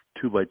of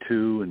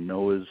 2x2 and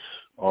Noah's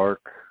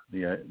Ark,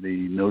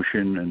 the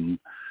notion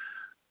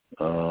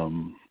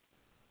and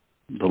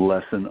the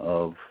lesson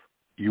of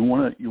you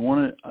want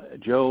to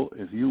Joe,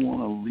 if you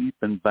want to leap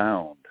and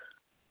bound,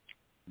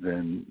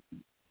 then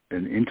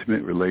an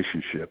intimate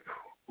relationship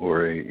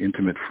or a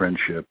intimate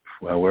friendship,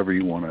 however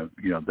you want to,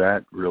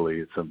 that really,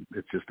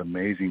 it's just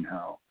amazing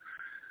how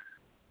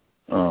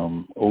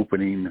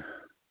opening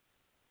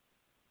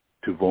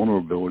to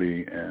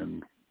vulnerability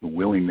and the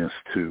willingness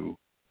to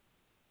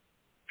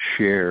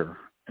share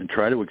and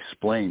try to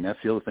explain. That's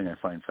the other thing I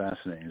find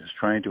fascinating, is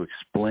trying to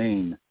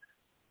explain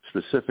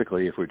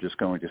specifically, if we're just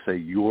going to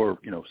say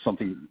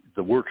something,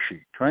 the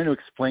worksheet, trying to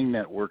explain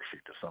that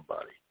worksheet to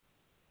somebody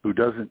who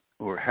doesn't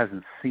or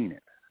hasn't seen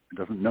it,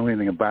 doesn't know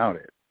anything about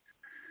it,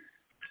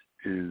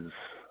 is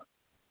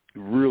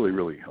really,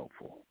 really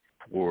helpful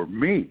for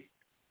me.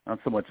 Not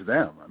so much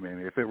them. I mean,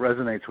 if it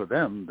resonates with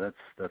them, that's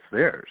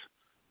theirs.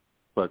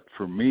 But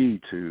for me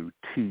to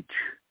teach,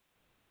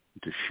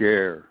 to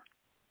share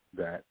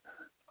that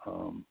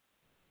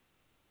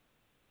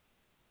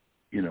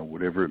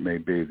whatever it may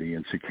be, the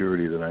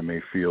insecurity that I may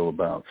feel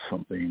about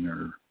something,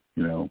 or,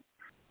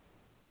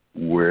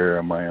 where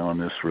am I on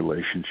this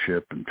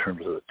relationship in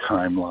terms of the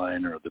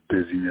timeline or the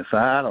busyness?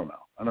 I don't know.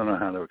 I don't know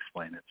how to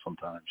explain it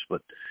sometimes,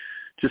 but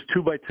just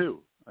 2 by 2.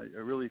 I've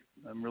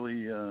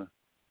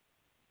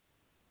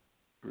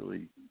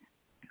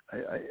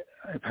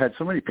had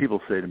so many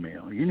people say to me,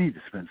 "Oh, you need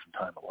to spend some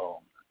time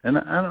alone." And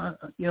I don't,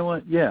 you know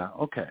what? Yeah,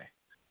 okay.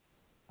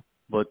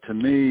 But to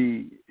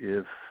me,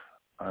 if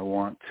I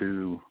want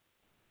to,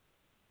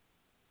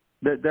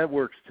 that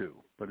works too.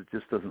 But it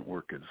just doesn't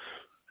work as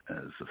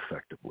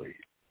effectively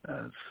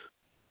as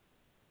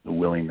the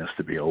willingness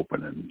to be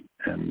open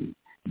and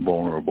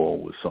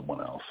vulnerable with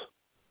someone else.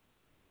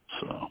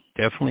 So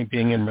definitely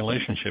being in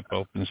relationship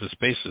opens the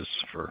spaces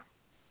for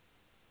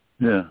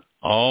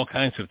all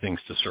kinds of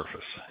things to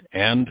surface,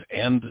 and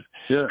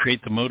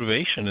create the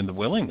motivation and the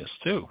willingness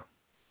too.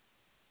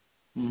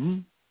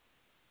 Mhm.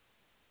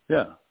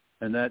 Yeah,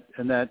 and that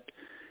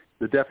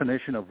the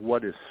definition of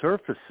what is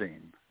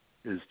surfacing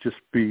is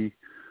just be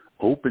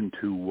open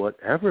to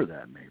whatever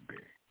that may be,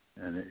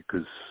 and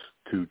because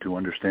to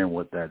understand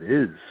what that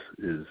is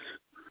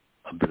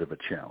a bit of a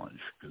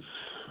challenge, because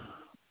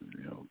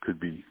it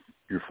could be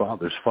your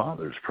father's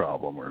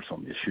problem or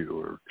some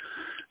issue, or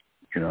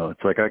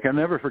it's like I can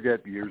never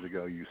forget years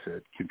ago you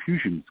said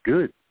confusion's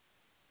good.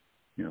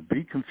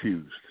 Be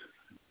confused,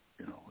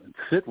 and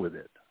sit with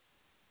it.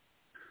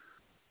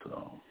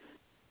 So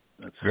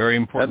that's very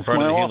important part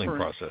of the healing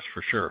offering. process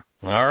for sure.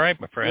 All right,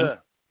 my friend.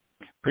 Yeah.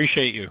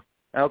 Appreciate you.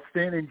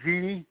 Outstanding,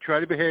 Jeannie. Try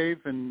to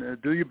behave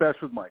and do your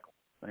best with Michael.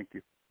 Thank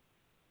you.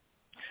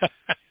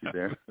 You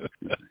there?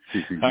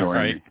 She's ignoring All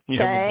right. me.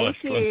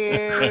 Thank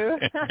you.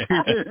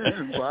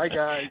 Bye,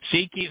 guys.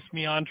 She keeps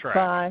me on track.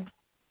 Bye.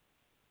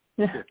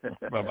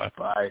 Bye-bye.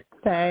 Bye.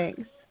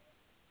 Thanks.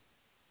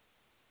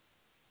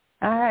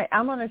 All right,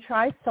 I'm going to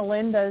try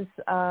Celinda's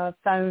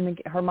phone,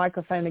 her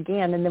microphone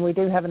again, and then we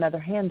do have another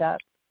hand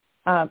up.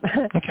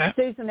 Okay.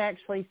 Susan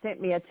actually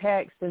sent me a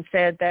text and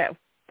said that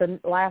the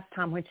last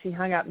time when she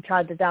hung up and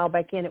tried to dial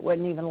back in, it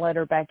wouldn't even let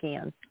her back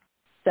in.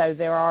 So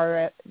there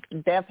are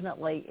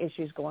definitely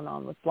issues going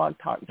on with Blog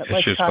Talk. But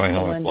let's try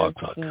Celinda's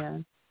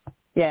again.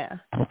 Yeah.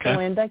 Okay.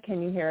 Celinda,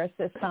 can you hear us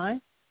this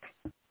time?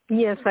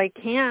 Yes, I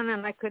can,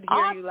 and I could hear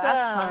awesome. You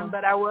last time,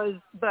 but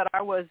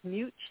I was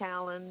mute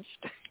challenged.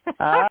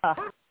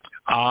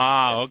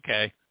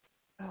 Okay.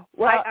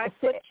 Well,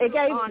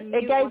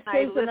 it gave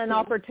Susan an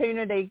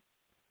opportunity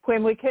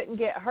when we couldn't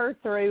get her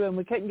through and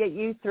we couldn't get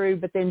you through,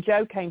 but then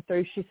Joe came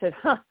through. She said,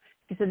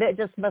 She said, that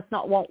just must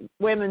not want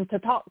women to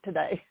talk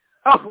today.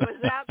 Oh, is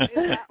that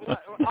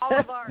what, all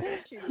of our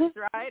issues,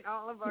 right?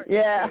 All of our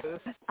issues.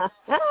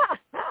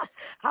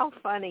 How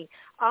funny.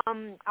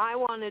 I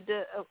wanted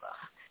to,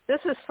 this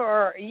is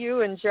for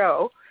you and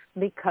Joe,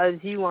 because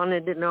you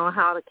wanted to know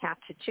how to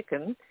catch a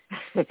chicken.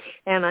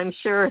 And I'm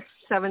sure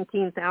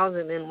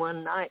 17,000 in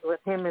one night with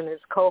him and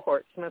his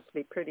cohorts must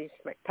be pretty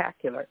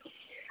spectacular.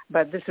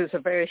 But this is a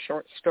very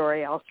short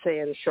story. I'll say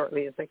it as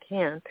shortly as I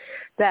can.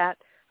 That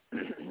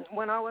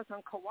when I was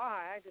on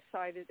Kauai, I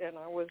decided, and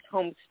I was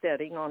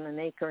homesteading on 1.5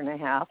 acres,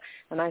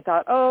 and I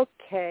thought,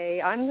 okay,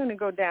 I'm going to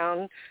go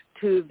down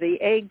to the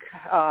egg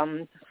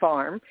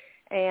farm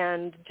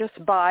and just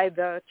buy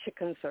the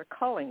chickens they're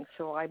culling.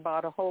 So I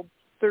bought a whole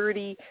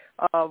 30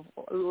 of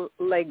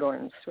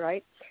leghorns,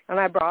 right? And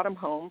I brought them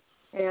home.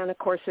 And, of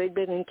course, they'd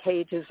been in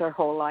cages their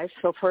whole life.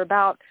 So for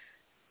about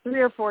 3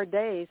 or 4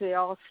 days, they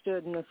all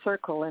stood in a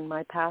circle in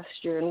my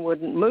pasture and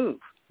wouldn't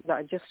move.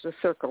 Just a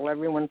circle,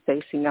 everyone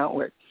facing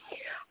outward.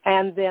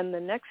 And then the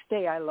next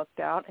day I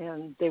looked out,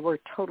 and they were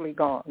totally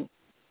gone.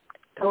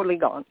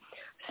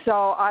 So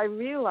I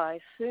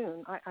realized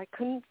soon I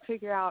couldn't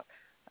figure out,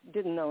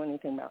 didn't know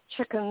anything about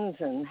chickens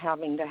and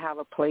having to have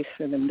a place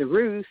for them to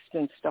roost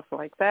and stuff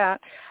like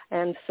that.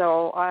 And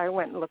so I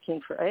went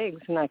looking for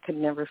eggs, and I could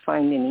never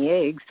find any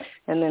eggs.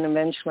 And then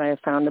eventually I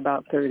found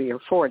about 30 or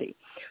 40.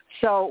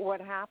 So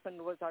what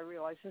happened was I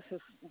realized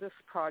this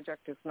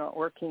project is not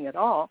working at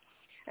all.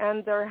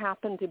 And there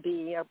happened to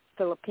be a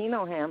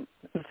Filipino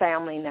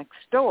family next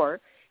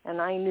door,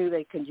 and I knew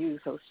they could use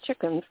those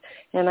chickens.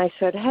 And I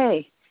said,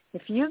 hey,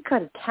 if you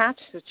could catch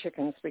the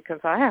chickens,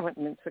 because I haven't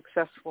been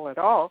successful at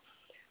all,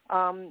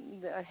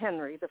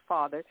 Henry, the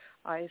father,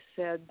 I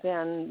said,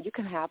 then you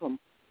can have them.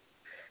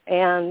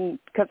 And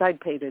because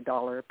I'd paid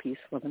 $1 a piece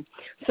for them.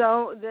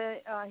 So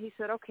he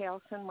said, okay,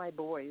 I'll send my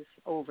boys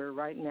over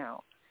right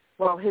now.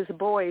 Well, his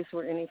boys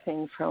were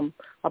anything from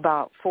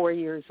about 4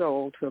 years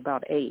old to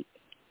about 8.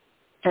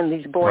 And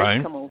these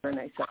boys come over, and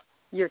I said,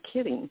 you're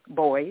kidding,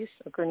 boys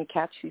are going to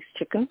catch these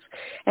chickens?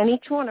 And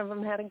each one of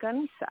them had a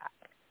gunny sack.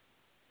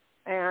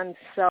 And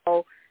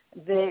so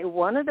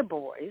one of the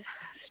boys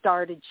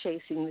started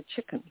chasing the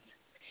chickens.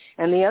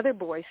 And the other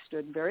boys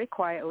stood very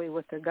quietly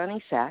with their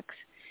gunny sacks.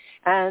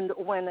 And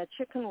when a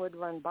chicken would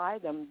run by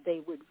them, they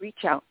would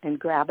reach out and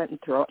grab it and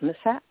throw it in the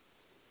sack.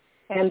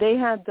 And they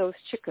had those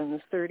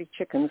chickens, 30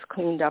 chickens,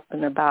 cleaned up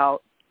in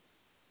about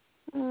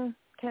 10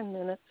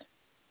 minutes.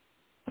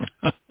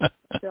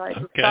 So I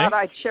thought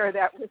I'd share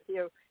that with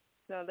you.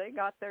 So they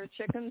got their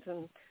chickens,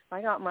 and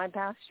I got my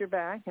pasture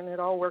back, and it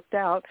all worked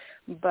out.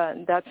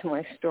 But that's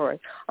my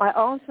story. I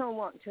also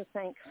want to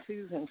thank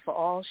Susan for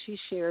all she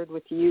shared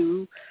with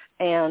you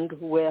and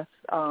with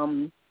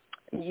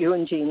you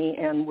and Jeannie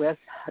and with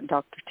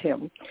Dr.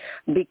 Tim,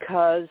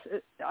 because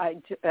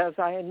as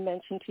I had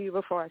mentioned to you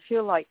before, I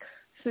feel like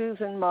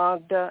Susan,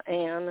 Magda,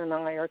 Ann, and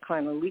I are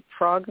kind of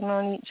leapfrogging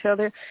on each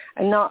other,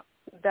 and not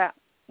that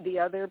the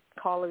other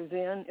callers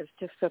in. It's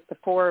just that the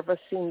four of us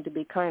seem to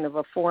be kind of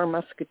a four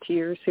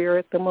musketeers here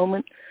at the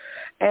moment.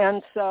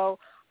 And so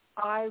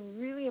I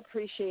really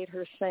appreciate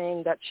her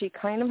saying that she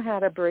kind of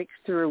had a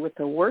breakthrough with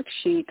the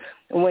worksheet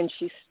when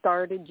she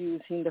started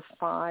using the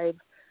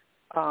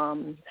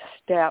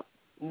 5-step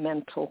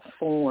mental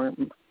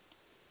form,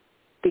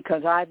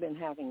 because I've been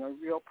having a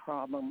real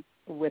problem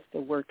with the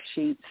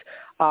worksheets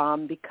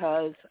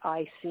because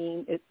I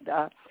seem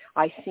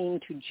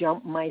to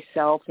jump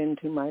myself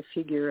into my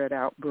figure it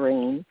out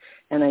brain,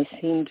 and I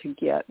seem to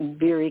get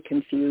very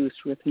confused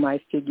with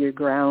my figure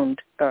ground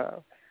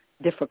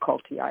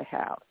difficulty I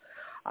have.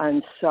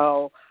 And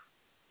so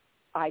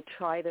I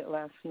tried it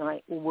last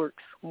night. It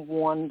works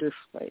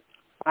wonderfully.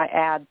 I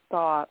add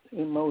thought,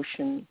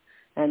 emotion,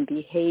 and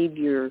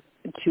behavior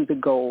to the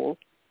goal.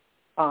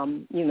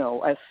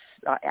 As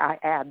I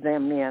add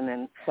them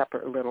in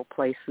separate little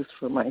places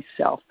for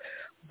myself.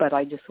 But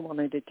I just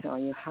wanted to tell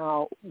you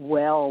how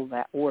well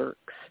that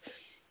works.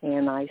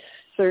 And I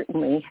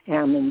certainly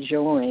have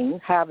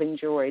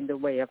enjoyed the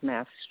Way of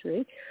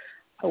Mastery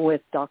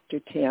with Dr.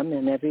 Tim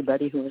and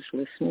everybody who is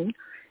listening.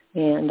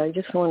 And I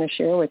just want to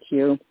share with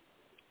you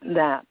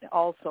that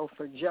also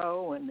for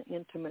Joe and the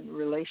intimate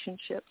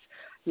relationships,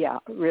 yeah,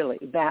 really,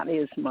 that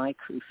is my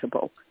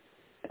crucible.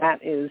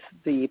 That is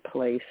the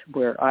place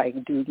where I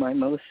do my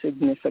most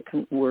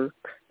significant work.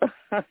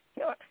 It's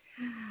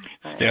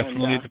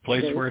definitely the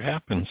place where it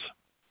happens.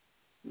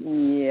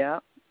 Yeah.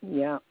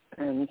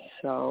 And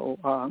so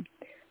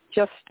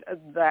just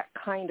that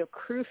kind of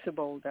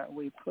crucible that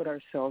we put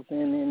ourselves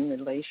in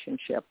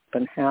relationship,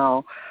 and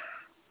how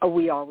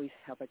we always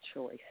have a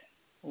choice.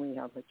 We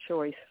have a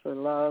choice for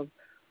love,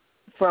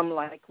 from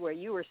like where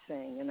you were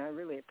saying, and I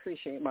really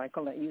appreciate,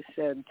 Michael, that you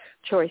said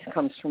choice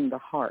comes from the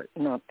heart,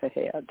 not the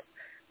head.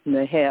 And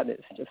the head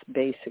is just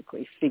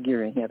basically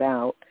figuring it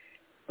out,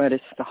 but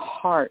it's the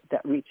heart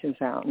that reaches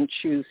out and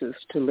chooses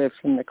to live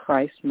from the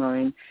Christ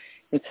mind.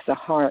 It's the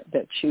heart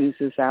that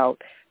chooses out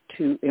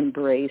to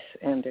embrace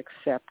and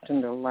accept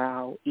and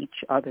allow each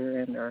other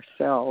and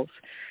ourselves.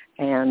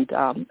 And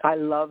I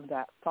love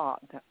that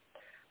thought that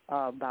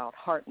about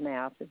heart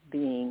math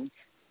being,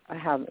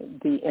 have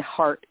the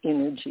heart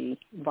energy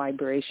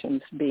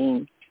vibrations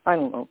being,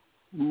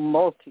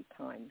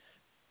 multi-times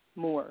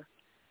more,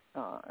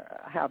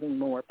 having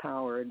more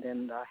power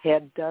than the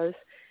head does.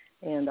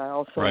 And I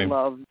also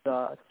love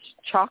the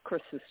chakra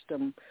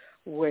system,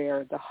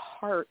 where the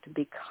heart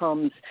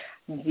becomes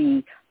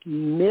the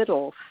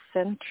middle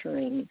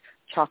centering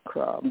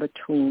chakra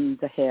between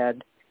the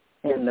head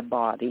and the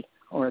body,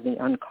 or the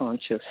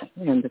unconscious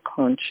and the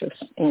conscious.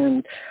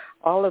 And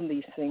all of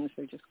these things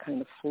are just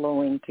kind of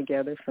flowing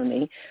together for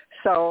me.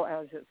 So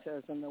as it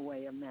says in the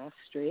Way of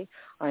Mastery,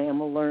 I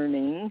am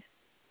learning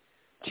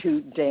to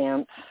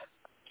dance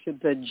to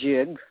the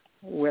jig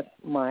with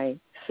my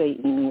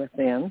Satan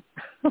within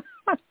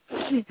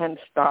and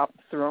stop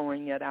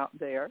throwing it out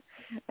there.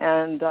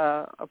 And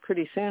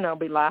pretty soon I'll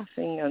be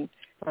laughing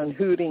and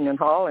hooting and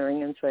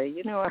hollering and say,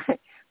 I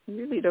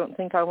really don't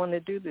think I want to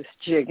do this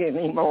jig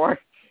anymore.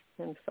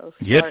 And so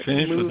get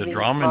finished with the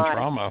drama and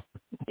trauma.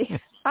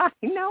 I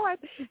know it,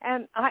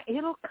 and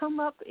it'll come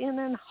up in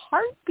a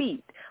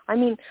heartbeat.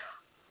 I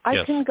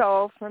can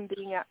go from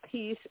being at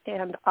peace,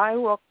 and I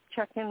will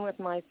check in with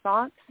my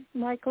thoughts,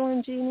 Michael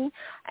and Jeannie,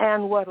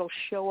 and what will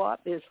show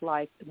up is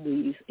like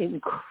these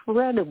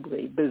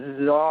incredibly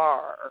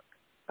bizarre,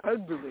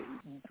 ugly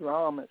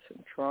dramas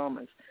and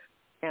traumas,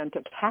 and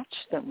to catch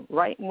them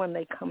right when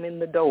they come in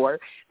the door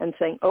and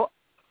saying, oh,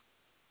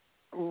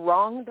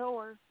 wrong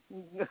door.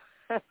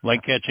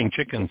 Like catching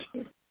chickens.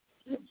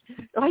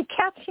 Like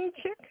catching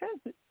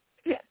chickens.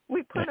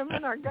 We put them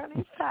in our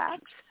gunny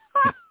sacks.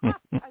 I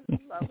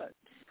love it.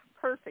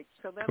 Perfect.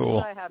 So that's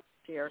what I have to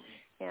share.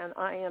 And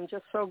I am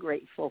just so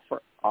grateful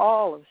for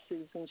all of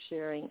Susan's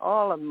sharing,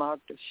 all of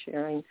Magda's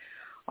sharing,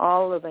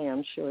 all of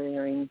Ann's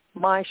sharing,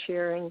 my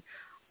sharing,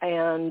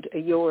 and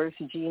yours,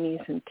 Jeannie's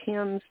and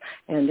Tim's,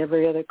 and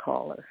every other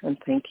caller. And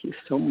thank you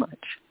so much.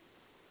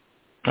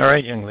 All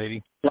right, young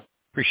lady.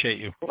 Appreciate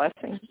you.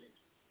 Blessings.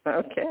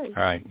 Okay.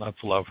 All right. Lots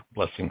of love.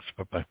 Blessings.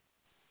 Bye-bye.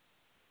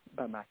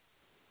 Bye-bye.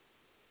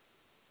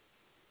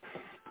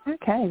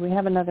 Okay. We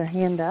have another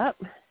hand up,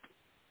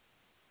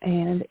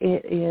 and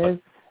it is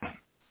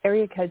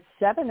area code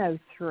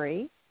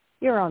 703.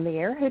 You're on the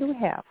air. Who do we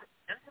have?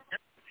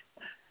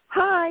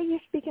 Hi. You're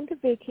speaking to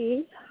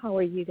Vicki. How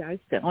are you guys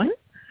doing?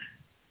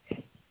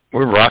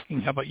 We're rocking.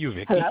 How about you,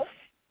 Vicki? Hello.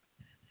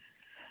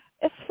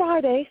 It's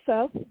Friday,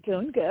 so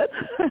doing good.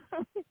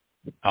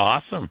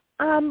 Awesome.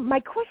 My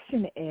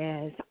question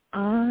is,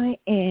 I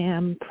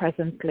am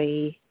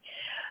presently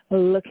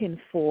looking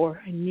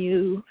for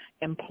new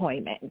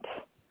employment.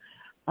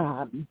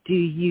 Do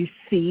you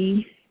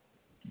see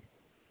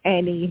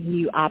any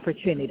new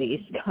opportunities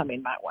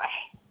coming my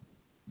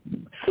way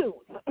soon?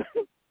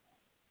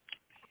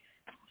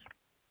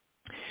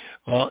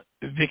 Well,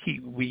 Vicki,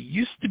 we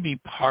used to be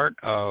part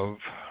of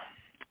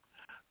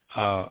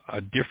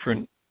a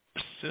different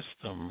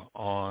system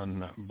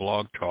on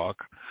Blog Talk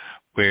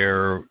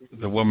where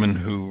the woman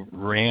who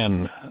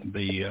ran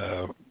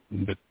the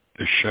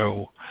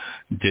show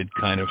did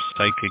kind of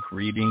psychic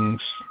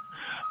readings,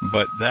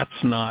 but that's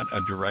not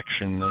a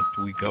direction that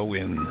we go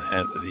in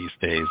these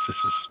days. This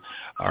is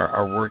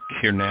our work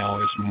here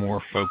now is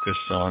more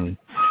focused on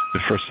the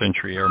first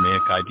century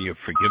Aramaic idea of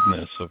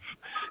forgiveness, of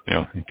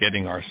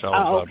getting ourselves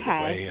out of the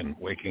way and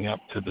waking up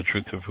to the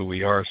truth of who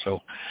we are.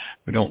 So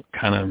we don't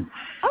kind of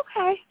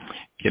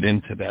get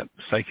into that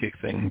psychic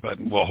thing, but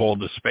we'll hold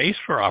the space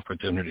for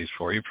opportunities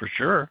for you for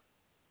sure.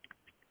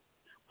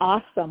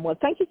 Awesome. Well,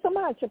 thank you so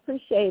much.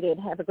 Appreciate it.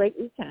 Have a great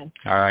weekend.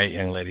 All right,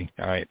 young lady.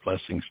 All right.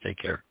 Blessings. Take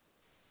care.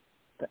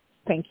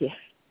 Thank you.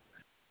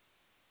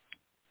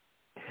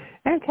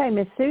 Okay,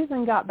 Miss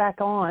Susan got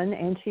back on,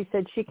 and she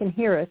said she can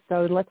hear us,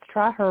 so let's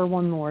try her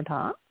one more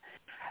time.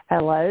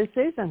 Hello,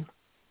 Susan.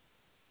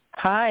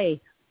 Hi.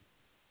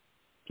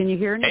 Can you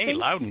hear anything? Hey,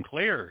 loud and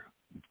clear.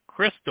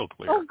 Crystal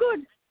clear. Oh,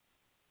 good.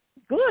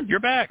 Good. You're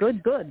back.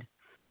 Good.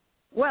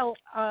 Well,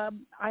 I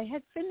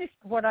had finished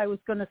what I was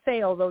going to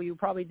say, although you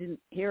probably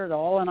didn't hear it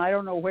all, and I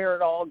don't know where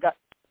it all got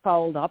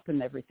fouled up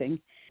and everything.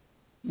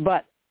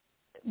 But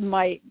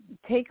my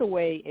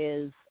takeaway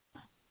is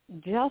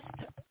just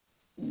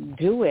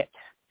do it.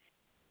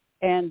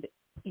 And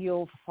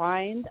you'll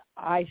find,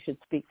 I should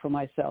speak for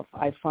myself,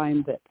 I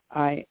find that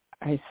I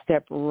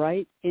step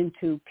right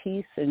into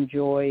peace and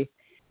joy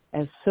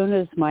as soon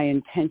as my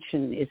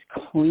intention is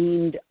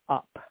cleaned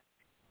up.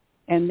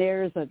 And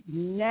there's a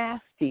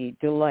nasty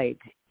delight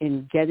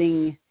in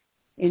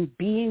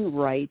being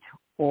right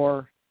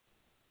or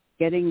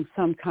getting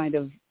some kind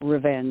of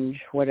revenge,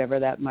 whatever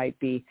that might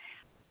be.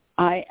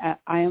 I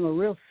am a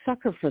real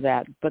sucker for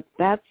that, but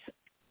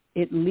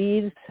it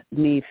leaves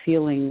me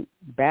feeling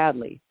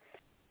badly.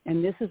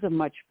 And this is a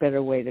much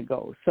better way to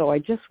go. So I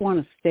just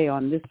want to stay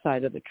on this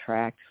side of the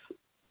tracks.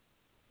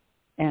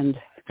 And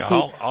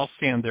I'll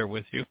stand there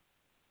with you.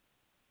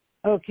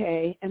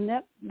 Okay, and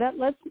that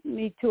leads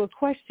me to a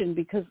question,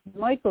 because,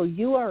 Michael,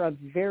 you are a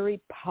very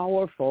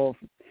powerful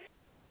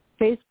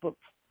Facebook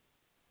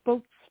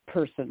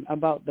spokesperson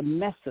about the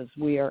messes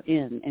we are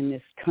in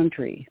this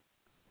country.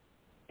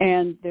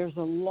 And there's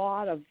a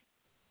lot of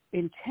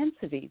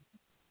intensity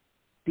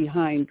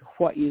behind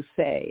what you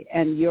say,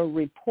 and your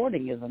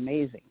reporting is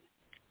amazing.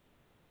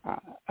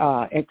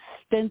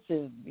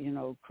 Extensive,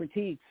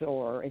 critiques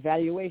or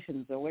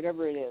evaluations or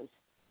whatever it is.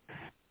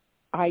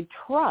 I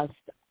trust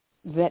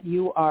that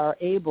you are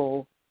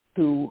able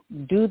to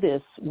do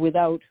this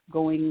without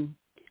going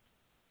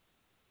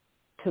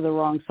to the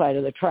wrong side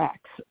of the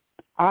tracks.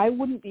 I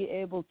wouldn't be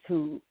able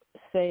to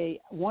say,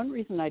 one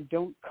reason I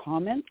don't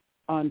comment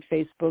on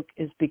Facebook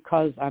is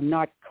because I'm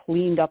not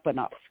cleaned up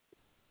enough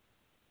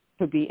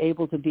to be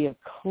able to be a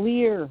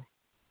clear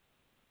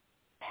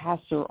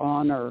passer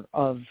on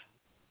of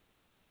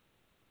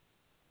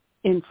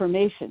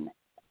information.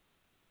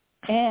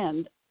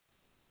 And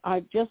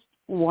I just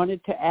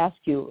wanted to ask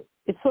you,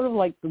 it's sort of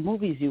like the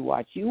movies you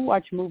watch. You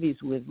watch movies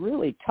with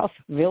really tough,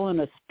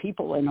 villainous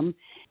people in them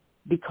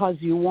because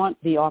you want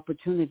the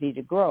opportunity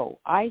to grow.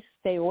 I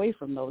stay away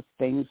from those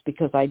things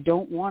because I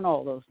don't want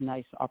all those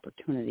nice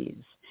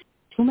opportunities.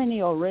 Too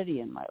many already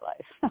in my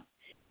life.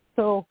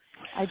 So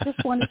I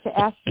just wanted to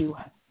ask you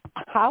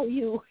how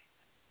you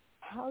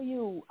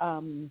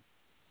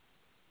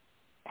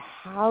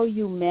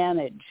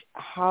manage,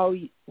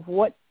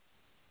 what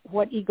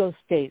ego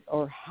state,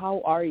 or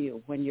how are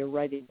you when you're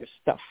writing your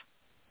stuff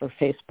for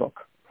Facebook?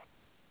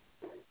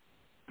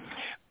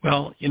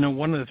 Well,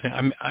 one of the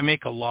things, I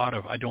make a lot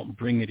of, I don't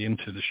bring it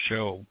into the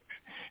show,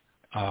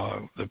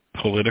 the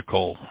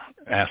political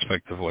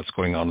aspect of what's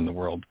going on in the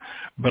world,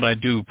 but I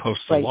do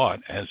post a lot,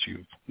 as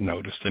you've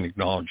noticed and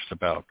acknowledged,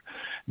 about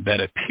that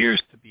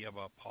appears to be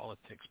about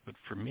politics, but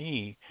for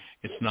me,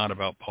 it's not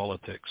about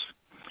politics.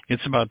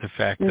 It's about the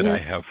fact that I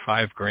have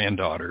 5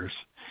 granddaughters,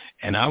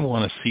 and I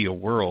want to see a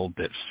world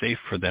that's safe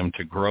for them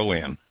to grow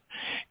in.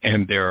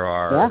 And there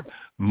are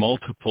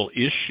multiple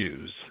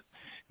issues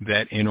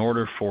that in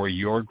order for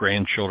your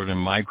grandchildren and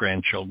my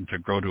grandchildren to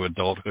grow to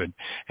adulthood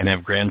and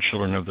have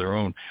grandchildren of their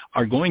own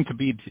are going to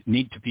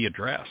need to be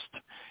addressed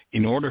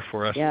in order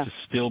for us to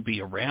still be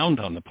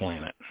around on the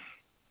planet.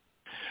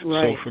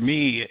 Right. So for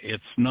me,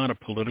 it's not a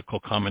political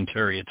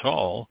commentary at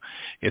all.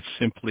 It's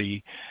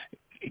simply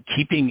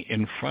keeping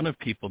in front of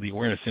people the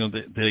awareness.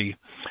 The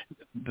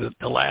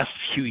last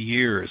few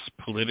years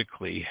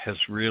politically has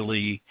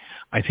really,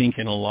 I think,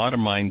 in a lot of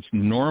minds,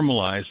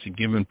 normalized and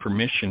given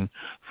permission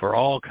for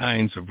all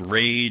kinds of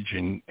rage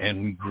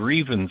and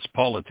grievance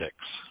politics.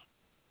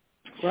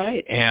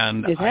 Right.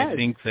 And I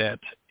think that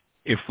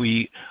if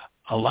we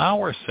allow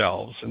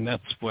ourselves, and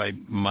that's why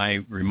my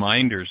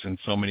reminders in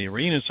so many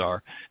arenas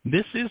are,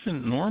 this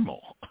isn't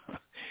normal.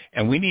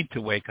 And we need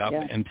to wake up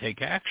and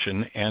take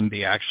action, and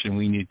the action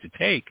we need to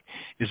take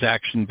is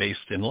action based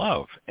in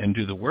love and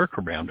do the work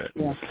around it.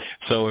 Yeah.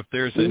 So if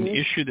there's an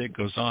issue that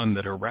goes on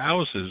that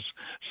arouses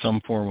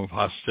some form of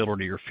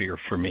hostility or fear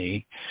for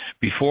me,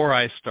 before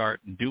I start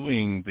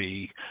doing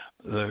the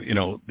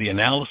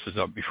analysis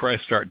of it, before I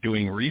start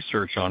doing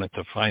research on it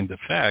to find the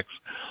facts,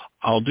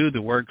 I'll do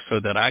the work so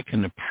that I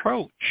can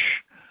approach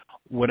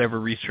whatever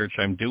research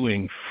I'm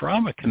doing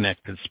from a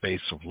connected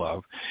space of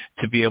love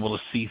to be able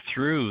to see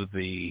through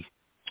the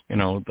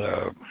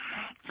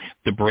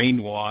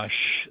brainwash,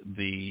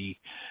 the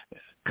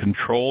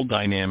control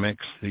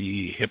dynamics,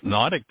 the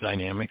hypnotic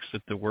dynamics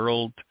that the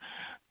world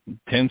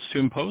tends to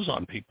impose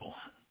on people.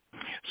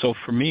 So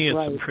for me,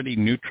 it's a pretty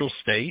neutral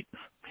state.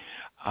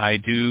 I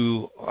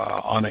do,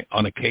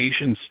 on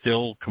occasion,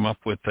 still come up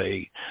with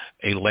a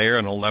layer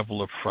and a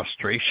level of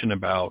frustration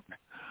about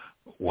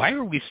why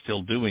are we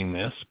still doing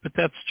this? But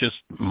that's just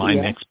my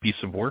next piece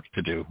of work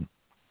to do.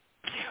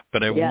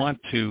 But I want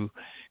to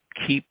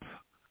keep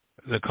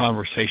the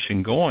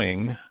conversation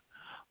going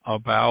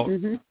about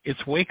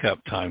it's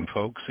wake-up time,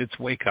 folks. It's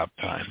wake-up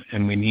time.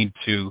 And we need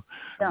to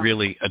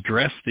really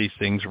address these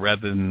things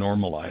rather than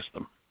normalize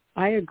them.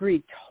 I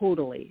agree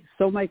totally.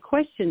 So my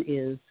question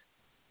is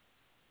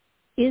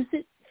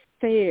it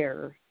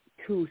fair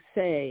to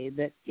say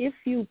that if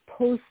you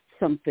post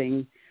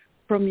something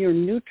from your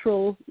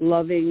neutral,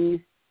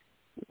 loving,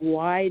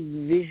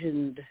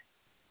 wide-visioned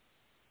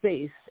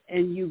space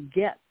and you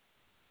get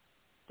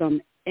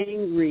some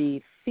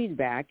angry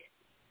feedback,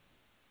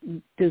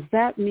 does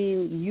that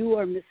mean you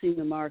are missing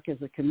the mark as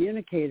a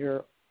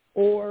communicator?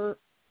 Or,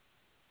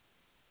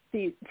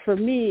 see, for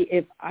me,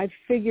 if I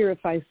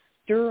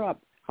stir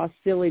up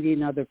hostility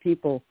in other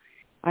people,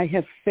 I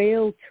have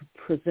failed to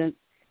present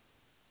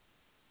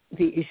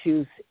the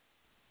issues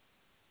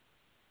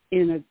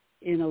in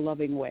a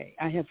loving way.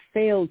 I have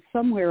failed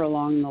somewhere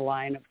along the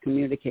line of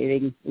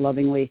communicating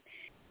lovingly.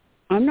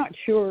 I'm not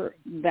sure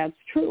that's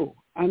true.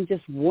 I'm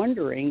just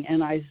wondering,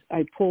 and I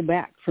pull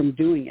back from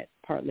doing it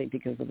partly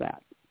because of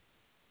that.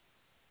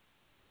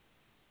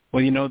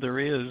 Well, there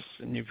is,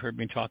 and you've heard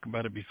me talk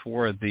about it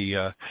before,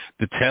 the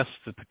test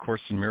that the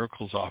Course in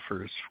Miracles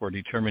offers for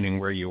determining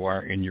where you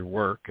are in your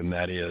work, and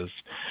that is,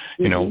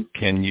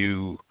 can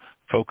you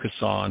focus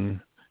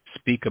on,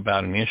 speak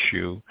about an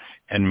issue,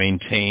 and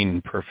maintain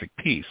perfect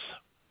peace?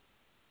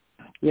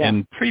 Yeah.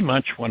 And pretty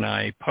much when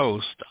I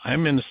post,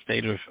 I'm in a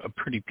state of a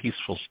pretty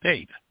peaceful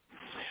state.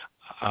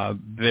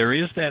 There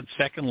is that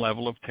second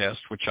level of test,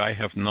 which I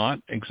have not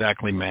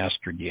exactly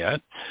mastered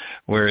yet,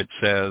 where it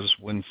says,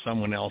 when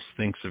someone else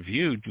thinks of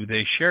you, do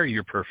they share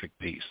your perfect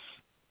peace?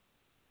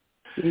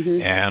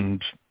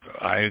 And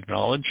I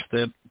acknowledge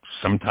that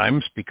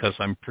sometimes, because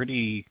I'm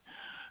pretty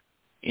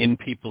in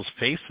people's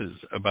faces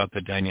about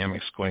the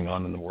dynamics going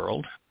on in the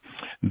world,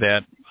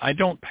 that I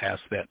don't pass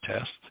that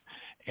test.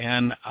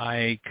 And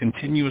I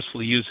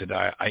continuously use it.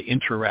 I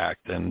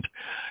interact, and,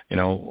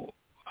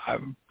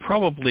 I've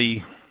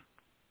probably,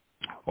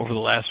 over the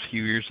last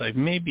few years, I've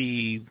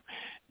maybe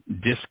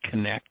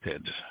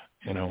disconnected,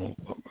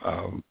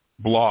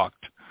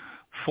 blocked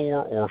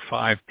 4 or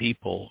 5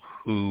 people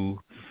who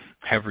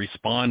have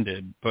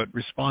responded, but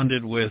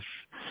responded with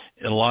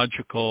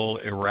illogical,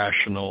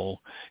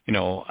 irrational,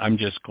 I'm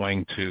just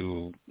going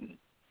to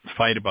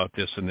fight about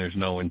this and there's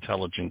no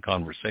intelligent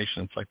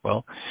conversation. It's like,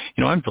 well,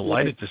 I'm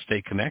delighted to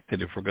stay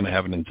connected if we're going to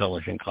have an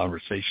intelligent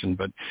conversation,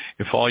 but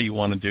if all you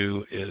want to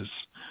do is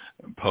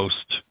post,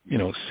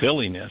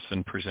 silliness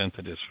and present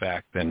it as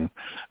fact, then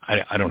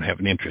I don't have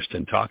an interest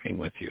in talking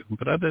with you.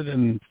 But other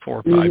than 4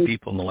 or 5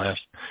 people in the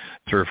last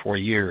 3 or 4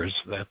 years,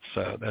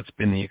 that's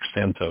been the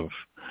extent of,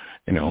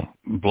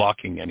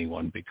 blocking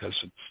anyone, because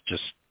it's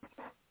just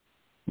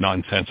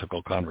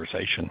nonsensical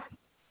conversation.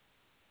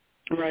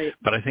 Right.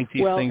 But I think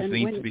these things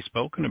need to be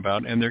spoken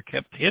about, and they're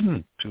kept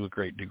hidden to a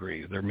great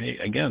degree. They're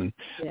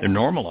they're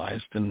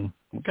normalized, and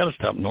we've got to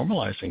stop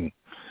normalizing,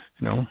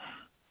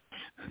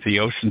 the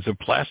oceans of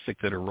plastic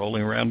that are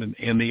rolling around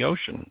in the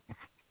ocean.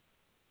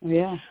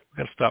 Yeah. We've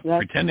got to stop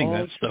pretending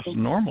that stuff's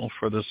normal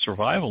for the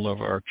survival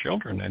of our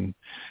children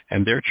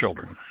and their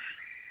children.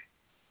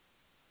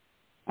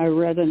 I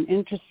read an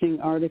interesting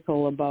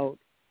article about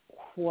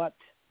what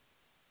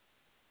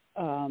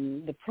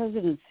the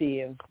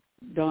presidency of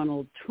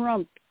Donald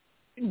Trump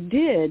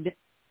did,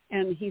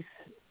 and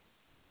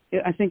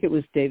I think it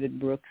was David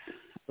Brooks,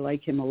 I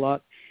like him a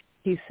lot.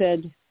 He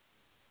said,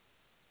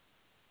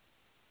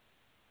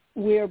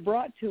 we are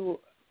brought to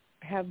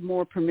have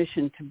more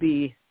permission to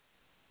be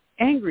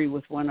angry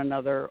with one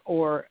another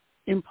or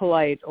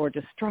impolite or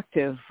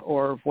destructive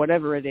or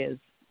whatever it is.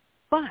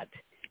 But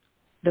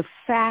the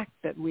fact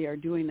that we are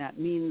doing that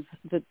means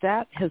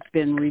that has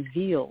been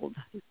revealed.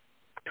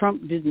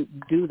 Trump didn't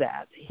do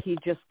that. He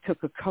just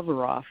took a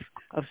cover off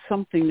of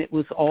something that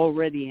was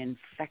already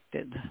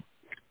infected.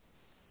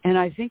 And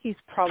I think he's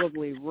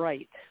probably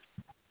right.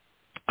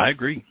 I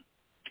agree.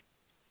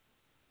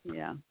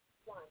 Yeah.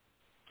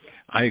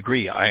 I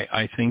agree.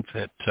 I think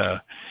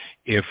that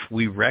if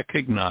we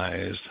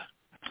recognize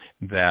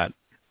that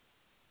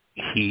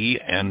he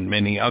and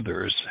many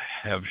others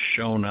have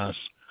shown us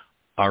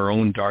our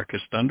own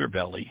darkest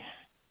underbelly,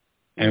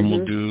 and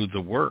will do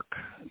the work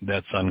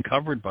that's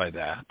uncovered by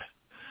that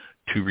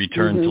to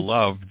return to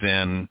love,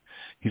 then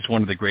he's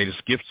one of the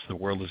greatest gifts the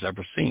world has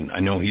ever seen. I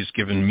know he's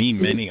given me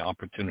many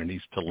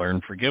opportunities to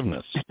learn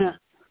forgiveness.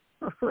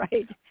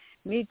 Right.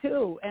 Me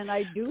too. And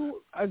I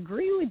do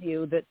agree with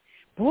you that,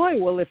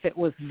 boy, well, if it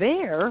was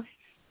there,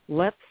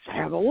 let's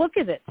have a look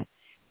at it.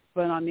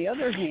 But on the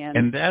other hand...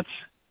 And that's...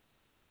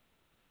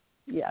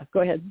 Yeah,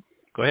 go ahead.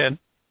 Go ahead.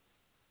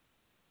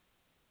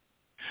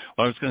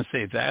 Well, I was going to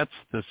say that's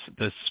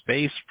the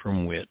space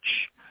from which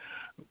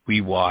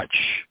we watch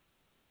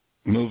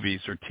movies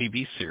or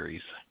TV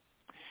series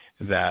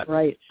that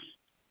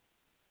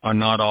are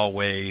not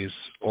always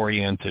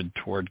oriented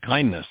toward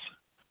kindness.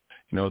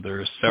 You know, there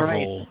are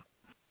several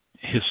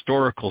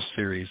historical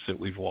series that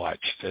we've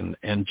watched,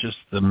 and just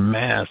the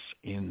mass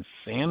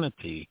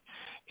insanity,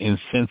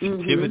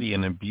 insensitivity,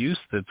 and abuse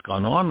that's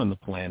gone on the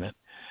planet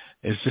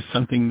is just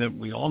something that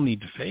we all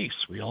need to face.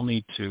 We all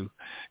need to,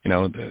 you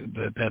know,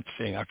 that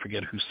saying, I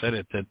forget who said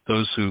it, that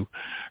those who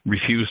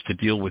refuse to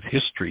deal with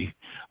history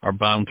are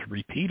bound to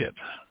repeat it.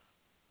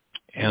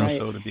 And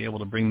so to be able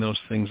to bring those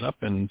things up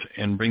and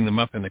bring them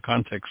up in the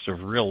context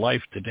of real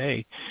life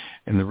today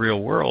in the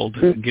real world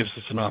gives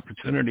us an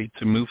opportunity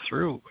to move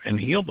through and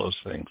heal those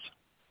things.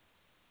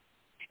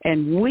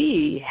 And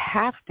we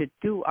have to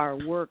do our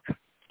work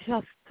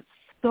just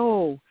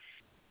so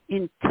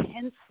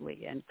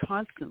intensely and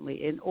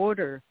constantly in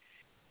order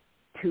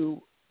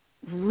to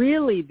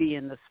really be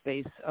in the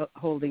space of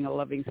holding a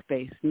loving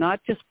space, not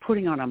just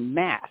putting on a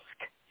mask.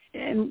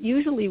 And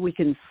usually we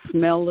can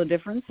smell the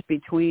difference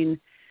between,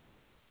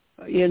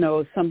 you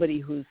know,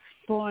 somebody who's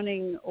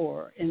fawning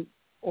or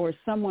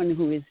someone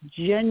who is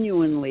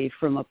genuinely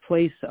from a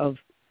place of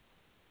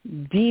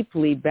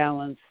deeply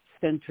balanced,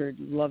 centered,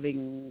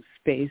 loving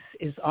space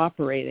is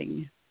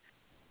operating.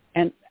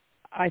 And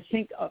I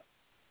think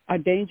a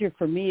danger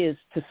for me is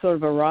to sort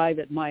of arrive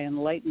at my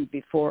enlightenment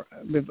before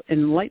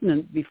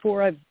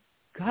I've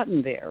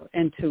gotten there,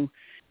 and to,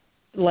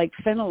 like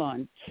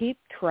Fenelon, keep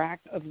track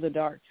of the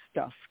dark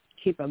stuff,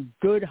 keep a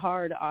good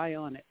hard eye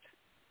on it,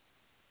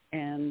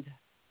 and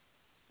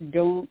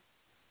don't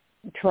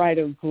try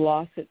to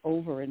gloss it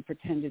over and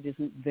pretend it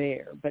isn't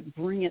there, but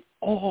bring it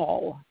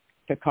all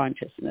to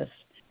consciousness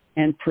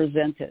and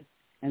present it,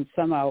 and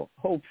somehow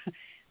hope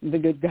the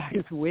good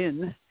guys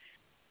win.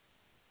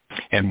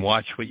 And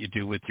watch what you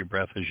do with your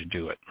breath as you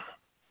do it.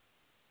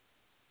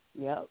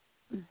 Yep.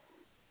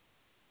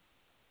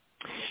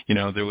 You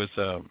know, there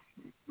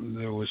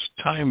was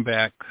time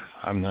back,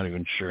 I'm not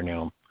even sure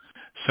now,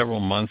 several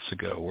months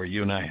ago, where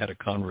you and I had a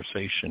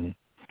conversation,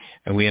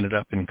 and we ended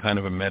up in kind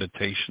of a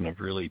meditation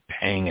of really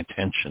paying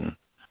attention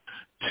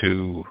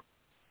to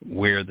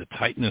where the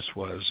tightness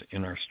was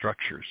in our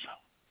structures.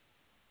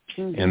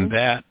 And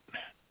that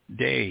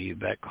day,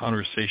 that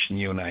conversation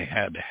you and I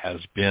had has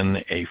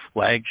been a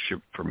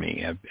flagship for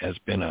me,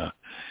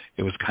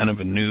 it was kind of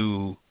a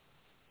new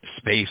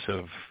space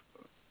of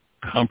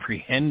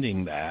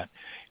comprehending that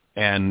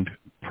and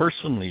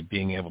personally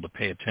being able to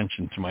pay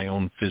attention to my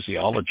own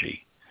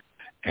physiology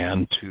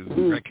and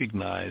to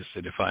recognize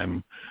that if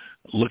I'm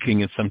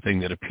looking at something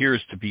that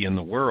appears to be in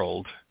the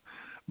world,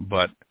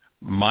 but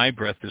my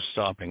breath is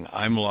stopping,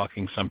 I'm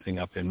locking something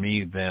up in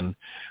me, then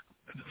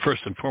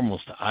first and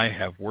foremost, I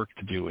have work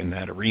to do in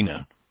that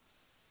arena.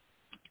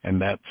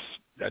 And that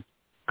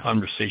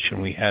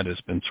conversation we had has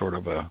been sort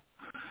of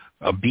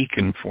a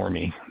beacon for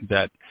me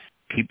that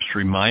keeps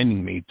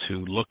reminding me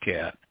to look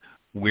at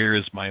where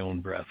is my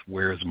own breath,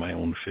 where is my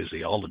own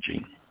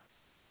physiology.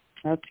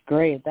 That's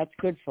great. That's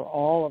good for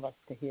all of us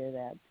to hear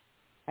that.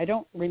 I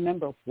don't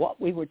remember what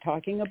we were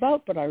talking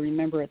about, but I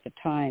remember at the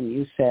time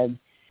you said,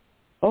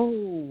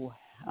 oh,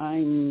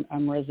 I'm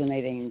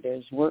resonating.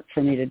 There's work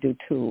for me to do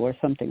too, or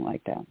something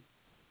like that.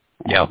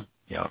 Yeah.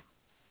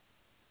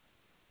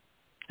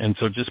 And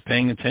so just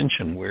paying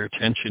attention where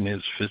attention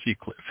is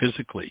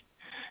physically.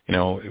 You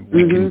know,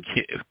 we can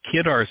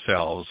kid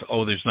ourselves,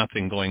 oh, there's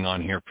nothing going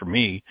on here for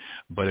me.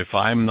 But if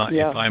I'm not,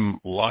 if I'm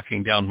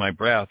locking down my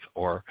breath,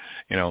 or,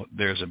 you know,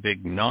 there's a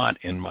big knot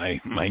in my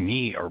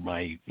knee or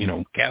my, you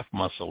know, calf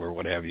muscle or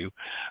what have you,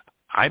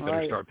 I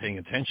better start paying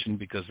attention,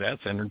 because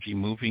that's energy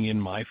moving in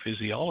my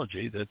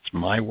physiology. That's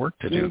my work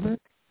to do.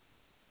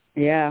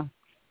 Yeah.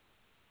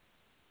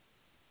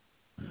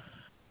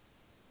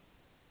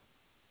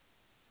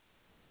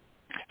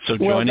 So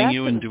joining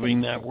you and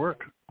doing that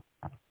work.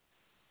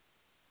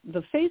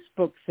 The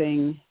Facebook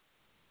thing,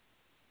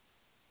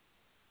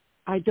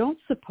 I don't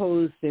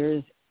suppose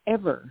there's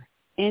ever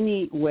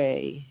any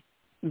way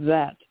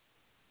that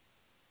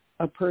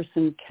a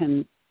person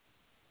can,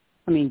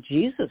 I mean,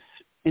 Jesus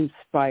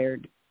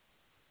inspired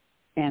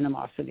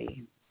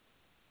animosity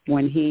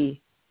when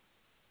he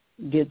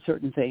did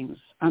certain things.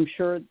 I'm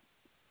sure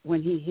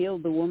when he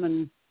healed the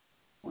woman,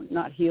 or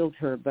not healed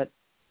her, but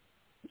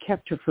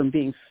kept her from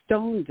being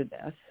stoned to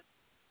death,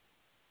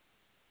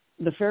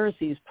 the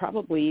Pharisees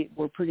probably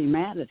were pretty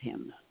mad at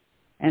him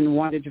and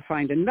wanted to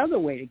find another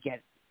way to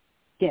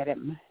get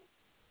him.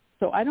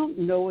 So I don't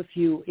know if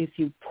you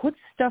put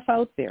stuff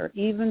out there,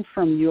 even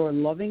from your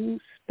loving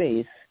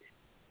space,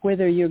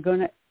 whether you're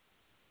going to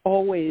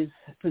always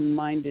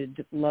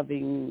open-minded,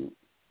 loving,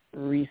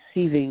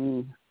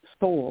 receiving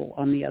soul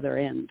on the other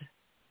end.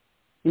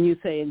 And you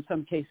say in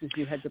some cases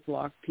you had to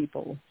block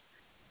people.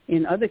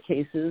 In other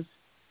cases,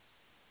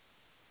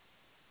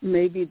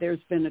 maybe there's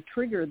been a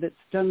trigger that's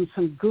done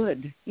some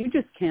good. You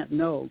just can't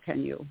know,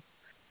 can you?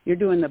 You're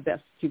doing the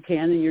best you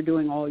can, and you're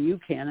doing all you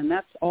can, and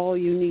that's all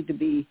you need to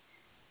be.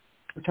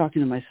 I'm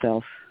talking to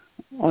myself.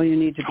 All you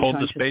need to be hold the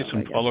conscious space of,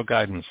 and follow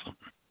guidance.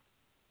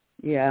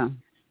 Yeah.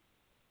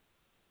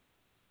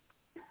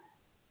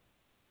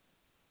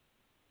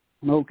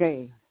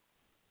 Okay.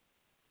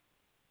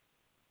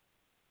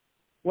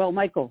 Well,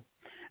 Michael,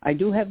 I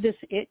do have this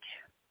itch,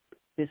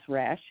 this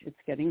rash. It's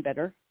getting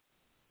better,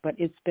 but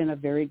it's been a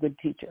very good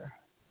teacher.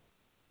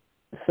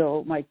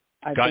 So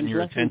I've gotten been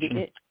your blessing attention?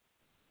 the itch.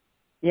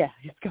 Yeah,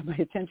 it's got my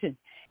attention.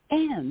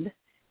 And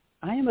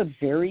I am a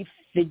very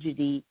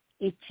fidgety,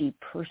 itchy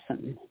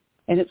person.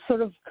 And it's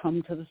sort of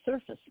come to the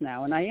surface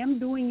now. And I am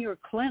doing your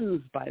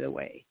cleanse, by the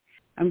way.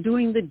 I'm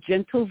doing the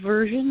gentle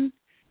version,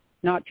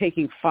 not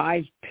taking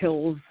 5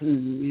 pills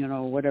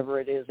and,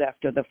 whatever it is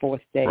after the 4th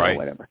day right. or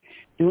whatever.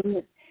 Doing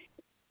it,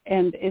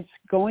 and it's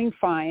going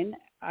fine.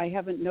 I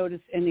haven't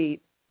noticed any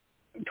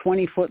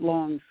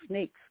 20-foot-long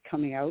snakes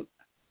coming out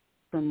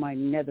from my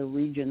nether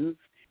regions,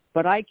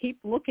 but I keep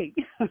looking.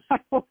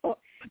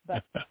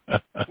 But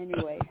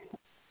anyway,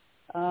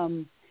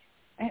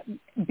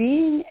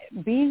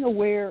 being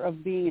aware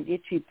of being an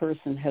itchy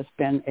person has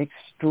been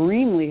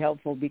extremely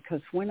helpful,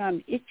 because when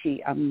I'm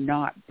itchy, I'm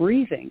not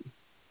breathing.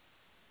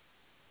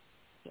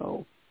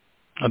 So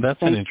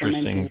that's an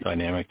interesting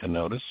dynamic to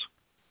notice.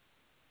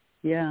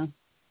 Yeah.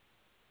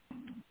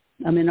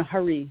 I'm in a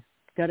hurry.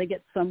 Got to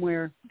get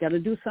somewhere. Got to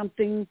do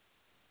something.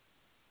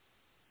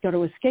 Got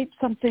to escape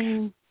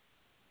something.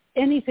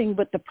 Anything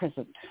but the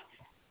present.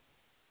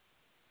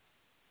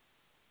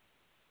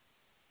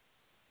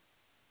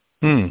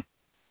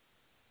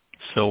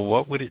 So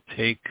what would it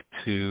take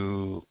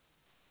to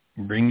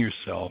bring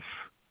yourself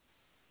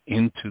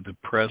into the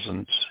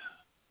present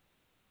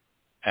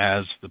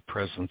as the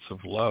presence of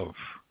love,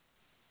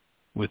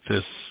 with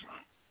this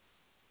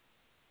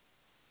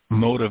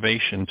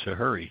motivation to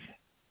hurry?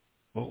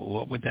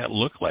 What would that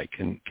look like?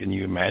 Can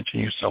you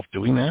imagine yourself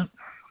doing that?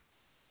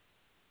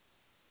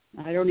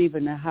 I don't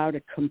even know how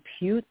to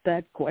compute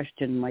that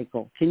question,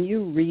 Michael. Can you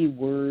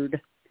reword?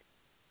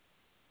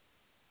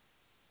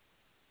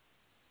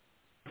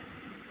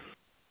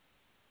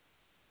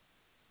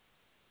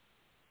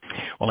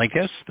 Well, I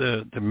guess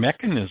the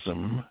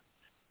mechanism,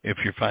 if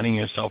you're finding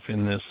yourself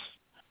in this,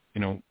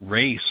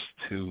 race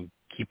to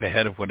keep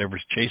ahead of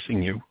whatever's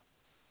chasing you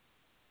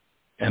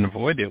and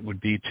avoid it,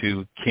 would be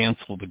to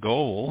cancel the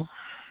goal.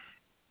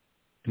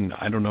 And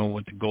I don't know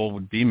what the goal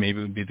would be. Maybe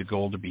it would be the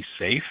goal to be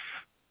safe,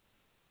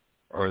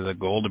 or the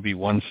goal to be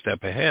one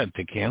step ahead,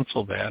 to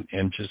cancel that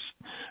and just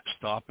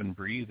stop and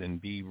breathe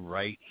and be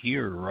right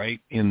here,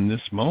 right in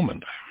this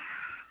moment.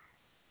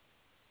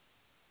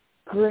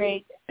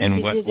 Great.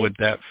 And what would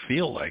that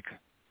feel like?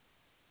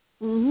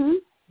 Mm-hmm.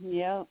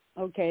 Yeah.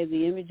 Okay.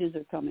 The images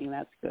are coming.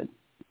 That's good.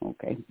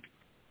 Okay.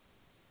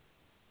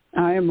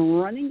 I am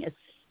running as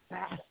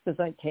fast as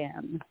I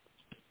can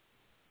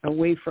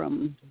away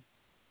from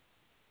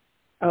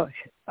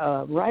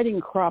a riding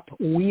crop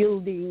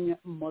wielding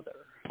mother.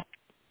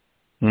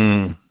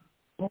 And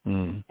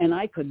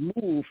I could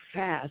move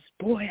fast.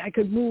 Boy, I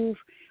could move.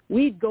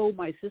 We'd go,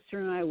 my sister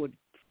and I would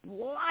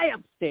fly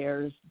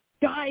upstairs,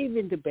 dive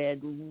into bed,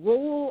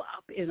 roll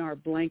up in our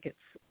blankets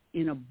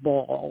in a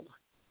ball.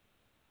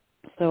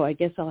 So I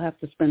guess I'll have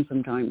to spend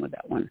some time with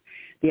that one.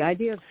 The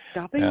idea of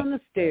stopping on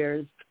the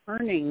stairs,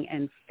 turning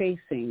and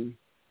facing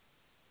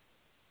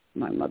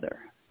my mother.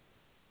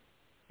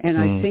 And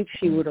I think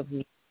she would have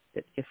loved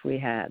it if we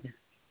had.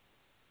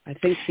 I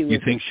think she would. You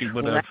think she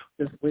would have?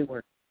 We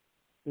were.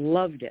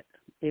 Loved it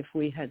if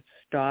we had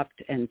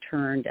stopped and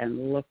turned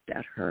and looked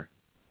at her.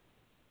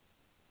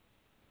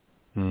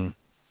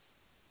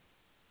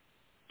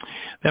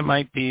 That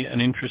might be an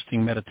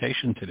interesting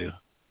meditation to do.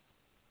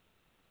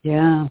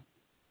 Yeah.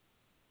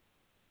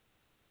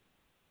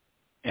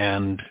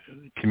 And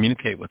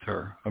communicate with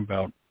her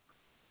about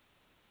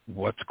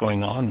what's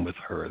going on with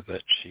her,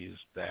 that she's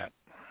that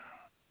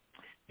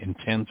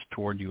intense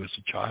toward you as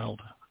a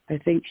child. I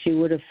think she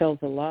would have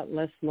felt a lot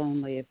less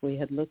lonely if we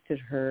had looked at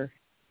her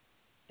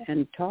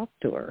and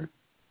talked to her.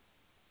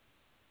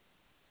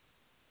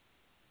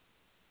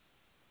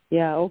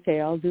 Yeah, okay,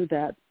 I'll do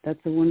that. That's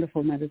a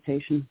wonderful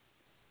meditation.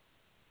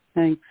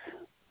 Thanks.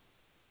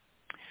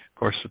 Of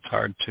course, it's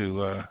hard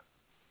to,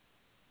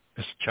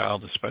 as a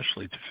child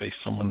especially, to face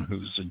someone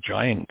who's a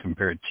giant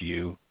compared to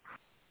you,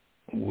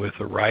 with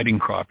a riding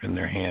crop in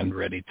their hand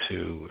ready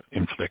to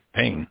inflict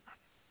pain.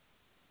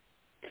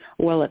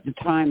 Well, at the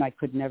time, I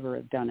could never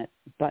have done it,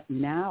 but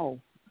now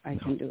I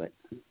can do it.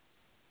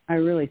 I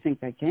really think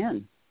I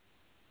can.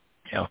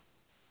 Yeah.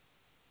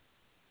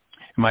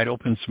 might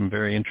open some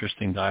very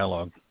interesting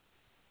dialogue.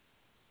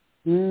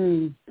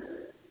 Mm.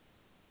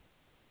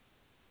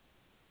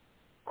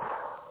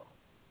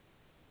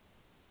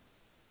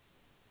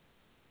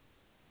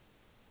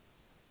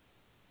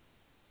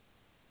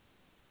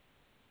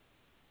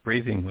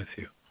 Breathing with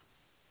you.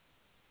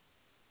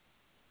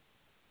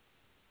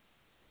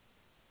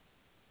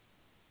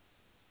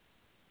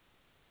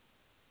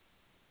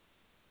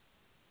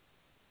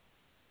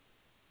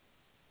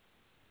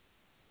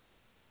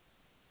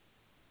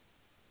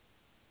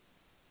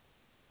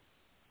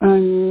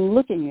 I'm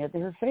looking at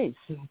her face,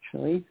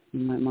 actually,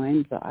 in my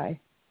mind's eye.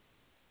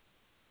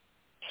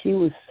 She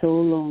was so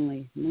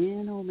lonely.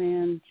 Man, oh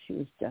man, she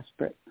was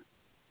desperate.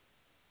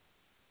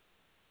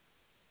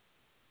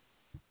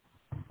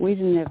 We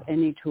didn't have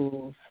any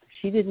tools.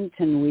 She didn't,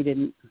 and we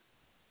didn't.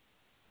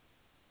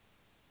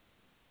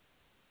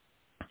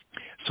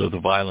 So the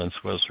violence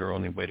was her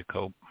only way to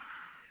cope.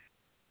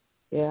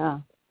 Yeah.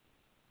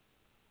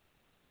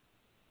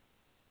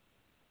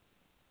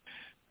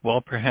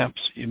 Well, perhaps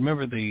you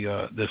remember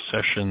the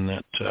session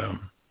that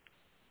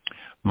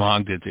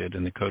Magda did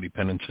in the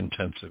Codependence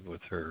Intensive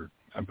with her,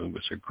 I believe it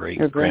was her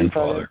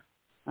great-grandfather.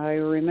 I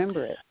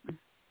remember it.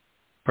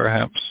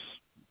 Perhaps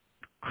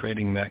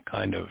creating that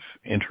kind of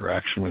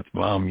interaction with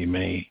Mom, you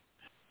may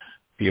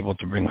be able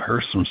to bring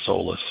her some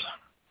solace,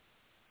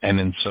 and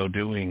in so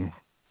doing,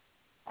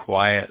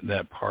 quiet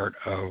that part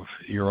of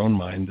your own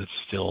mind that's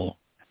still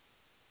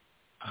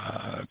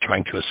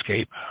trying to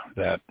escape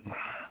that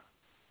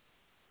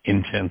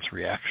intense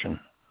reaction.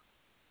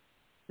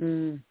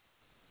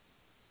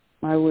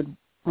 I would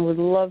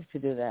love to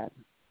do that.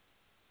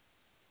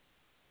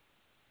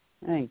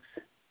 Thanks.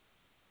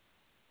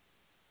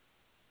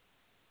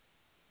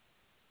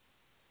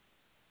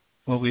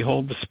 Well, we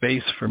hold the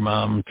space for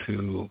Mom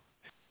to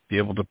be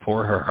able to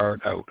pour her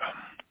heart out,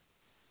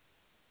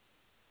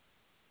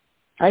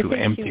 to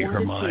empty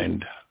her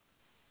mind.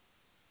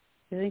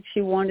 I think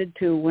she wanted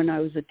to when I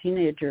was a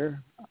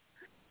teenager.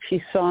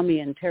 She saw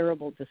me in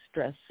terrible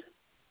distress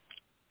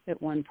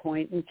at one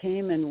point and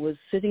came and was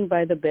sitting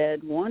by the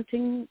bed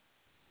wanting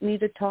me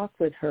to talk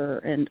with her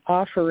and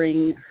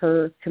offering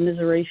her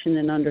commiseration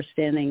and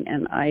understanding.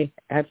 And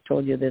I've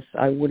told you this,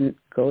 I wouldn't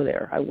go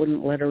there. I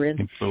wouldn't let her in.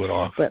 You blew it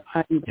off. But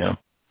I'm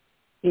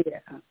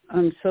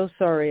so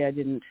sorry I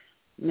didn't.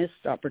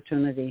 Missed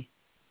opportunity.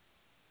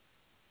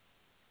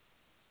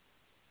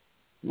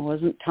 It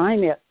wasn't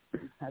time yet.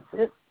 That's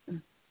it.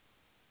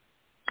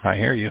 I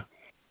hear you.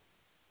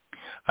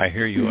 I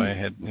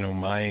had,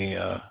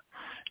 my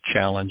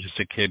challenge as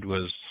a kid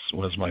was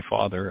my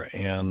father,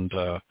 and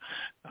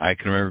I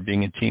can remember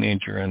being a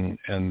teenager and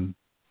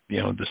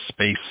the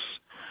space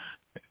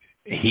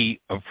he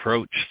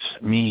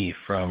approached me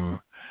from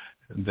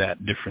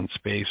that different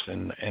space,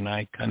 and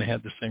I kind of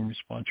had the same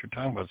response you're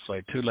talking about. It's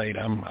like, too late,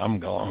 I'm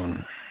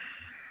gone.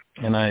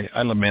 And I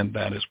lament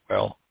that as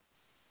well.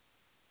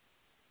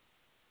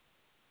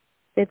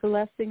 Say the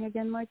last thing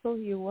again, Michael.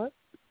 You what?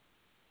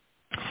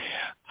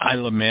 I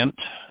lament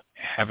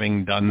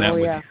having done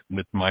that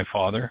with my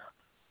father.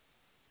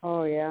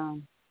 Oh, yeah.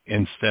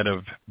 Instead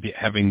of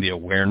having the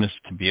awareness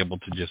to be able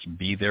to just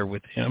be there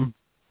with him.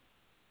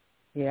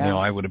 Yeah.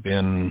 I would have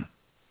been,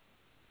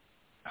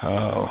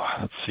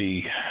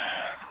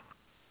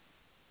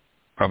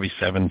 probably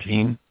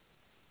 17.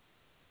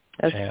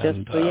 That's and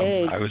just the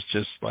age. I was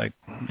just like,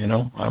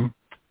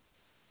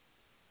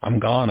 I'm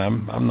gone.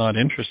 I'm not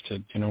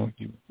interested.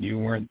 You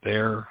weren't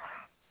there.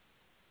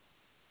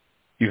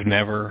 You've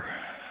never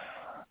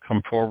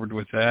come forward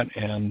with that,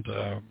 and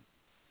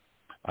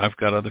I've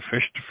got other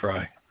fish to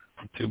fry.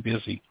 I'm too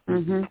busy.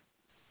 Mm-hmm.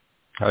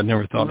 I'd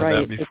never thought of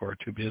that before.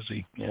 Too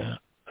busy. Yeah,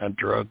 that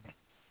drug.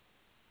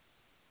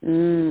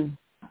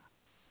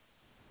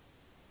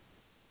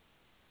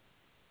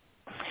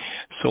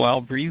 So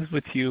I'll breathe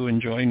with you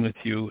and join with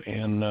you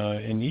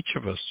in each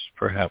of us,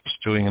 perhaps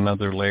doing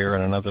another layer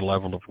and another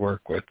level of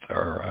work with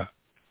our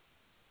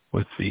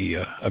with the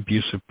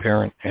abusive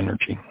parent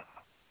energy.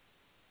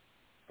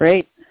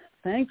 Great.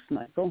 Thanks,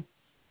 Michael.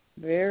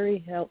 Very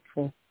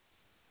helpful.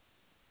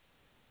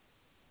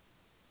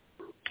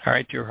 All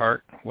right, dear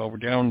heart. Well, we're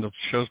down. The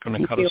show's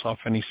going to cut us off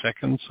any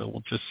second, so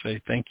we'll just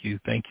say thank you,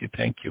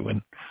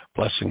 and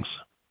blessings.